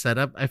smarts and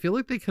setup, I feel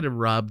like they could have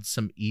robbed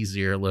some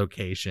easier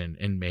location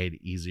and made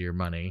easier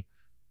money.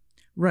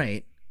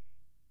 Right.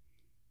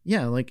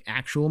 Yeah, like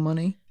actual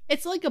money.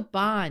 It's like a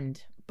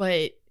bond,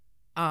 but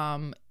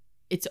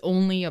it's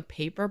only a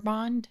paper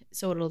bond,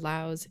 so it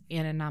allows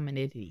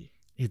anonymity.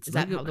 Is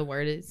that how the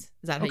word is? Is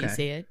that how you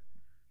say it?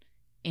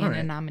 All right.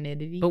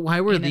 Anonymity. But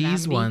why were these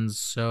Anonymity? ones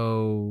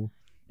so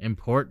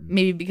important?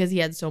 Maybe because he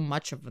had so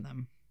much of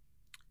them.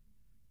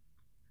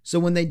 So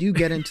when they do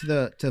get into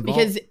the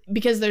vault,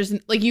 because there's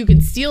like you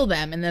can steal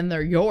them and then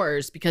they're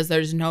yours because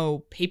there's no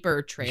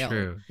paper trail.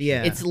 True.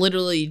 Yeah. It's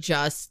literally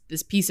just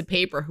this piece of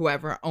paper.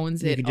 Whoever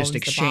owns it, you can just owns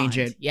exchange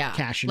the bond. it, Yeah,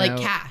 cash it like out.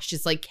 cash.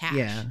 It's like cash.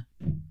 Yeah.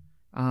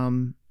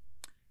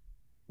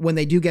 When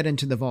they do get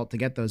into the vault to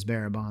get those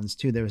bearer bonds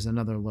too, there was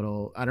another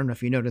little, I don't know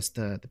if you noticed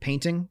the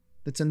painting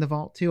that's in the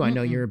vault too. I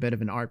know you're a bit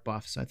of an art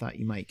buff, so I thought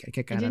you might get a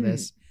kick out of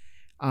this.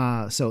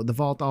 So the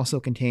vault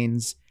also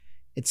contains,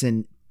 it's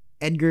an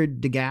Edgar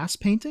Degas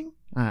painting.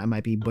 I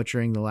might be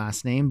butchering the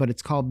last name, but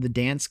it's called The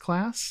Dance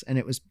Class, and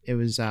it was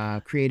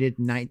created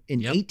in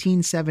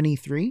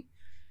 1873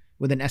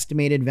 with an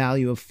estimated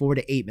value of $4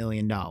 to $8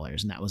 million,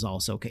 and that was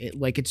also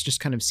like it's just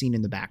kind of seen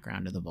in the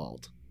background of the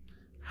vault.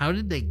 How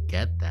did they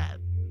get that?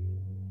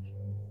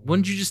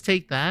 Wouldn't you just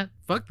take that?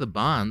 Fuck the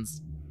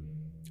bonds.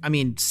 I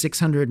mean,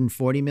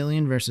 640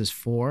 million versus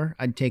 4.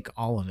 I'd take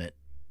all of it.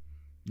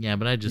 Yeah,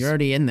 but you're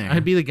already in there.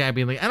 I'd be the guy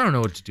being like, I don't know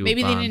what to do.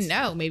 Maybe with they bonds.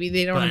 didn't know. Maybe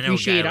they But don't I know a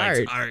appreciate guy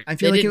likes art. I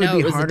feel They like it didn't know would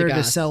be was a harder to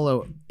Degas. sell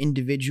a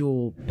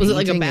individual. Was it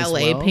like a painting as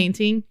ballet well.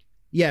 painting?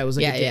 Yeah, it was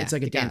like Yeah, it's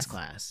like a Degas. dance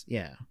class.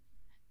 Yeah.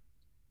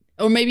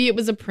 Or maybe it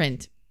was a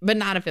print, but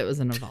not if it was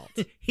in a vault.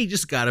 He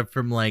just got it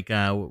from like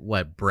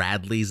what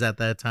Bradley's at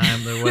that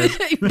time. There was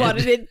He bought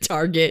it at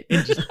Target.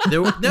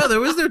 there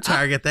was no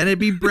Target. Then it'd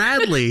be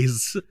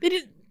Bradley's.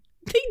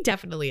 They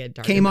definitely had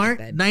Target. Kmart?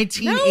 back then.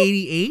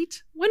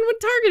 1988. When would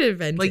Target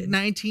invent Like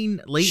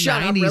it? late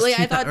Shut 90s. up, really?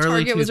 I thought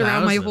early Target was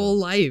around my 2000s. whole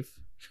life.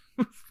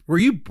 Were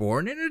you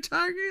born in a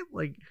Target?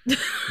 Like,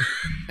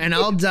 And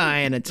I'll die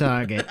in a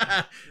Target.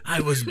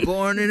 I was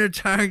born in a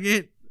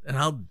Target, and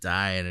I'll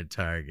die in a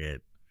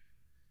Target.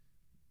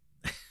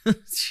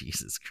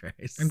 Jesus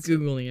Christ. I'm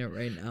Googling it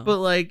right now. But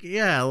like,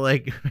 yeah,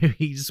 like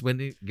he just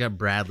went and got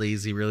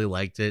Bradley's. He really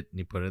liked it, and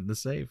he put it in the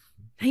safe.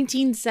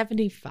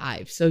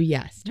 1975. So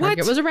yes, Target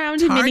What? was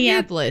around in Target?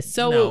 Minneapolis.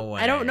 So No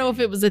I don't know if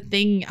it was a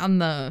thing on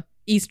the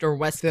East or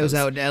West If it was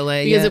Coast out in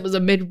LA, because yeah. it was a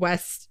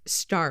Midwest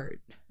start.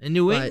 In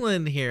New But-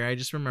 England here, I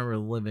just remember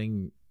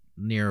living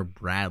near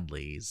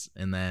Bradley's,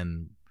 and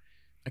then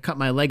I cut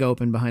my leg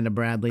open behind a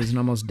Bradley's and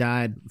almost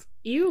died.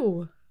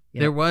 Ew. Yeah.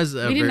 there was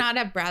a We did not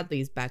have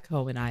Bradley's back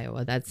home in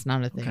Iowa. That's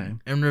not a thing. Okay.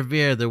 in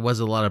Revere. There was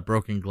a lot of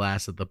broken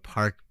glass at the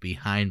park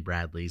behind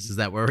Bradley's. Is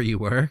that where you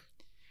were?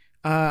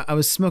 I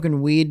was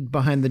smoking weed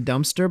behind the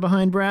dumpster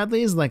behind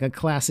Bradley's like a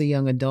classy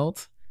young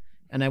adult.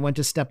 And I went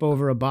to step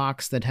over a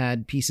box that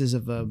had pieces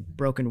of a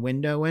broken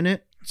window in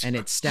it. And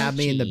it stabbed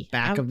me in the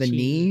back of the Ouchie.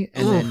 knee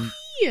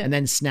and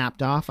then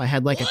snapped off. I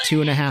had like a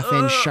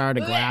 2.5 inch shard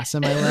of glass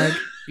in my leg.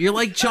 You're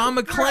like John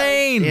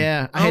McClane.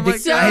 Yeah. I Oh had my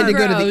to I had to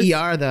go to gross. the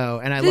ER though.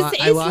 And I This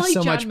I is lost like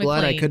so much John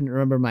blood I McClane. couldn't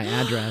remember my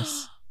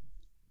address.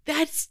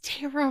 That's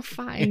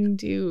terrifying,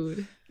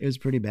 dude. It was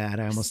pretty bad.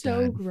 I almost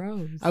So died.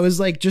 gross. I was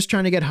like just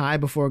trying to get high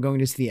before going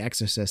to see The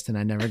Exorcist, and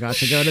I never got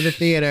to go to the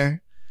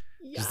theater.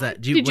 Is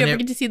that, Did you ever whenever-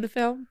 get to see the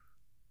film?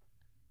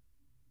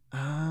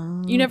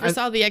 You never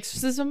saw The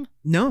Exorcism?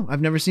 No,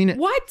 I've never seen it.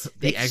 What?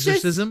 The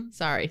Exorcism?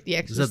 Sorry, The Is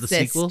Exorcist. that the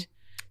sequel?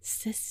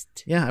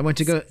 Cyst. Yeah, I went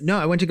to go. No,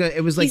 I went to go.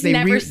 It was like He's they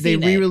never they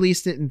seen it.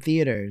 re-released it in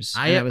theaters.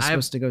 I- and I was I've-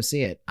 supposed to go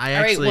see it. I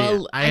All right, actually,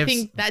 well, I have,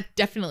 think that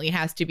definitely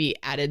has to be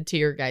added to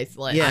your guys'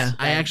 list. Yeah.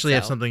 I then, actually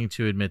have so. something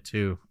to admit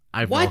too.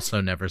 I've What?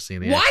 also never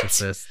seen The What?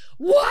 Exorcist.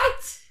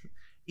 What?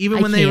 Even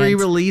I when they can't.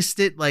 re-released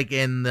it, like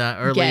in the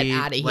early,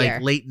 outta here.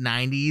 like late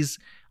 '90s,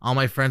 all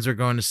my friends were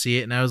going to see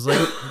it, and I was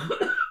like,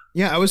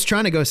 Yeah, I was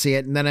trying to go see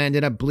it, and then I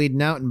ended up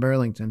bleeding out in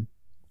Burlington.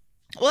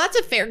 Well, that's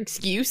a fair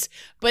excuse,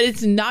 but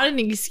it's not an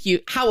excuse.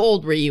 How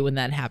old were you when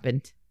that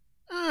happened?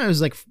 I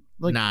was like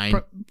 9.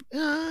 uh,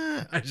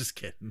 I'm just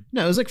kidding.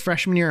 no, it was like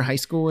freshman year of high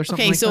school or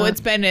something. Okay, like so that.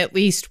 it's been at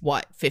least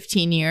what,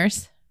 15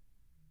 years?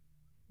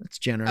 That's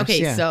generous.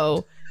 Okay, yeah.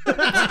 so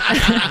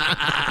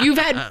you've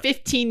had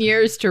 15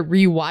 years to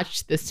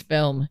rewatch this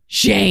film.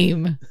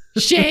 Shame.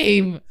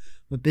 Shame.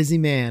 I'm a busy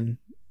man.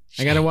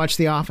 I gotta watch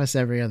The Office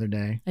every other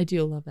day. I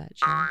do love that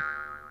show.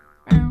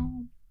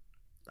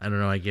 I don't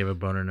know. I gave a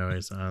boner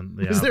noise on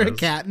the. Is there a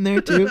cat in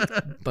there too?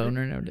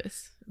 Boner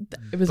notice.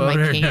 It was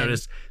boner my can.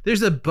 notice.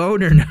 There's a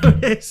boner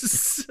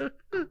notice.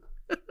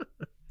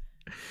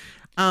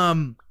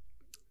 Can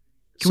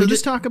we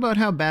just talk about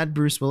how bad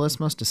Bruce Willis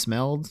must have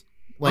smelled?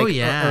 Like, oh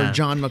yeah, or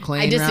John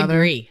McClane. I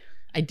disagree. Rather.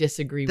 I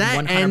disagree.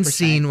 That 100%. end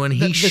scene when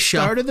he the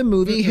start of the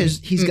movie,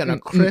 he's got a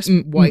crisp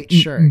white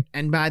shirt,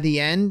 and by the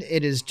end,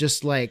 it is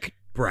just like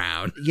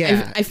brown.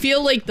 Yeah, I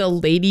feel like the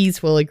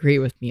ladies will agree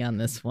with me on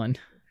this one.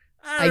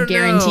 I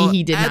guarantee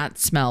he did not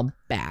smell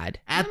bad.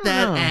 At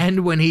that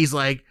end, when he's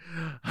like,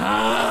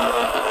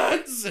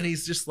 hugs, and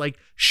he's just like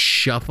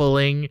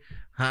shuffling.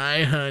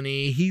 Hi,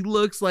 honey. He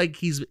looks like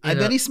he's. I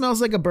bet he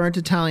smells like a burnt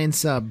Italian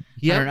sub.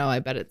 Yep. I don't know. I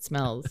bet it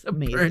smells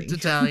amazing. Burnt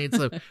Italian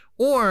sub,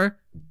 or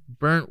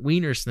burnt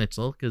Wiener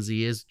Schnitzel because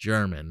he is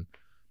German.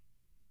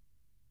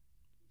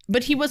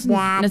 But he wasn't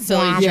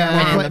necessarily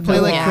German. Play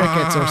like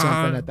crickets or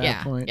something at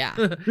that point. Yeah.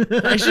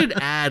 I should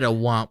add a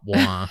womp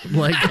womp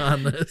like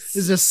on this.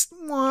 It's just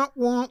womp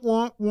womp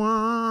womp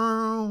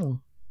womp.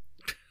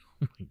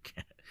 Oh my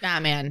god. Nah,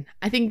 man.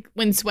 I think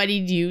when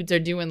sweaty dudes are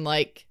doing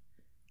like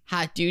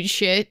hot dude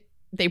shit,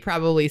 they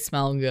probably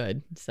smell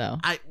good. So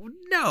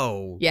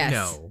no. Yes.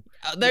 No.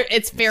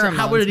 It's pheromones. So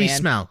how would he man.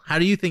 smell? How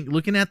do you think?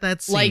 Looking at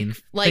that scene,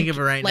 think of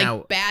it right like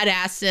now.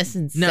 Badassness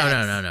and sex.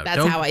 No.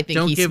 That's how I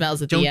think he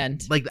smells at the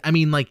end. Like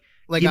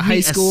a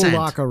high school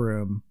locker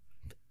room.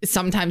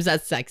 Sometimes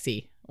that's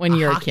sexy when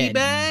you're a kid.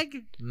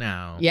 Bag?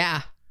 No.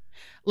 Yeah.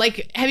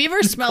 Like, have you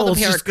ever smelled a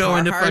pair of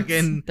going to Carhartts?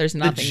 fucking There's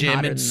nothing the gym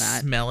hotter and than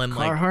that. smelling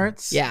like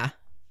Carhartts? Yeah.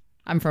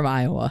 I'm from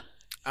Iowa.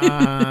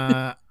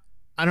 I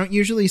don't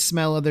usually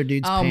smell other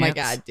dudes' Oh pants. my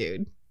god,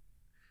 dude.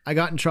 I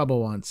got in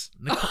trouble once.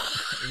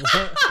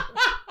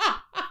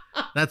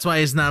 That's why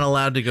he's not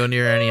allowed to go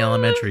near any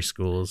elementary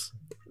schools.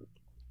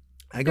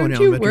 I go to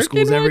elementary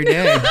schools every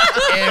day.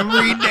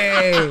 Every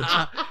day.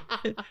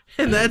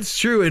 And that's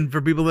true. And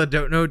for people that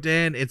don't know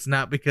Dan, it's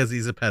not because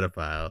he's a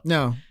pedophile.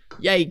 No.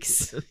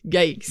 Yikes.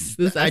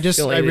 This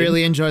escalated. I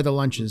really enjoy the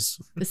lunches.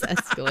 This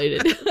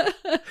escalated.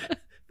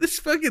 This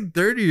fucking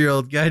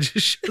 30-year-old guy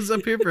just shows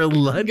up here for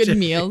lunch. Good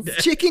meals.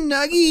 Chicken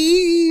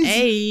nuggies.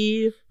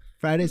 Hey.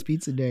 Friday's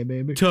pizza day,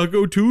 baby.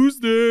 Taco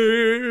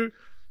Tuesday.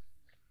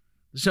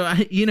 So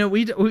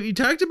we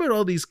talked about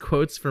all these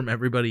quotes from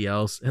everybody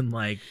else and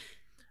John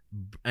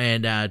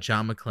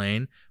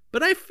McClane,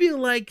 but I feel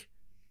like,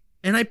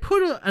 and I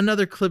put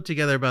another clip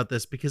together about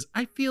this because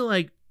I feel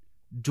like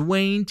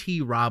Dwayne T.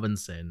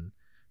 Robinson,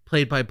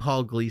 played by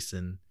Paul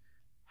Gleason,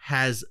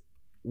 has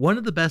one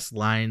of the best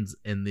lines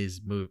in this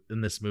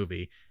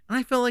movie, and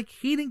I felt like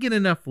he didn't get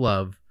enough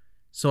love,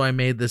 so I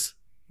made this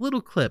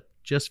little clip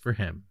just for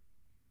him.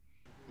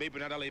 Maybe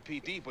not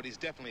LAPD, but he's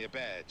definitely a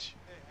badge.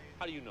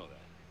 How do you know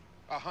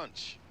that? A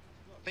hunch.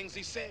 Things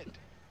he said.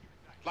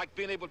 Like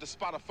being able to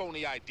spot a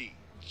phony ID.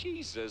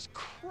 Jesus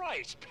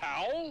Christ,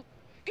 pal.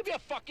 Could be a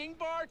fucking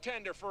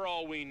bartender for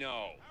all we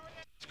know.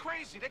 It's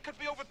crazy. There could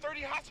be over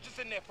 30 hostages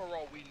in there for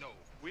all we know.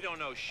 We don't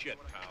know shit,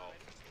 pal.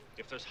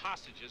 If there's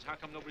hostages, how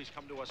come nobody's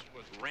come to us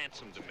with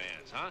ransom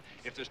demands, huh?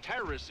 If there's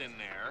terrorists in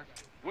there,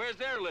 where's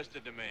their list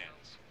of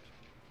demands?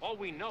 All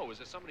we know is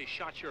that somebody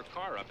shot your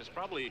car up. It's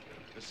probably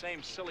the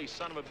same silly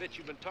son of a bitch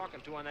you've been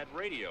talking to on that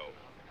radio.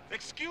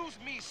 Excuse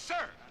me,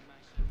 sir.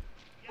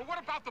 But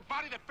what about the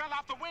body that fell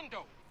out the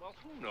window? Well,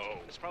 who knows?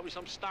 It's probably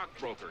some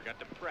stockbroker got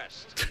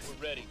depressed.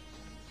 We're ready.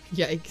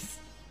 Yikes.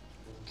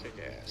 Kick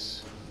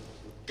ass.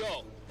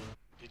 Go.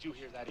 Did you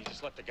hear that? He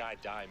just let the guy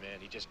die, man.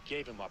 He just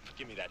gave him up.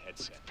 Give me that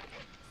headset.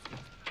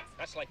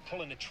 That's like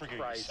pulling the trigger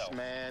yourself.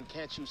 Man,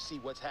 can't you see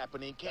what's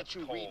happening? Can't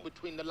you read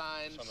between the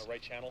lines? It's on the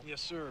right channel?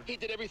 Yes, sir. He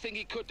did everything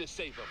he could to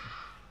save him.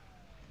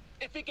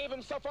 If he gave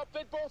himself up,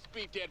 they'd both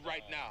be dead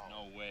right now.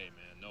 No way,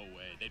 man. No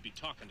way. They'd be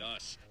talking to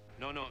us.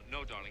 No,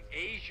 darling.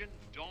 Asian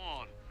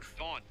Dawn.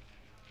 Dawn.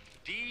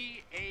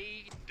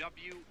 D-A-W-N.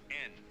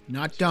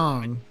 Not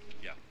dong.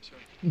 Yeah, sir.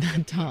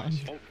 Not Dawn.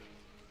 Oh,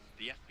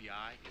 the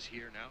FBI is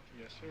here now?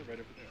 Yes, sir. Right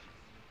over there.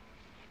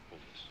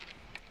 Hold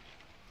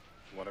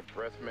this. Want a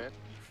breath, man?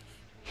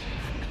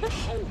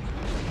 Oh,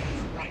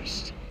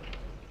 Christ.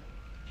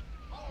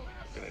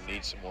 Gonna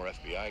need some more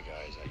FBI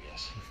guys, I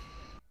guess.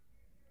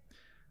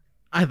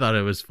 I thought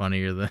it was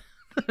funnier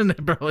than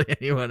probably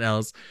anyone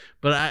else,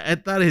 but I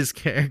thought his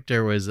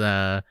character was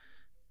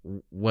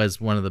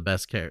one of the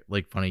best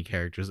funny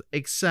characters.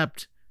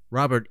 Except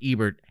Robert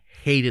Ebert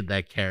hated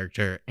that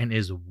character and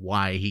is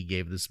why he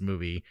gave this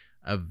movie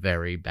a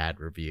very bad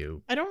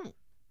review. I don't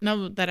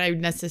know that I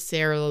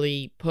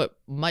necessarily put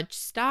much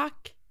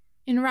stock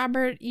in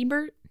Robert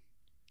Ebert.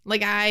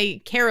 Like,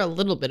 I care a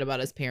little bit about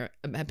his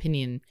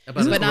opinion,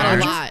 but not a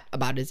lot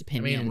about his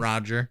opinion. I mean,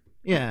 Roger.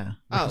 Yeah.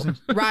 Oh,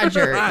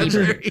 Roger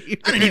Ebert.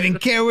 I don't even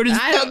care what his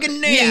fucking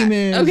name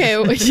is.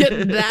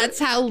 Okay, that's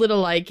how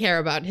little I care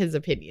about his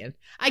opinion.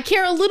 I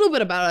care a little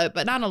bit about it,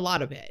 but not a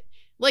lot of it.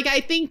 Like,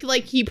 I think,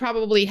 he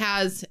probably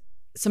has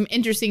some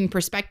interesting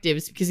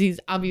perspectives because he's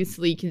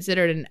obviously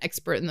considered an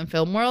expert in the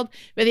film world.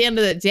 But at the end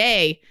of the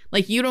day,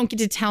 like, you don't get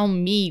to tell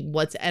me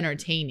what's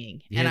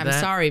entertaining. And I'm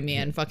sorry,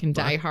 man. Fucking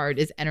Die Hard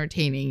is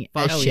entertaining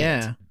as shit.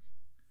 Yeah.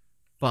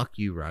 Fuck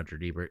you, Roger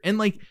Ebert. And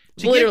like,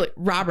 literally,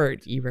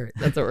 Robert Ebert.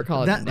 That's what we're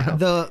calling him now.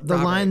 The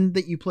line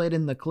that you played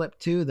in the clip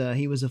too,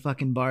 he was a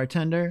fucking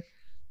bartender,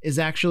 is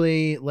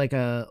actually like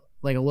a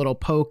little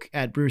poke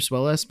at Bruce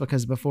Willis,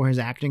 because before his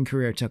acting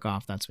career took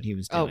off, that's what he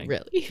was doing. Oh,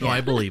 really? No, I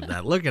believe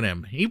that. Look at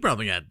him. He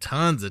probably got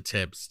tons of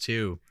tips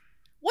too.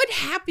 What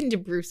happened to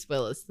Bruce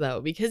Willis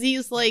though? Because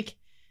he's like,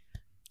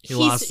 he's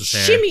lost his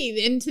hair.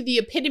 Shimmied into the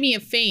epitome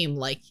of fame,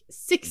 like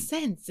Sixth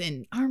Sense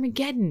and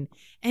Armageddon,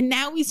 and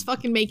now he's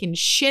fucking making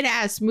shit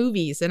ass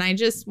movies. And I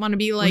just want to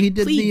be like,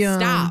 please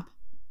stop.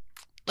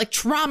 Like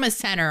Trauma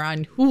Center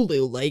on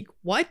Hulu. Like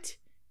what?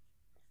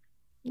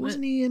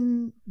 Wasn't he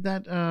in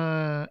that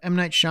M.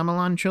 Night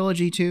Shyamalan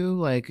trilogy too?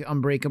 Like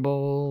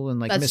Unbreakable and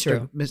like That's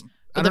true.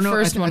 I don't know.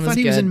 First one I was thought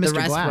he was good. in The Mr.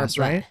 rest Glass,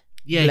 were right?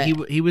 Yeah,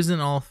 he was in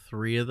all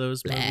three of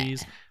those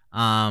movies.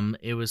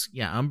 It was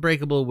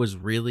Unbreakable was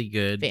really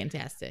good.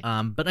 Fantastic.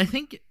 But I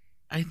think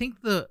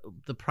the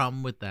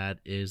problem with that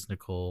is,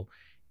 Nicole,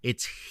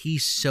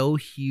 he's so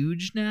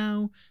huge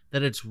now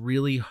that it's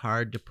really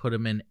hard to put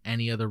him in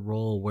any other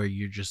role where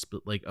you're just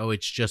like, oh,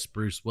 it's just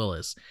Bruce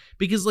Willis.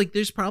 Because like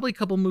there's probably a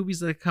couple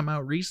movies that have come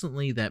out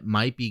recently that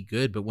might be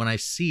good, but when I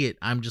see it,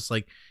 I'm just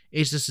like,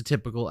 it's just a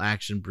typical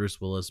action Bruce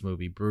Willis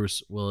movie.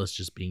 Bruce Willis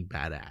just being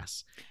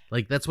badass.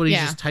 Like that's what he's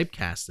just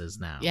typecast as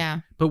now. Yeah.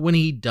 But when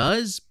he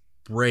does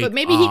break But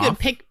maybe he could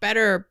pick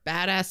better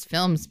badass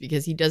films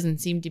because he doesn't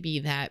seem to be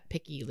that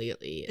picky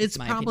lately. It's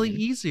probably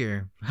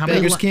easier.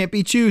 Beggars can't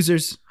be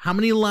choosers. How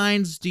many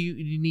lines do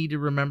you need to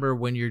remember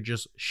when you're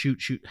just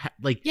shoot?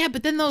 Like, yeah,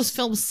 but then those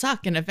films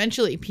suck, and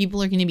eventually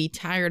people are going to be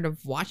tired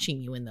of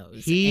watching you in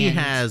those. He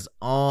has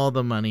all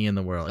the money in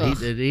the world. Ugh,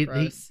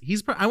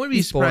 He's. I wouldn't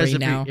be surprised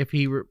if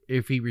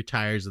he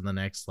retires in the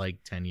next like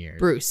 10 years.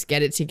 Bruce,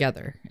 get it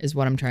together is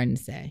what I'm trying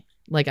to say.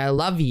 Like, I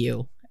love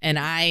you, and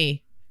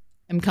I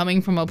am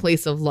coming from a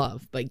place of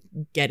love, but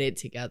get it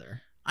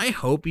together. I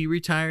hope he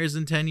retires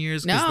in 10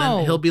 years, because No.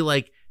 then he'll be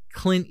like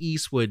Clint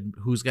Eastwood,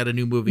 who's got a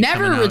new movie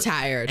Never coming out,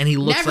 retired. and he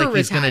looks Never like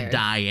he's gonna retired.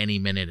 die any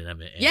minute of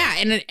it. Yeah,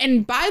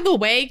 and by the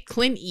way,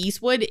 Clint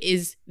Eastwood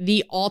is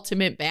the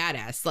ultimate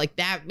badass. Like,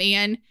 that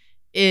man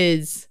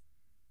is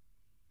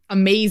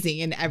amazing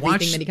in everything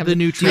Watch that he comes. the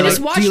new I trailer.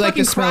 just watched Do you like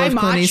fucking the smell Cry of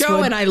Clint Macho,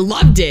 Eastwood? and I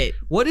loved it.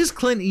 What does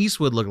Clint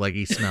Eastwood look like?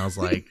 He smells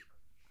like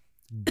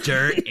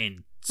dirt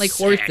and Like sex.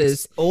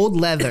 horses. Old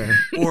leather.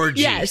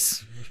 Orgies.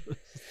 Yes.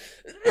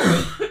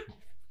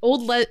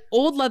 Old leather.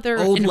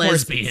 Old and horses.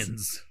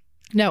 lesbians.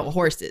 No,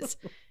 horses.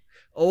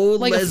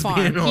 Old Like a lesbian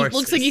farm. He horses.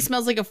 looks like he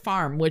smells like a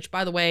farm, which,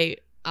 by the way,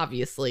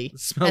 obviously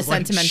Smells has like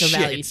sentimental shit.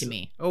 value to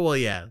me. Oh well,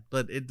 yeah,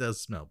 but it does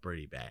smell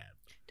pretty bad.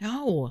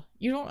 No,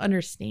 you don't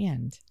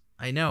understand.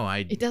 I know.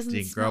 It doesn't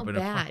didn't grow smell up in a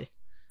farm. bad.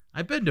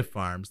 I've been to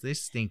farms. They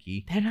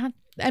stinky. They're not.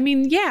 I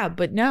mean, yeah,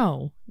 but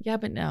no. Yeah,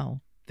 but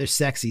no. They're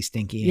sexy,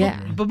 stinky. Yeah.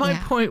 Andrew. But my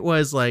point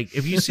was, like,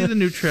 if you see the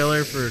new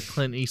trailer for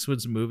Clint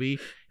Eastwood's movie,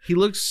 he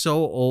looks so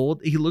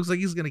old. He looks like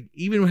he's gonna,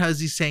 even as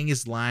he's saying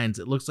his lines,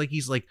 it looks like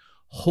he's like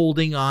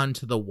holding on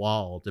to the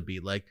wall to be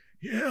like,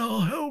 yeah,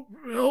 I'll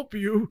help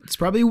you. It's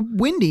probably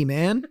windy,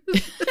 man.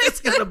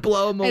 It's gonna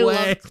blow him I away.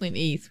 love Clint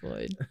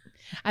Eastwood.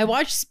 I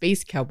watched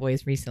Space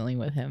Cowboys recently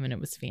with him, and it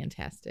was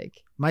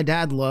fantastic. My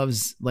dad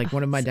loves, like,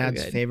 one of my So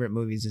dad's good. favorite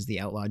movies is The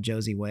Outlaw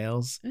Josie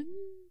Wales. Mm,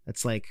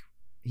 That's like,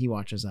 he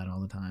watches that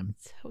all the time.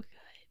 so good.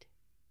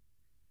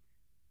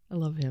 I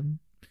love him.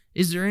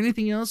 Is there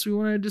anything else we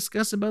want to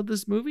discuss about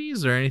this movie?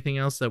 Is there anything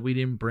else that we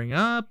didn't bring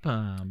up?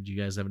 Do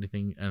you guys have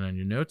anything on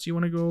your notes you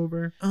want to go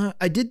over?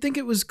 I did think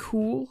it was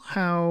cool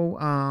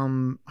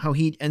how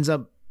he ends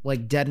up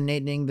like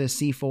detonating the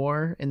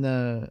C4 in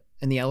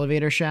the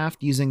elevator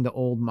shaft using the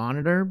old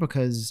monitor,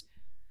 because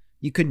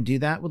you couldn't do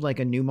that with like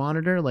a new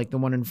monitor, like the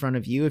one in front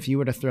of you. If you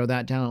were to throw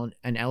that down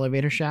an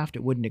elevator shaft,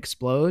 it wouldn't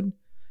explode.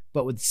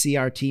 But with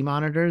CRT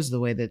monitors, the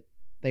way that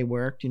they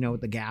worked, you know,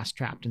 with the gas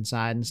trapped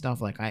inside and stuff,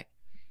 like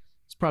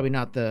it's probably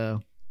not the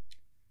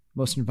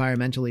most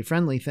environmentally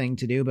friendly thing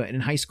to do, but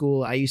in high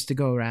school I used to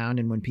go around,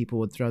 and when people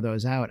would throw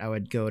those out, I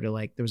would go to,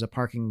 like, there was a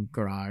parking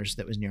garage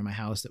that was near my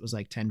house that was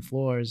like 10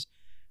 floors,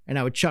 and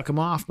I would chuck them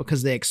off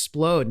because they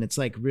explode and it's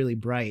like really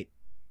bright.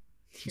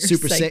 You're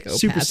Super a safe. psychopath,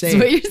 Super is safe.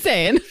 what you're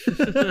saying.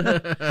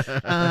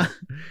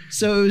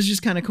 So it was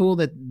just kind of cool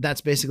that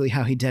that's basically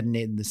how he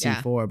detonated the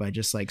Yeah. C4 by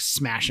just like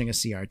smashing a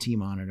CRT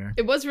monitor.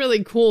 It was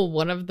really cool.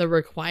 One of the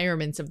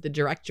requirements of the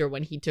director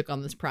when he took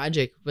on this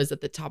project was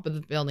that the top of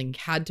the building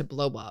had to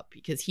blow up,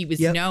 because he was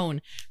Yep.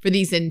 known for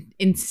these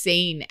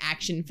insane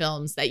action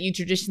films that you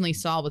traditionally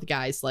saw with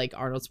guys like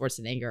Arnold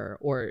Schwarzenegger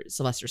or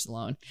Sylvester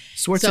Stallone.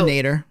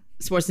 Schwarzenegger.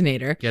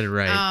 Schwarzenegger. Get it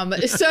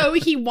right. So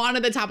he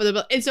wanted the top of the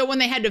building. And so when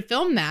they had to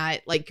film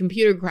that, like,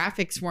 computer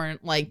graphics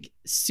weren't like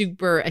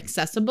super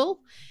accessible.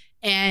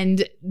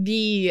 And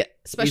the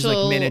special These,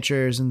 like,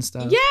 miniatures and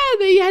stuff. Yeah,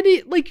 they had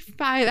to like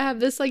have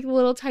this like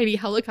little tiny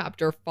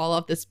helicopter fall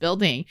off this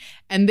building,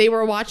 and they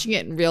were watching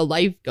it in real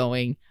life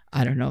going,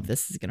 I don't know if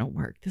this is going to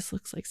work. This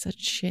looks like such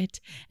shit.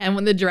 And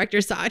when the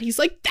director saw it, he's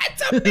like,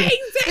 that's amazing.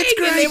 That's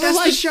great. And they were That's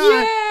like, the shot.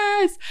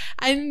 yes.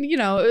 And, you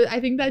know, I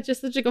think that's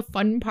just such like a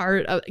fun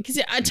part of, because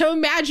to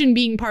imagine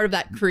being part of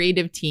that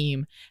creative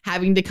team,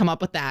 having to come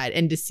up with that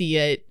and to see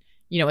it,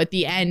 you know, at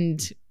the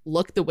end,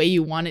 look the way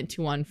you want it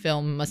to on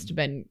film must have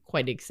been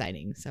quite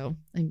exciting. So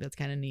I think that's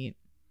kind of neat.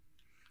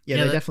 Yeah,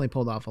 they definitely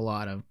pulled off a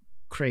lot of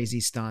crazy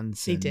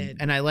stunts. They did.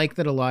 And I like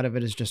that a lot of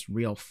it is just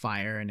real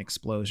fire and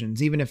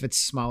explosions. Even if it's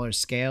smaller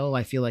scale,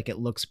 I feel like it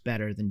looks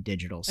better than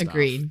digital stuff.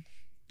 Agreed.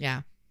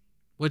 Yeah.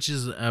 Which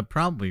is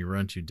probably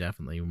run to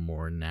definitely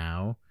more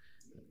now.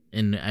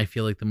 And I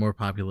feel like the more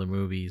popular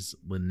movies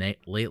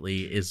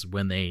lately is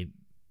when they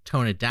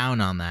tone it down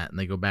on that and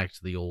they go back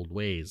to the old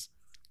ways.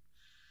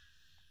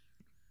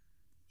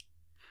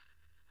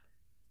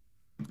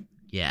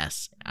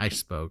 Yes, I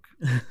spoke.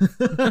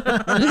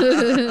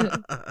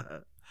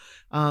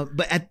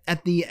 But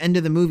at the end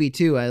of the movie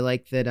too, I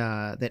like that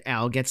that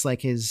Al gets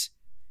like his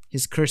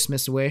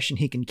Christmas wish and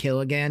he can kill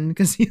again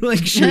because he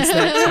like shoots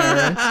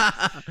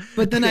that turret.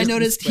 But then I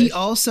noticed he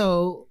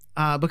also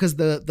because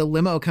the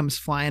limo comes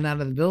flying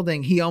out of the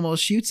building, he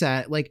almost shoots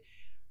at it. Like,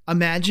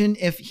 imagine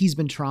if he's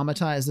been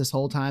traumatized this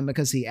whole time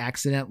because he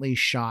accidentally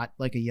shot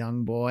like a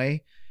young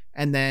boy.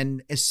 And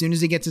then as soon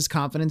as he gets his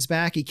confidence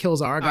back, he kills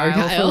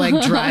Argyle for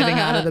like driving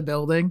out of the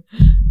building.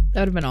 That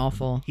would have been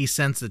awful. He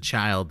sensed a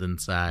child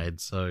inside,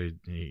 so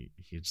he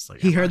just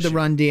like, he heard the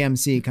Run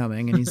DMC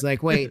coming, and he's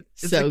like, "Wait,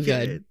 so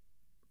good."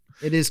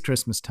 It is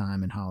Christmas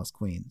time in Hollis,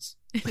 Queens.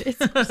 It's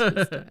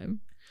Christmas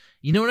time.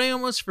 You know what? I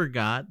almost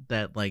forgot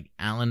that like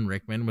Alan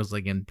Rickman was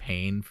like in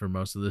pain for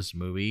most of this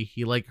movie.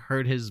 He like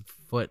hurt his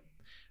foot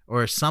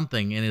or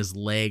something in his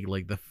leg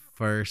like the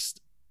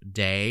first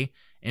day.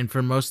 And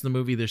for most of the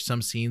movie, there's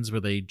some scenes where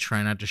they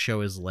try not to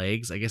show his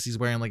legs. I guess he's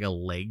wearing like a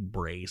leg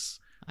brace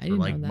for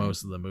like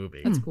most of the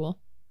movie. That's cool.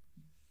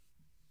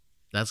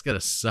 That's gotta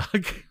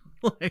suck.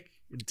 Like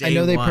I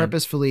know they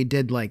purposefully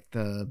did like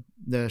the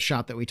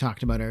shot that we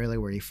talked about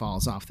earlier where he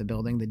falls off the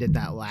building. They did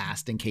that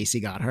last in case he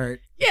got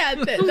hurt. Yeah,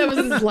 that was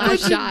his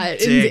last shot.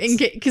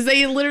 Because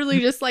they literally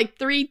just like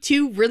 3,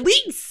 2,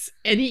 release.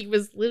 And he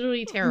was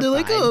literally terrified. They're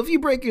like, oh, if you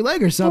break your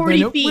leg or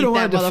something, we don't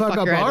want it to fuck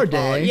up our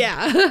day.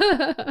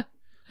 Yeah.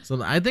 So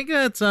I think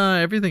that's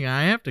everything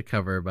I have to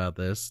cover about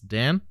this.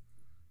 Dan?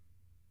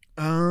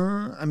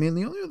 I mean,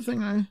 the only other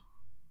thing I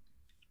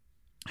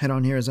had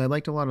on here is I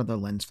liked a lot of the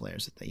lens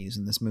flares that they use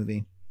in this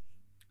movie.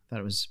 Thought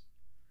it was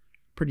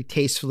pretty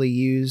tastefully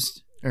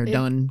used or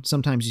done.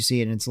 Sometimes you see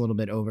it and it's a little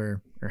bit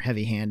over or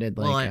heavy-handed.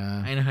 Well, like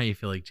I know how you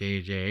feel like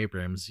J.J.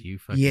 Abrams. You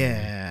fucking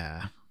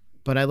yeah,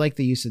 but I like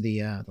the use of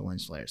the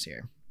lens flares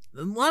here.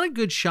 A lot of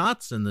good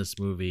shots in this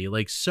movie,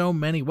 like so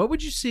many. What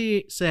would you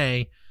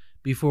say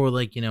before,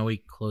 like, you know, we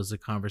close the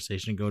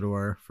conversation and go to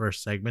our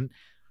first segment?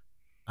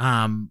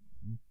 I'll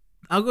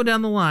go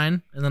down the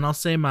line and then I'll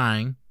say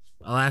mine.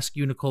 I'll ask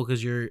you, Nicole,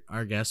 because you're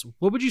our guest.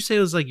 What would you say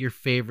was like your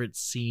favorite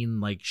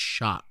scene, like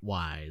shot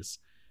wise?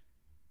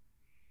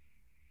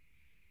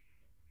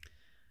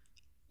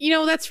 You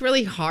know, that's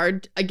really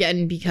hard,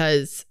 again,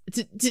 because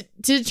to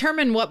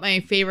determine what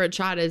my favorite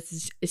shot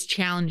is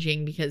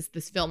challenging because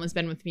this film has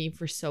been with me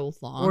for so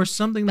long. Or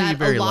something that you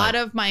very a lot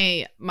like. of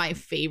my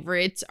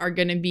favorites are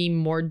going to be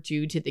more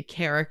due to the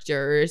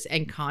characters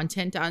and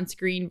content on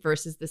screen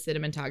versus the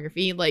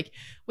cinematography. Like,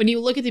 when you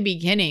look at the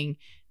beginning,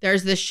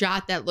 there's this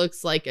shot that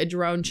looks like a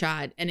drone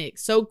shot, and it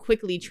so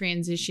quickly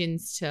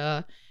transitions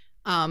to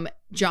John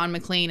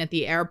McClane at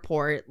the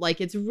airport.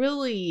 Like, it's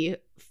really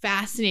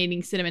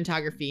fascinating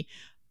cinematography.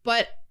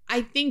 But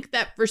I think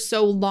that for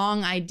so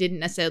long, I didn't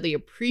necessarily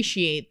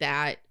appreciate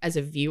that as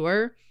a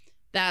viewer,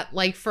 that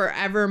like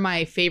forever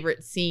my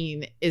favorite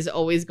scene is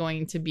always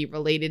going to be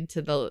related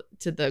to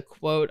the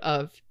quote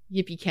of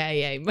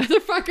yippee-ki-yay,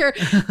 motherfucker,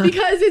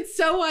 because it's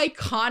so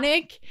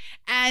iconic.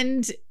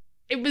 And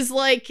it was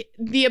like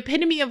the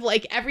epitome of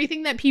like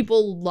everything that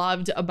people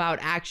loved about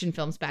action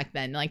films back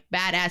then, like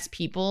badass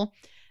people.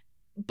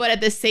 But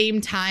at the same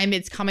time,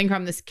 it's coming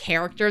from this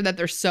character that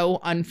they're so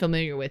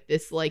unfamiliar with.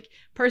 This like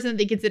person that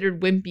they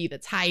considered wimpy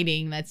that's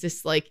hiding. That's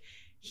just like,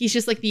 he's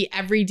just like the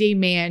everyday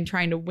man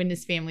trying to win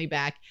his family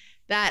back.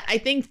 That I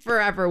think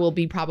forever will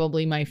be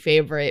probably my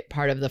favorite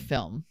part of the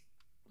film.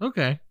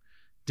 Okay.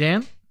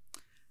 Dan?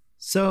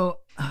 So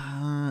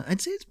I'd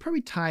say it's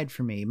probably tied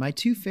for me. My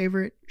two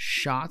favorite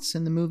shots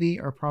in the movie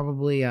are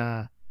probably,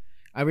 I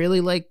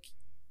really like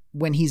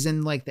when he's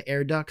in like the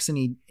air ducts and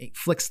he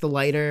flicks the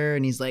lighter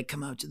and he's like,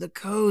 come out to the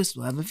coast,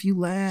 we'll have a few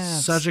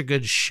laughs. Such a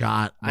good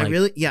shot. I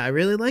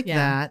really like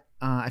that.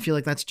 I feel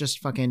like that's just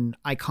fucking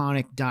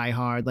iconic Die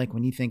Hard. Like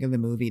when you think of the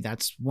movie,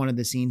 that's one of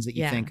the scenes that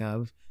you think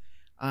of.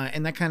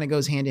 And that kind of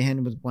goes hand in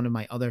hand with one of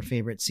my other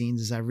favorite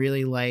scenes is I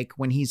really like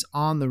when he's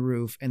on the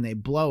roof and they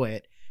blow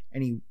it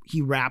and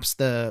he wraps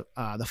the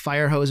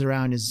fire hose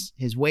around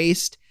his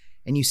waist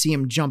and you see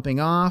him jumping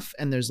off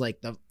and there's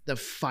like the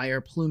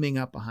fire pluming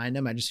up behind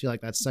him. I just feel like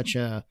that's such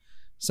an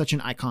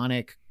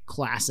iconic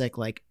classic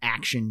like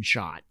action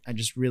shot. I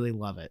just really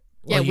love it.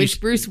 Yeah, which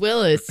Bruce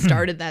Willis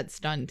started that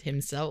stunt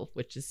himself,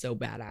 which is so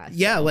badass.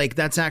 Yeah, like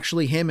that's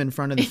actually him in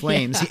front of the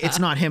flames. Yeah. It's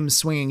not him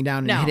swinging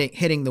down and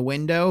hitting the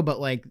window, but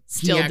like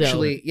Still he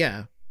actually,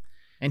 yeah.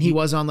 And he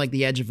was on like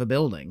the edge of a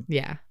building.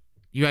 Yeah.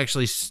 You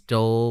actually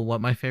stole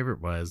what my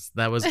favorite was.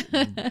 That was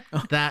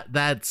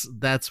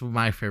that's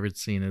my favorite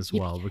scene as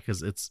well,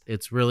 because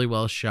it's really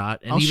well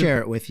shot. And I'll share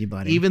it with you,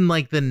 buddy. Even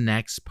like the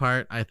next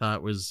part I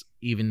thought was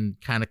even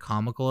kind of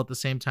comical at the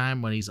same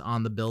time, when he's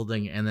on the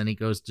building and then he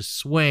goes to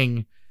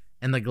swing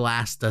and the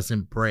glass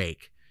doesn't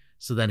break.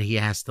 So then he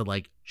has to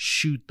like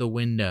shoot the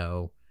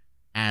window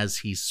as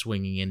he's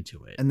swinging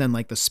into it. And then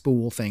like the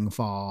spool thing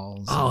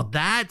falls. Oh,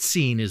 that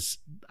scene is,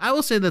 I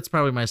will say that's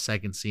probably my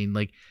second scene.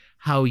 Like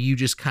how you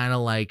just kind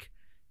of like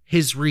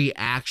his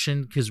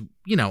reaction, because,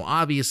 you know,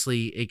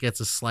 obviously it gets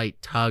a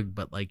slight tug,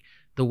 but like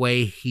the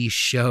way he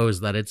shows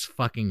that it's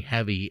fucking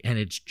heavy and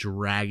it's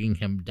dragging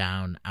him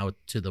down out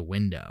to the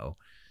window,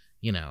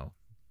 you know,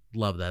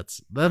 love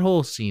that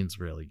whole scene's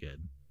really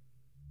good.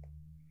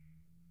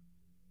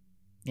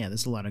 Yeah,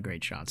 there's a lot of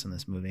great shots in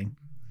this movie.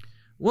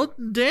 Well,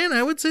 Dan,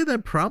 I would say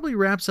that probably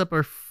wraps up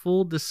our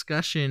full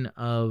discussion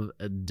of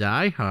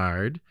Die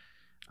Hard.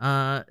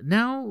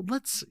 Now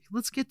let's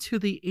get to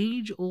the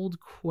age-old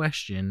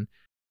question: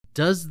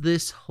 does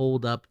this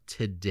hold up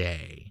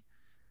today?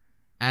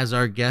 As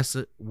our guest,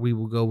 we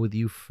will go with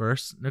you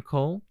first,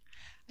 Nicole.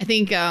 I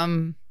think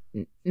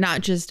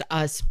not just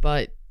us,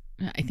 but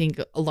I think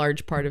a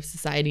large part of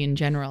society in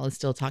general is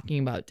still talking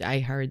about Die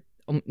Hard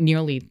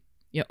nearly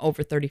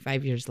over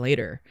 35 years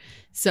later.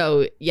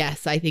 So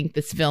yes, I think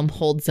this film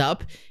holds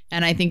up,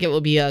 and I think it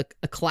will be a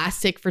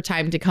classic for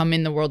time to come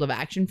in the world of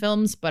action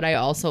films, but I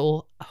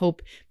also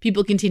hope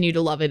people continue to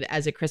love it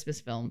as a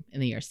Christmas film in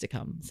the years to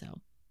come.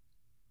 So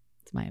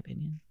it's my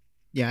opinion.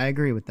 Yeah, I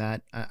agree with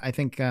that. I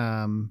think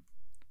the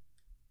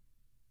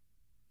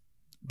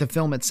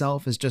film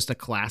itself is just a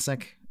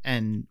classic,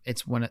 and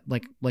it's one,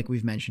 like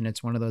we've mentioned,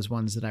 it's one of those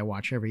ones that I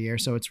watch every year.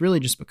 So it's really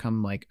just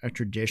become like a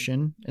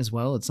tradition as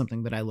well. It's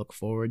something that I look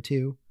forward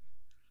to.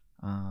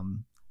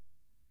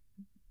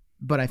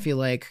 But I feel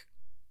like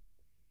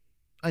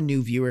a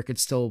new viewer could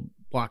still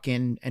walk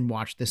in and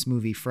watch this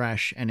movie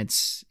fresh, and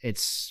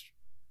it's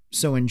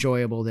so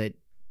enjoyable that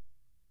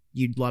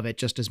you'd love it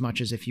just as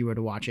much as if you were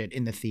to watch it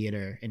in the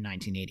theater in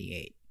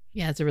 1988.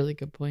 Yeah, that's a really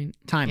good point.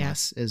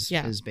 Timeless is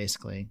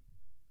basically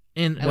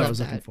and what I was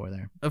looking for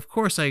there. Of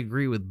course, I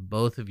agree with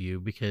both of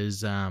you,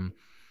 because the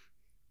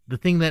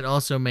thing that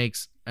also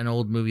makes an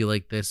old movie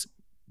like this,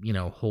 you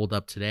know, hold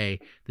up today,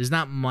 there's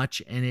not much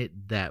in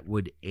it that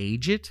would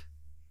age it.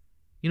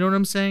 You know what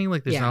I'm saying?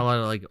 Like there's not a lot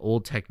of like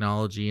old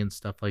technology and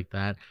stuff like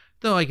that.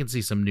 Though I can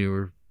see some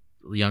newer,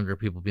 younger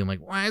people being like,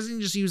 why doesn't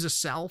he just use a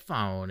cell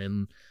phone?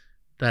 And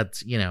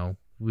that's, you know,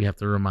 we have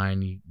to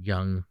remind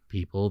young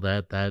people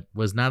that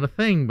was not a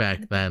thing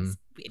back then.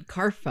 We had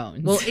car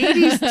phones. Well,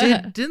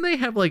 80s didn't they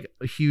have like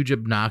a huge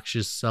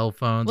obnoxious cell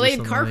phones? Well, they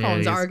had car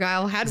phones.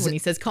 Argyle had one. He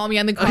says, "Call me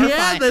on the car phone."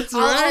 Yeah, that's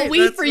right. I'll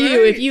wait for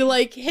you. If you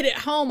like hit it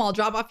home, I'll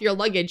drop off your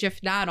luggage.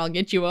 If not, I'll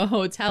get you a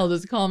hotel.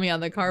 Just call me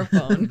on the car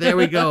phone. There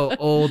we go.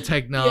 Old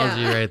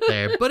technology right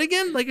there. But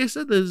again, like I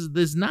said,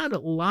 there's not a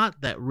lot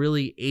that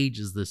really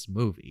ages this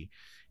movie,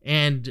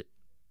 and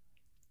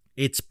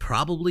it's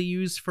probably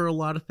used for a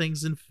lot of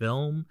things in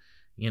film.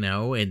 You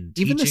know, and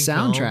even the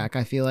soundtrack,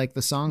 film. I feel like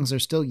the songs are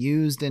still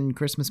used in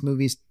Christmas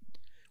movies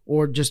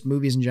or just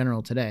movies in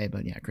general today.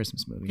 But yeah,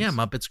 Christmas movies. Yeah,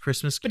 Muppets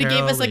Christmas Carol. But it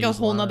gave us like a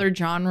whole nother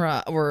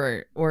genre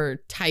or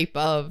type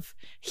of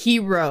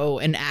hero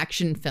and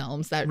action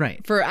films that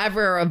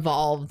forever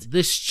evolved.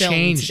 This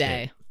changed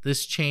today. It.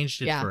 This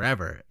changed it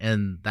forever,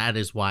 and that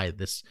is why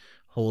this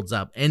holds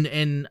up. And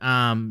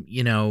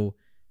you know,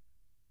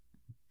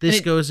 this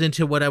goes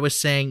into what I was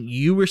saying.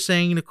 You were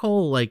saying,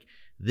 Nicole, like,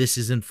 this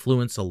has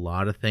influenced a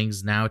lot of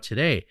things now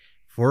today.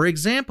 For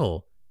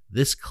example,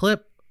 this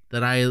clip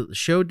that I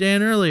showed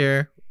Dan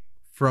earlier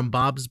from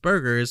Bob's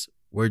Burgers,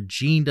 where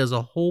Gene does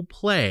a whole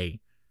play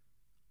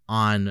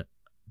on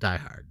Die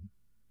Hard.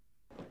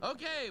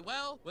 Okay,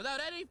 well, without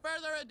any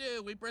further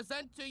ado, we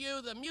present to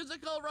you the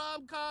musical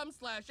rom-com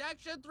 /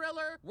 action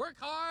thriller, Work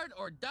Hard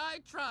or Die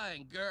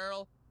Trying,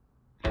 Girl.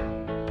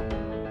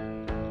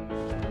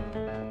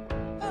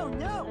 Oh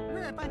no,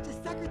 we're a bunch of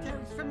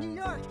secretaries from New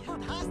York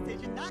held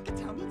hostage in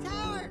Nakatomi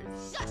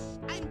Towers. Shush!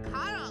 I'm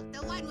Carl,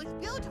 the one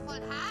with beautiful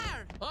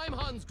hair. I'm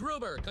Hans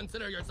Gruber.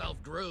 Consider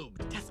yourself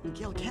grooved. Tess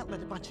McGill can't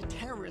let a bunch of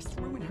terrorists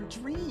ruin her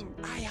dream.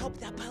 I hope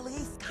the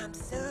police come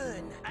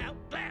soon.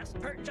 Outblast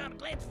Bert John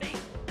Glancy.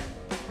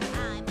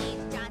 I'm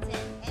Agent Johnson,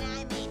 and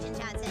I'm Agent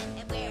Johnson,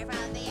 and we're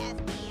from the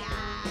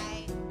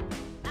FBI.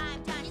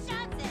 I'm Johnny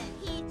Johnson,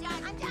 he's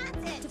John, I'm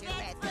Johnson, two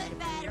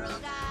Bedford federal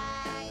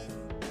guys.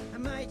 I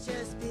might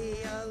just be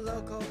a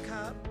local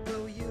cop,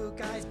 will you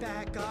guys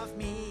back off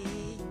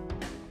me?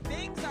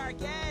 Things are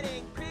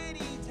getting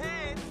pretty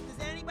tense.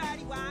 Does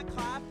anybody want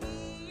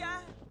coffee?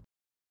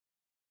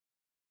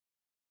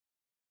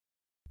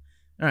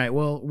 All right,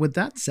 well, with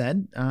that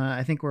said,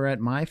 I think we're at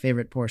my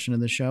favorite portion of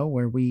the show,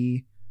 where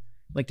we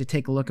like to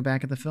take a look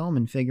back at the film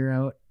and figure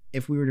out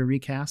if we were to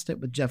recast it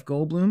with Jeff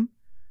Goldblum,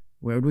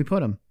 where would we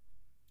put him?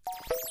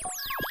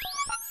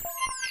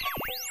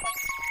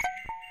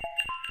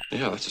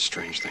 Yeah, that's a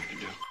strange thing to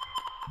do.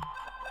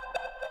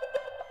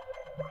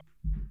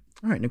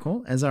 All right,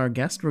 Nicole, as our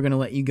guest, we're going to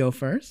let you go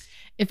first.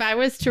 If I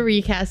was to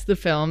recast the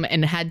film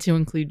and had to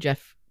include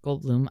Jeff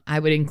Goldblum, I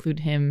would include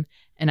him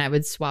and I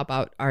would swap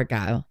out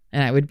Argyle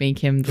and I would make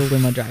him the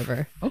limo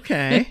driver.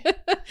 Okay.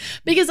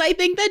 Because I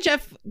think that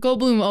Jeff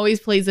Goldblum always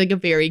plays like a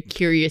very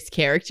curious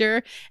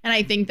character. And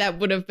I think that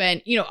would have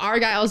been,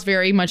 Argyle's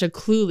very much a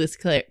clueless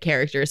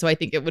character. So I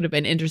think it would have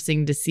been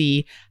interesting to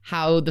see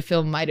how the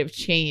film might have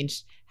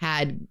changed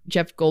had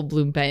Jeff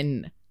Goldblum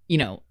been,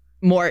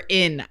 more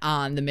in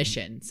on the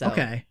mission. So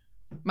Okay.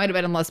 Might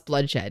have been less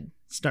bloodshed.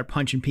 Start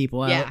punching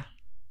people out. Yeah.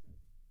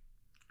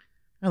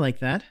 I like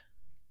that.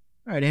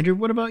 All right, Andrew,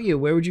 what about you?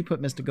 Where would you put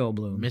Mr.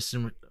 Goldblum?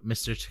 Mr.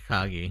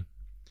 Takagi.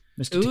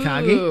 Mr.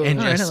 Takagi? And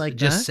All right, just, I like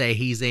just that. say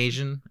he's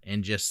Asian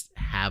and just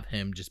have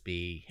him just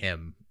be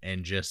him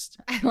and just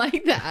I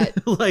like that.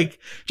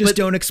 Just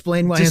don't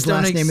explain why his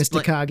last name is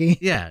expla- Takagi.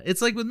 Yeah,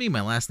 it's like with me.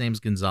 My last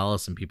name's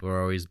Gonzalez, and people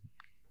are always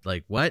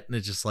like, "What?" And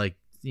it's just like,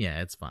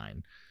 yeah, it's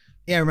fine.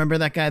 Yeah, remember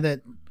that guy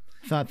that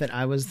thought that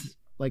I was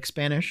like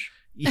Spanish?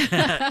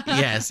 Yeah,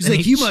 yes. He's And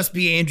like, he you tr- must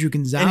be Andrew and he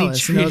Gonzalez. And, I was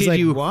treated like,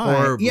 you why?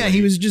 horribly. Yeah,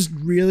 he was just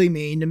really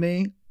mean to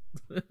me.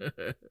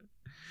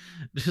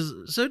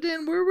 So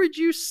Dan, where would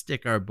you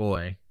stick our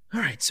boy? All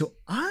right, so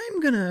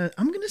I'm gonna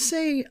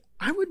say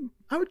I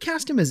would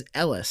cast him as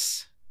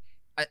Ellis.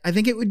 I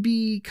think it would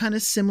be kind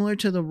of similar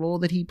to the role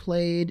that he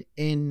played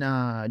in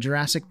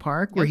Jurassic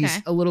Park, where he's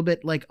Okay. a little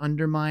bit like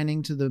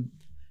undermining to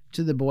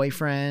the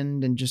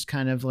boyfriend and just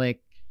kind of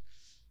like,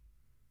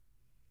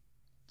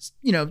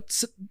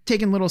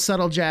 taking little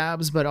subtle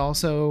jabs, but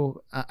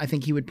also I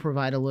think he would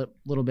provide a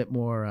little bit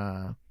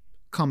more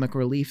comic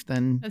relief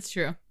than That's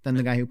true. than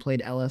the guy who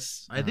played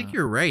Ellis. I think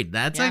you're right.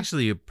 That's Yeah.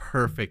 actually a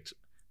perfect.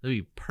 That'd be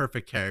a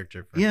perfect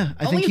character for Yeah, him.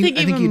 I Only think if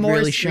they gave him he'd more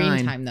really screen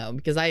shine. time though,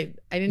 because I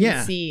didn't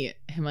Yeah. see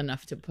him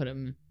enough to put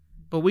him.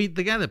 But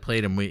the guy that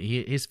played him,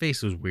 his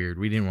face was weird.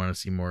 We didn't want to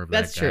see more of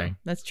That's that true. guy.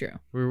 That's true.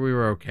 We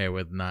were okay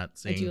with not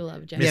seeing. do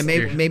love Jeff. Yeah,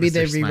 maybe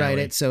they Mr. rewrite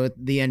Smiley. it so at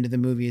the end of the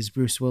movie is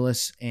Bruce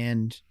Willis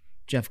and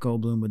Jeff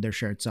Goldblum with their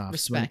shirts off,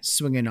 Respect.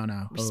 swinging on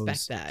a hose.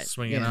 Respect that.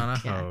 Swinging Yeah. on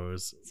a Yeah.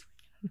 hose.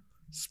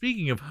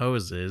 Speaking of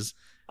hoses,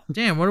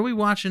 Dan, what are we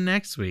watching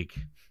next week?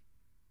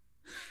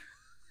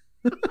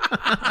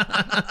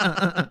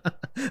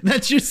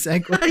 That's your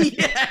segue.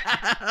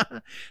 Yeah.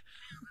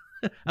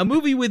 A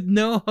movie with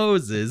no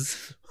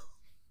hoses.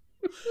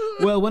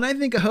 Well, when I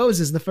think of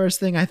hoses, the first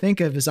thing I think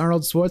of is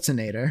Arnold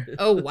Schwarzenegger.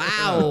 Oh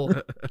wow!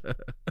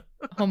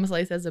 Home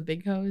Slice has a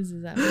big hose.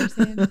 Is that what you're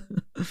saying?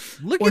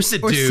 Look or, at the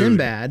or dude.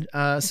 Sinbad.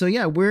 So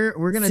yeah, we're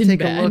gonna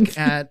take a Sinbad. look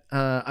at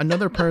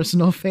another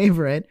personal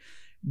favorite,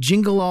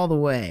 Jingle All the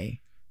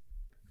Way.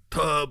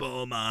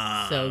 Turbo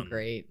Man. So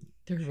great.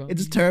 Turbo.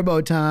 It's turbo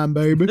time,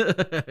 baby.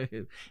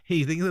 Hey,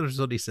 you think that's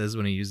what he says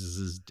when he uses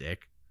his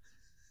dick?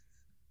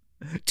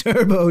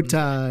 Turbo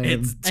time.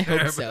 It's I hope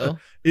turbo. so.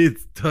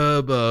 It's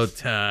turbo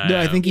time. No,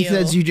 I think he Ew.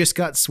 says you just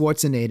got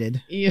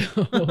Schwarzeneggered. Ew.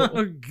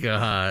 Oh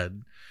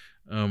God.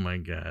 Oh my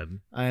God.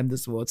 I am the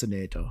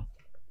Schwarzenegger.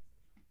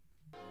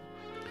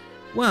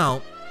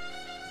 Well,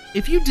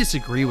 if you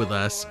disagree with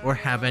us or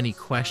have any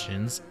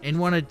questions and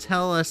want to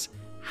tell us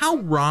how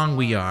wrong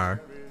we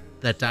are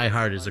that Die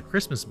Hard is a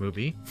Christmas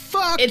movie,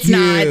 Fuck It's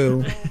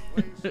you.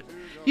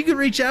 you can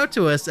reach out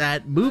to us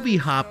at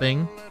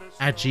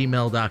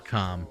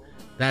moviehopping@gmail.com.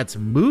 That's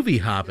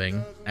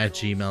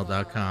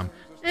moviehopping@gmail.com.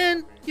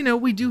 And,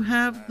 we do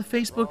have the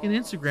Facebook and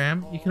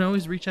Instagram. You can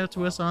always reach out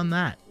to us on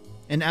that.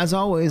 And as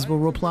always, we'll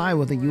reply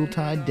with a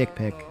Yuletide dick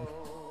pic.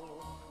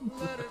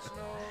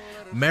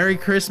 Merry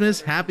Christmas,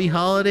 Happy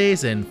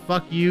Holidays, and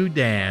fuck you,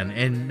 Dan.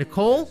 And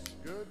Nicole,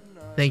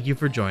 thank you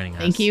for joining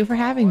us. Thank you for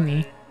having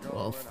me.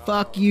 Well,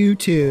 fuck you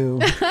too.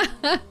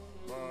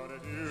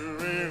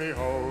 Really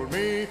hold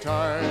me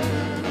tight.